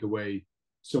you take away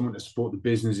someone to support the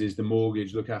businesses, the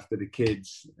mortgage, look after the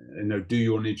kids, do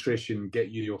your nutrition, get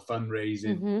you your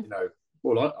fundraising,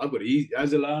 Well, I've got easy,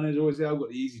 as Alana's always said, I've got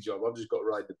the easy job. I've just got to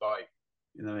ride the bike.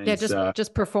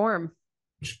 Just perform.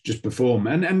 Just perform,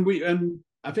 and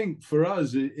I think for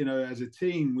us, as a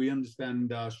team, we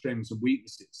understand our strengths and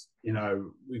weaknesses.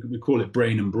 We call it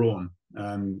brain and brawn.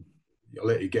 I'll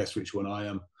let you guess which one I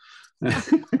am.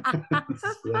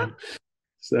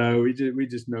 So we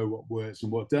just know what works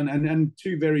and what doesn't, and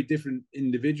two very different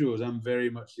individuals. I'm very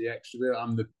much the extrovert.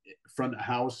 I'm the front of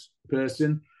house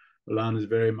person. Alana's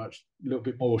very much a little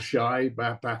bit more shy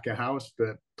back of house,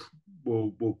 but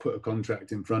we'll put a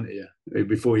contract in front of you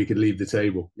before you could leave the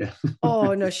table. Yeah.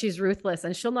 Oh no, she's ruthless,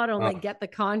 and she'll not only get the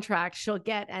contract,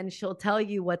 she'll tell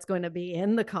you what's going to be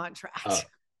in the contract.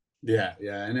 Yeah,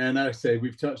 and I say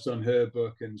we've touched on her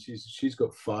book, and she's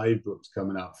got 5 books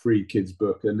coming out, 3 kids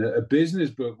book and a business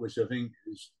book, which I think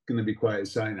is going to be quite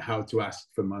exciting. How to ask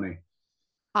for money.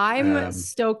 I'm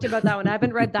stoked about that one. I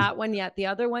haven't read that one yet. The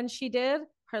other one she did,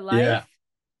 her life. Yeah.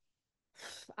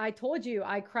 I told you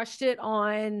I crushed it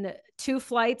on 2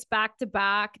 flights back to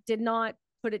back. Did not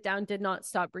put it down, did not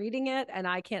stop reading it. And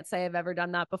I can't say I've ever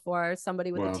done that before.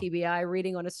 Somebody with a TBI,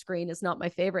 reading on a screen is not my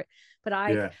favorite, but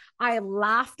I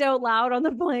laughed out loud on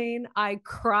the plane. I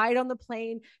cried on the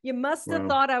plane. You must have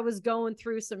thought I was going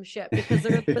through some shit, because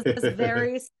there was this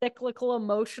very cyclical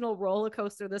emotional roller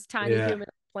coaster this tiny human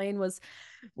plane was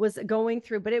going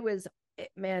through, but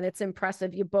man, it's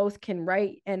impressive. You both can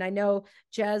write. And I know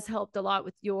Jez helped a lot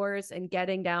with yours and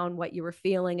getting down what you were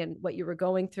feeling and what you were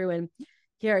going through. And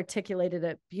he articulated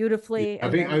it beautifully. I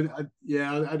think,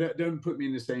 don't put me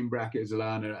in the same bracket as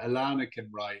Alana. Alana can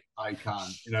write. I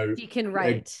can't, He can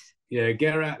write.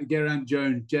 Geraint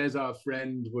Jones, Jez, our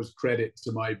friend, was credit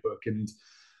to my book. And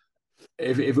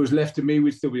if it was left to me,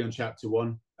 we'd still be on chapter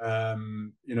 1.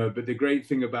 But the great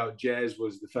thing about Jez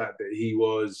was the fact that he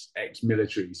was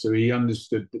ex-military. So he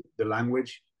understood the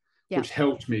language, which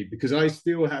helped me, because I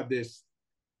still had this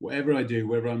whatever I do,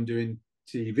 whether I'm doing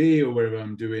TV or whether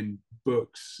I'm doing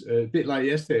books, a bit like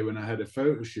yesterday when I had a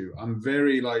photo shoot, I'm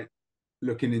very like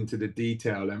looking into the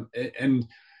detail and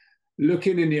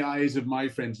looking in the eyes of my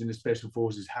friends in the special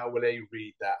forces. How will they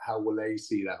read that? How will they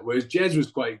see that? Whereas Jez was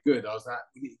quite good. I was like,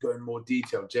 we need to go in more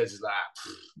detail. Jez is like,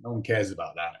 no one cares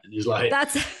about that. And he's like,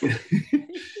 That's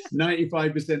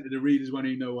 95% of the readers won't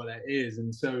even know what that is.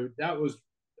 And so that was,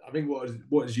 I think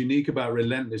what is unique about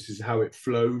Relentless is how it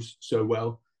flows so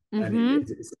well. And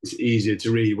it's easier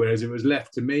to read. Whereas if it was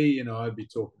left to me, you know, I'd be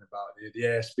talking about the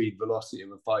airspeed velocity of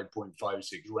a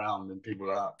 5.56 round, and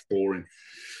people are like boring.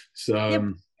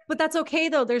 So, but that's okay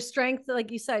though. There's strength,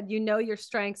 like you said. You know your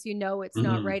strengths. You know it's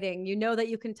not writing. You know that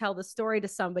you can tell the story to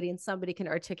somebody, and somebody can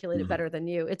articulate it better than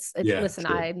you. It's listen,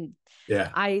 true.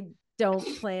 I don't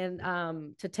plan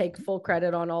to take full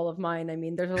credit on all of mine. I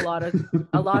mean, there's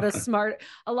a lot smart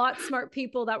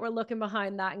people that were looking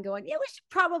behind that and going, yeah, we should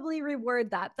probably reword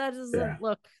that. That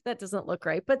doesn't look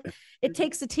right. But it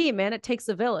takes a team, man. It takes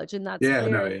a village, and that's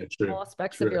all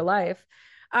aspects of your life.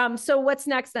 So what's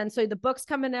next then? So the book's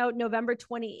coming out November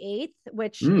 28th,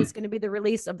 which is going to be the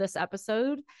release of this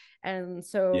episode. And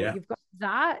so you've got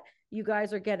that. You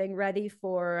guys are getting ready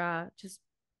for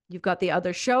you've got the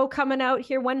other show coming out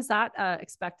here. When's that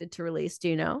expected to release? Do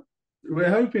you know? We're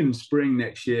hoping spring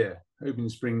next year. We'll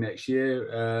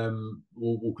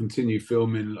continue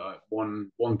filming like one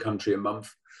country a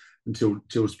month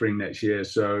until spring next year.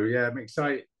 So yeah, I'm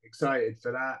excited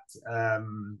for that.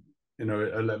 You know,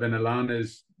 when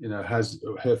Alana's, you know, has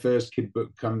her first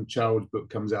child's book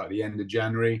comes out at the end of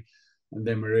January, and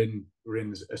then we're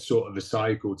in a sort of a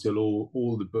cycle till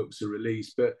all the books are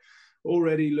released. But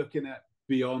already looking at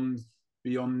beyond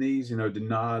these, you know,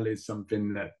 Denali is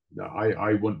something that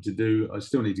I want to do. I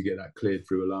still need to get that cleared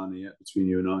through Alana yet, between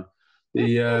you and I.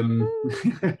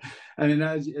 And then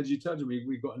as you touched on,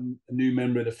 we've got a new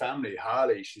member of the family,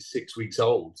 Harley. She's 6 weeks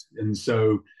old, and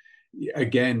so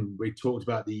again, we talked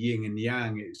about the yin and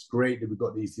yang. It's great that we've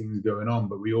got these things going on,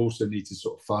 but we also need to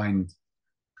sort of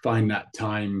find that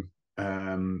time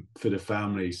for the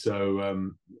family.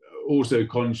 So also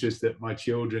conscious that my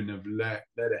children have led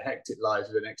a hectic life,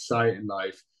 an exciting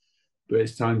life, but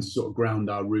it's time to sort of ground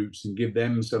our roots and give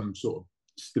them some sort of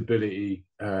stability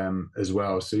as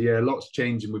well. So yeah, lots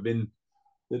changing within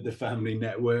the family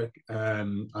network.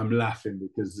 I'm laughing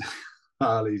because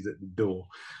Harley's at the door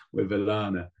with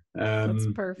Alana. That's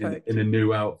perfect. In a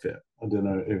new outfit. I don't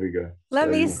know. Here we go. Let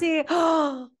me see.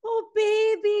 Oh,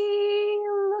 baby,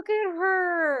 look at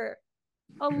her.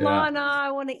 Alana,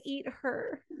 I want to eat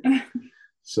her.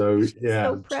 So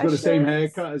yeah, she's got the same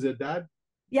haircut as her dad.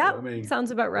 Yeah, I mean,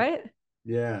 sounds about right.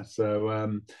 Yeah.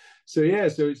 So so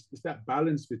it's that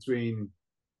balance between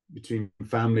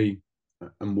family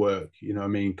and work. You know what I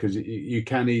mean? Because you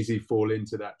can easily fall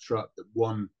into that trap that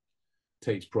one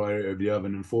takes priority over the other,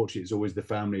 and unfortunately it's always the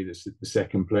family that's the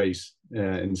second place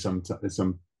in some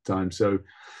time. So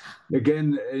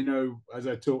again, you know, as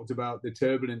I talked about the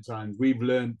turbulent times, we've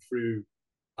learned through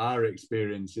our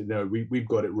experience, you know, we've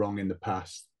got it wrong in the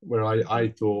past, where I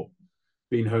thought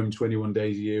being home 21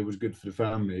 days a year was good for the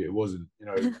family. It wasn't.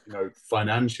 You know,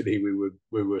 financially we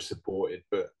were supported,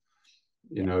 but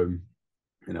you know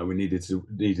we needed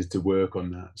to work on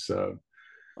that. So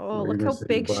oh, look how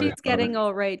big she's getting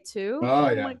already too.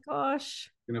 Oh my gosh.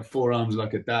 You know, 4 arms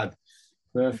like a dad.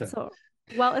 Perfect.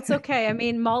 Well, it's okay. I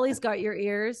mean, Molly's got your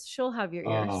ears. She'll have your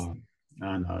ears. Oh,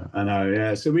 I know.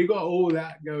 Yeah. So we got all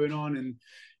that going on. And,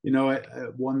 you know,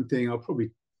 one thing I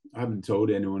haven't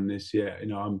told anyone this yet. You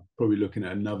know, I'm probably looking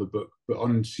at another book, but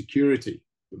on security,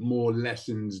 but more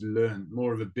lessons learned,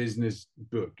 more of a business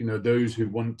book. You know, those who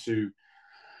want to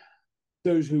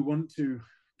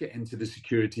get into the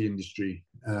security industry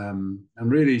and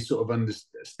really sort of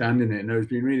understanding it. And it's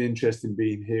been really interesting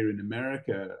being here in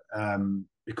America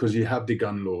because you have the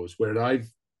gun laws, where I've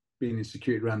been in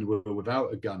security around the world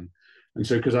without a gun. And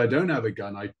so because I don't have a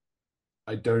gun,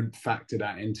 I don't factor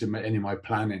that into any of my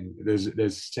planning.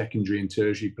 There's secondary and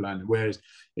tertiary planning, whereas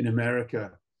in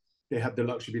America, they have the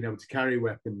luxury of being able to carry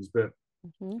weapons, but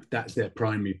that's their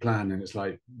primary plan. And it's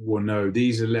like, well, no,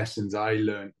 these are lessons I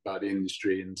learned about the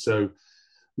industry. And so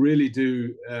really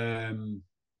do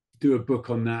a book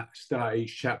on that, start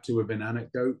each chapter with an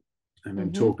anecdote, and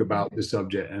then talk about the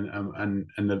subject and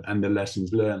the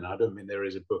lessons learned. I don't think there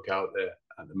is a book out there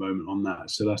at the moment on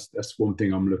that. So that's one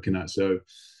thing I'm looking at. So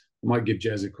I might give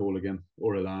Jez a call again,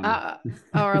 or Alana.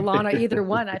 Or Alana, either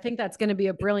one. I think that's going to be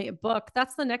a brilliant book.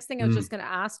 That's the next thing I was just going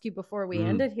to ask you before we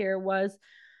ended here was,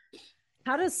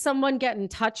 how does someone get in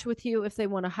touch with you if they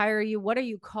want to hire you? What are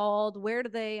you called?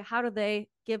 How do they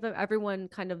give everyone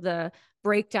kind of the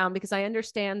breakdown? Because I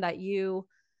understand that you,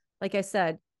 like I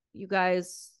said, you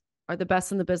guys are the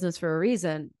best in the business for a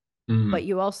reason, but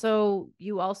you also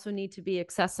need to be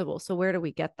accessible. So where do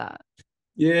we get that?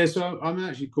 Yeah, so I'm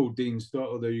actually called Dean Stott,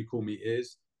 although you call me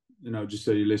Iz. Just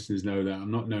so your listeners know that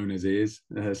I'm not known as Iz.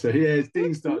 So yeah, it's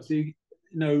Dean Stott. So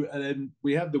and then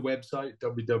we have the website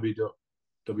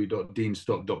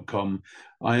www.deanstott.com.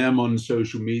 I am on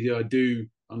social media. I do,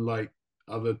 unlike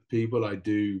other people, I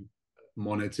do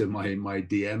monitor my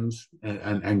DMs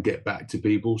and get back to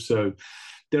people. So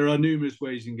there are numerous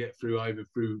ways you can get through, either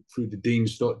through the Dean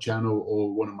Stott channel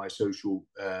or one of my social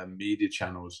media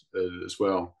channels as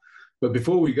well. But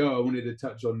before we go, I wanted to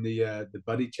touch on the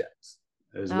buddy checks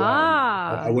as well.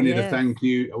 I wanted to thank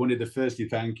you. I wanted to firstly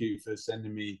thank you for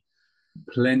sending me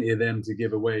plenty of them to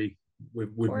give away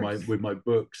with my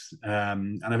books.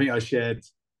 And I think I shared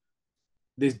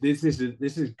this has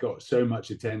got so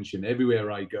much attention everywhere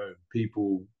I go.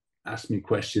 People ask me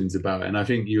questions about it, and I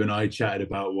think you and I chatted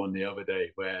about one the other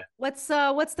day. Where what's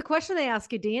the question they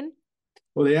ask you, Dean?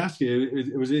 Well, they ask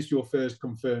you, was this your first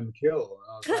confirmed kill? And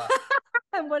I was like,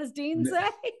 and what does Dean say?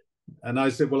 And I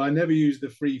said, well, I never used the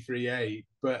 338,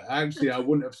 but actually I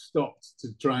wouldn't have stopped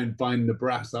to try and find the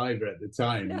brass either at the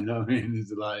time. Yeah. You know what I mean?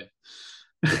 It's like,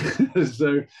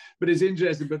 so, but it's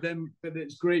interesting, but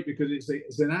it's great because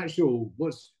it's an actual,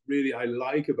 what's really I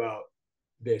like about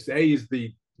this, is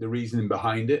the reasoning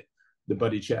behind it, the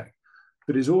buddy check,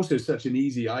 but it's also such an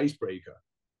easy icebreaker.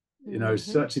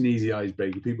 Such an easy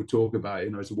icebreaker. People talk about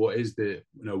it, so what is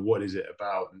what is it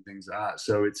about and things like that.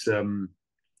 So it's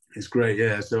great.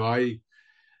 Yeah. So I've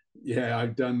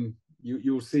done,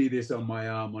 you'll see this on my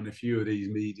arm on a few of these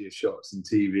media shots and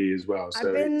TV as well.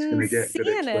 So it's going to get good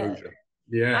exposure.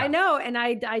 Yeah, I know. And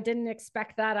I didn't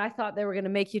expect that. I thought they were going to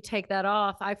make you take that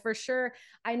off. I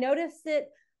noticed it.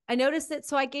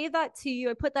 So I gave that to you.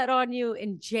 I put that on you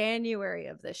in January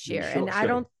of this year. And I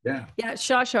don't,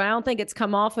 shot show. I don't think it's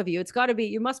come off of you. It's got to be,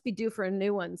 you must be due for a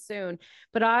new one soon.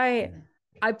 But I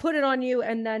put it on you.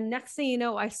 And then next thing you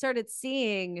know, I started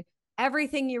seeing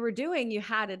everything you were doing. You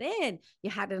had it in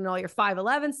all your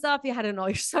 511 stuff. You had it in all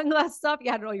your sunglass stuff.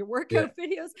 You had it in all your workout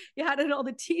videos. You had it in all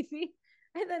the TV.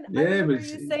 And then I remember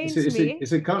you saying to me,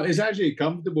 it's actually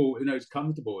comfortable. It's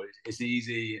comfortable. It's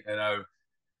easy.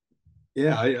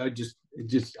 Yeah, I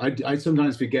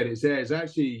sometimes forget it's there. It's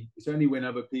only when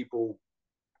other people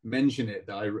mention it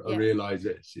that I realize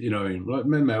it's,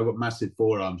 remember I've got massive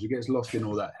forearms. It gets lost in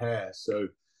all that hair. So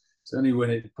it's only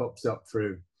when it pops up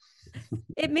through.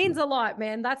 It means a lot,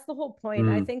 man. That's the whole point.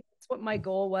 I think that's what my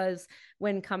goal was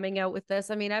when coming out with this.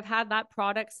 I mean, I've had that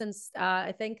product since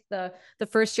I think the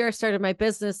first year I started my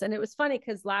business. And it was funny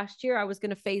because last year I was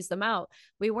going to phase them out.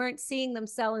 We weren't seeing them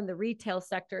sell in the retail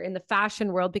sector, in the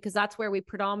fashion world, because that's where we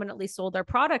predominantly sold our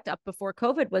product up before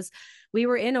COVID. We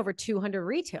were in over 200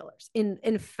 retailers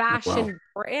in fashion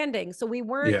branding. So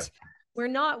we're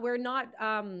not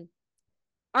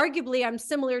arguably, I'm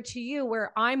similar to you,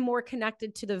 where I'm more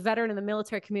connected to the veteran and the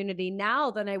military community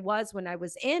now than I was when I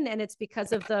was in. And it's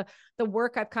because of the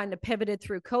work I've kind of pivoted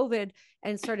through COVID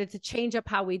and started to change up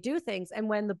how we do things. And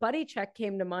when the buddy check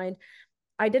came to mind,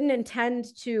 I didn't intend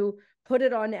to put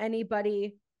it on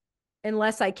anybody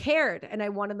unless I cared. And I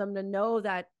wanted them to know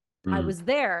that I was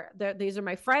there. These are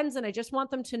my friends. And I just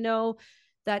want them to know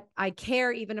that I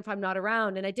care even if I'm not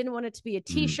around. And I didn't want it to be a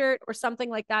t-shirt or something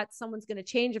like that. Someone's going to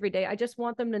change every day. I just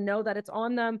want them to know that it's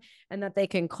on them and that they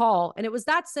can call. And it was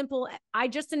that simple. I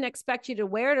just didn't expect you to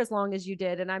wear it as long as you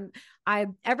did. And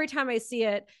every time I see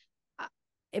it,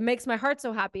 it makes my heart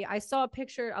so happy. I saw a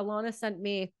picture Alana sent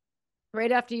me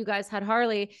right after you guys had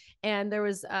Harley, and there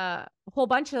was a whole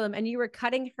bunch of them, and you were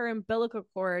cutting her umbilical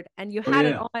cord and you had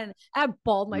it on. I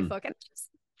bawled my fucking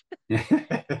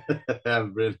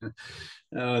brilliant.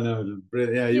 Oh no,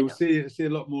 brilliant. Yeah, you'll see a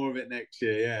lot more of it next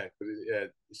year. Yeah, because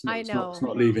it's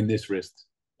not leaving this wrist.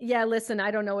 Yeah, listen,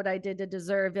 I don't know what I did to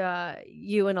deserve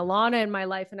you and Alana in my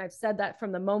life, and I've said that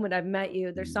from the moment I've met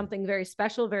you. There's something very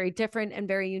special, very different, and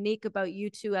very unique about you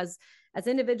two as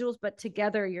individuals, but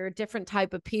together you're a different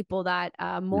type of people that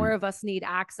more of us need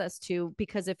access to,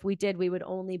 because if we did, we would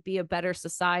only be a better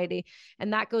society.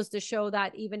 And that goes to show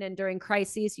that even during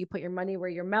crises, you put your money where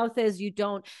your mouth is. You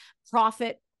don't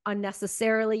profit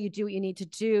unnecessarily. You do what you need to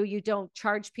do. You don't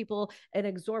charge people an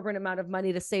exorbitant amount of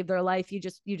money to save their life. You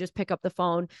just pick up the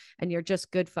phone, and you're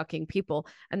just good fucking people.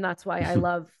 And that's why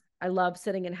I love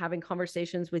sitting and having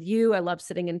conversations with you. I love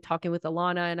sitting and talking with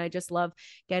Alana, and I just love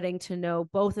getting to know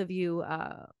both of you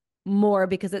more,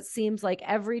 because it seems like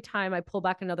every time I pull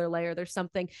back another layer, there's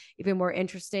something even more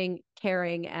interesting,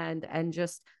 caring, and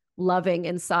just loving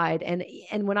inside.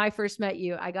 And when I first met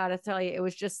you, I got to tell you, it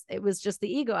was just the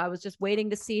ego. I was just waiting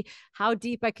to see how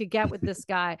deep I could get with this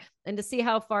guy and to see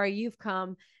how far you've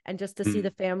come, and just to see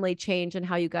the family change and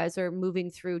how you guys are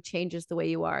moving through changes the way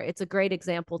you are. It's a great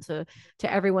example to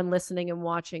everyone listening and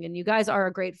watching. And you guys are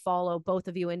a great follow, both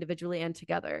of you individually and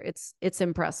together. It's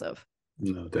impressive.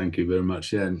 No, thank you very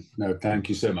much. Yeah, no, thank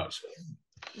you so much.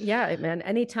 Yeah, man,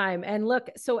 anytime. And look,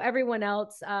 so everyone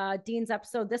else, Dean's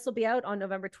episode, this will be out on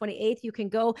November 28th. You can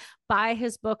go buy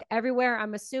his book everywhere.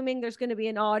 I'm assuming there's going to be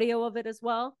an audio of it as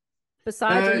well.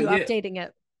 Besides, are you updating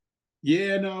it?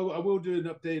 Yeah, no, I will do an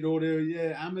updated audio.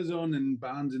 Yeah, Amazon and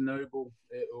Barnes and Noble,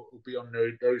 it'll be on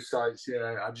those sites.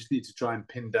 Yeah, I just need to try and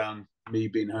pin down me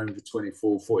being home for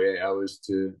 24, 48 hours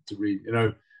to read. You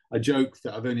know, I joke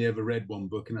that I've only ever read one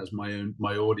book, and that's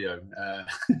my audio.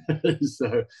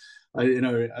 So,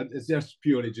 it's just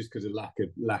purely just because of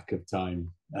lack of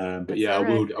time. But that's yeah,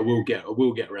 right. I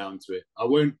will get around to it. I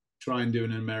won't try and do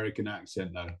an American accent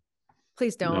though.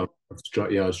 Please don't. No,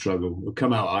 I struggle. It'll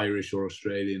come out Irish or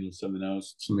Australian or something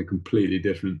else, something completely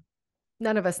different.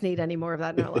 None of us need any more of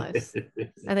that in our lives.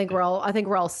 I think we're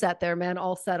all set there, man.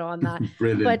 All set on that.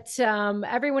 Brilliant. But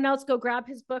everyone else, go grab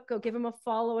his book. Go give him a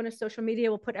follow on his social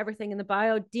media. We'll put everything in the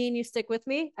bio. Dean, you stick with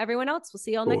me. Everyone else, we'll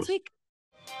see you all next week.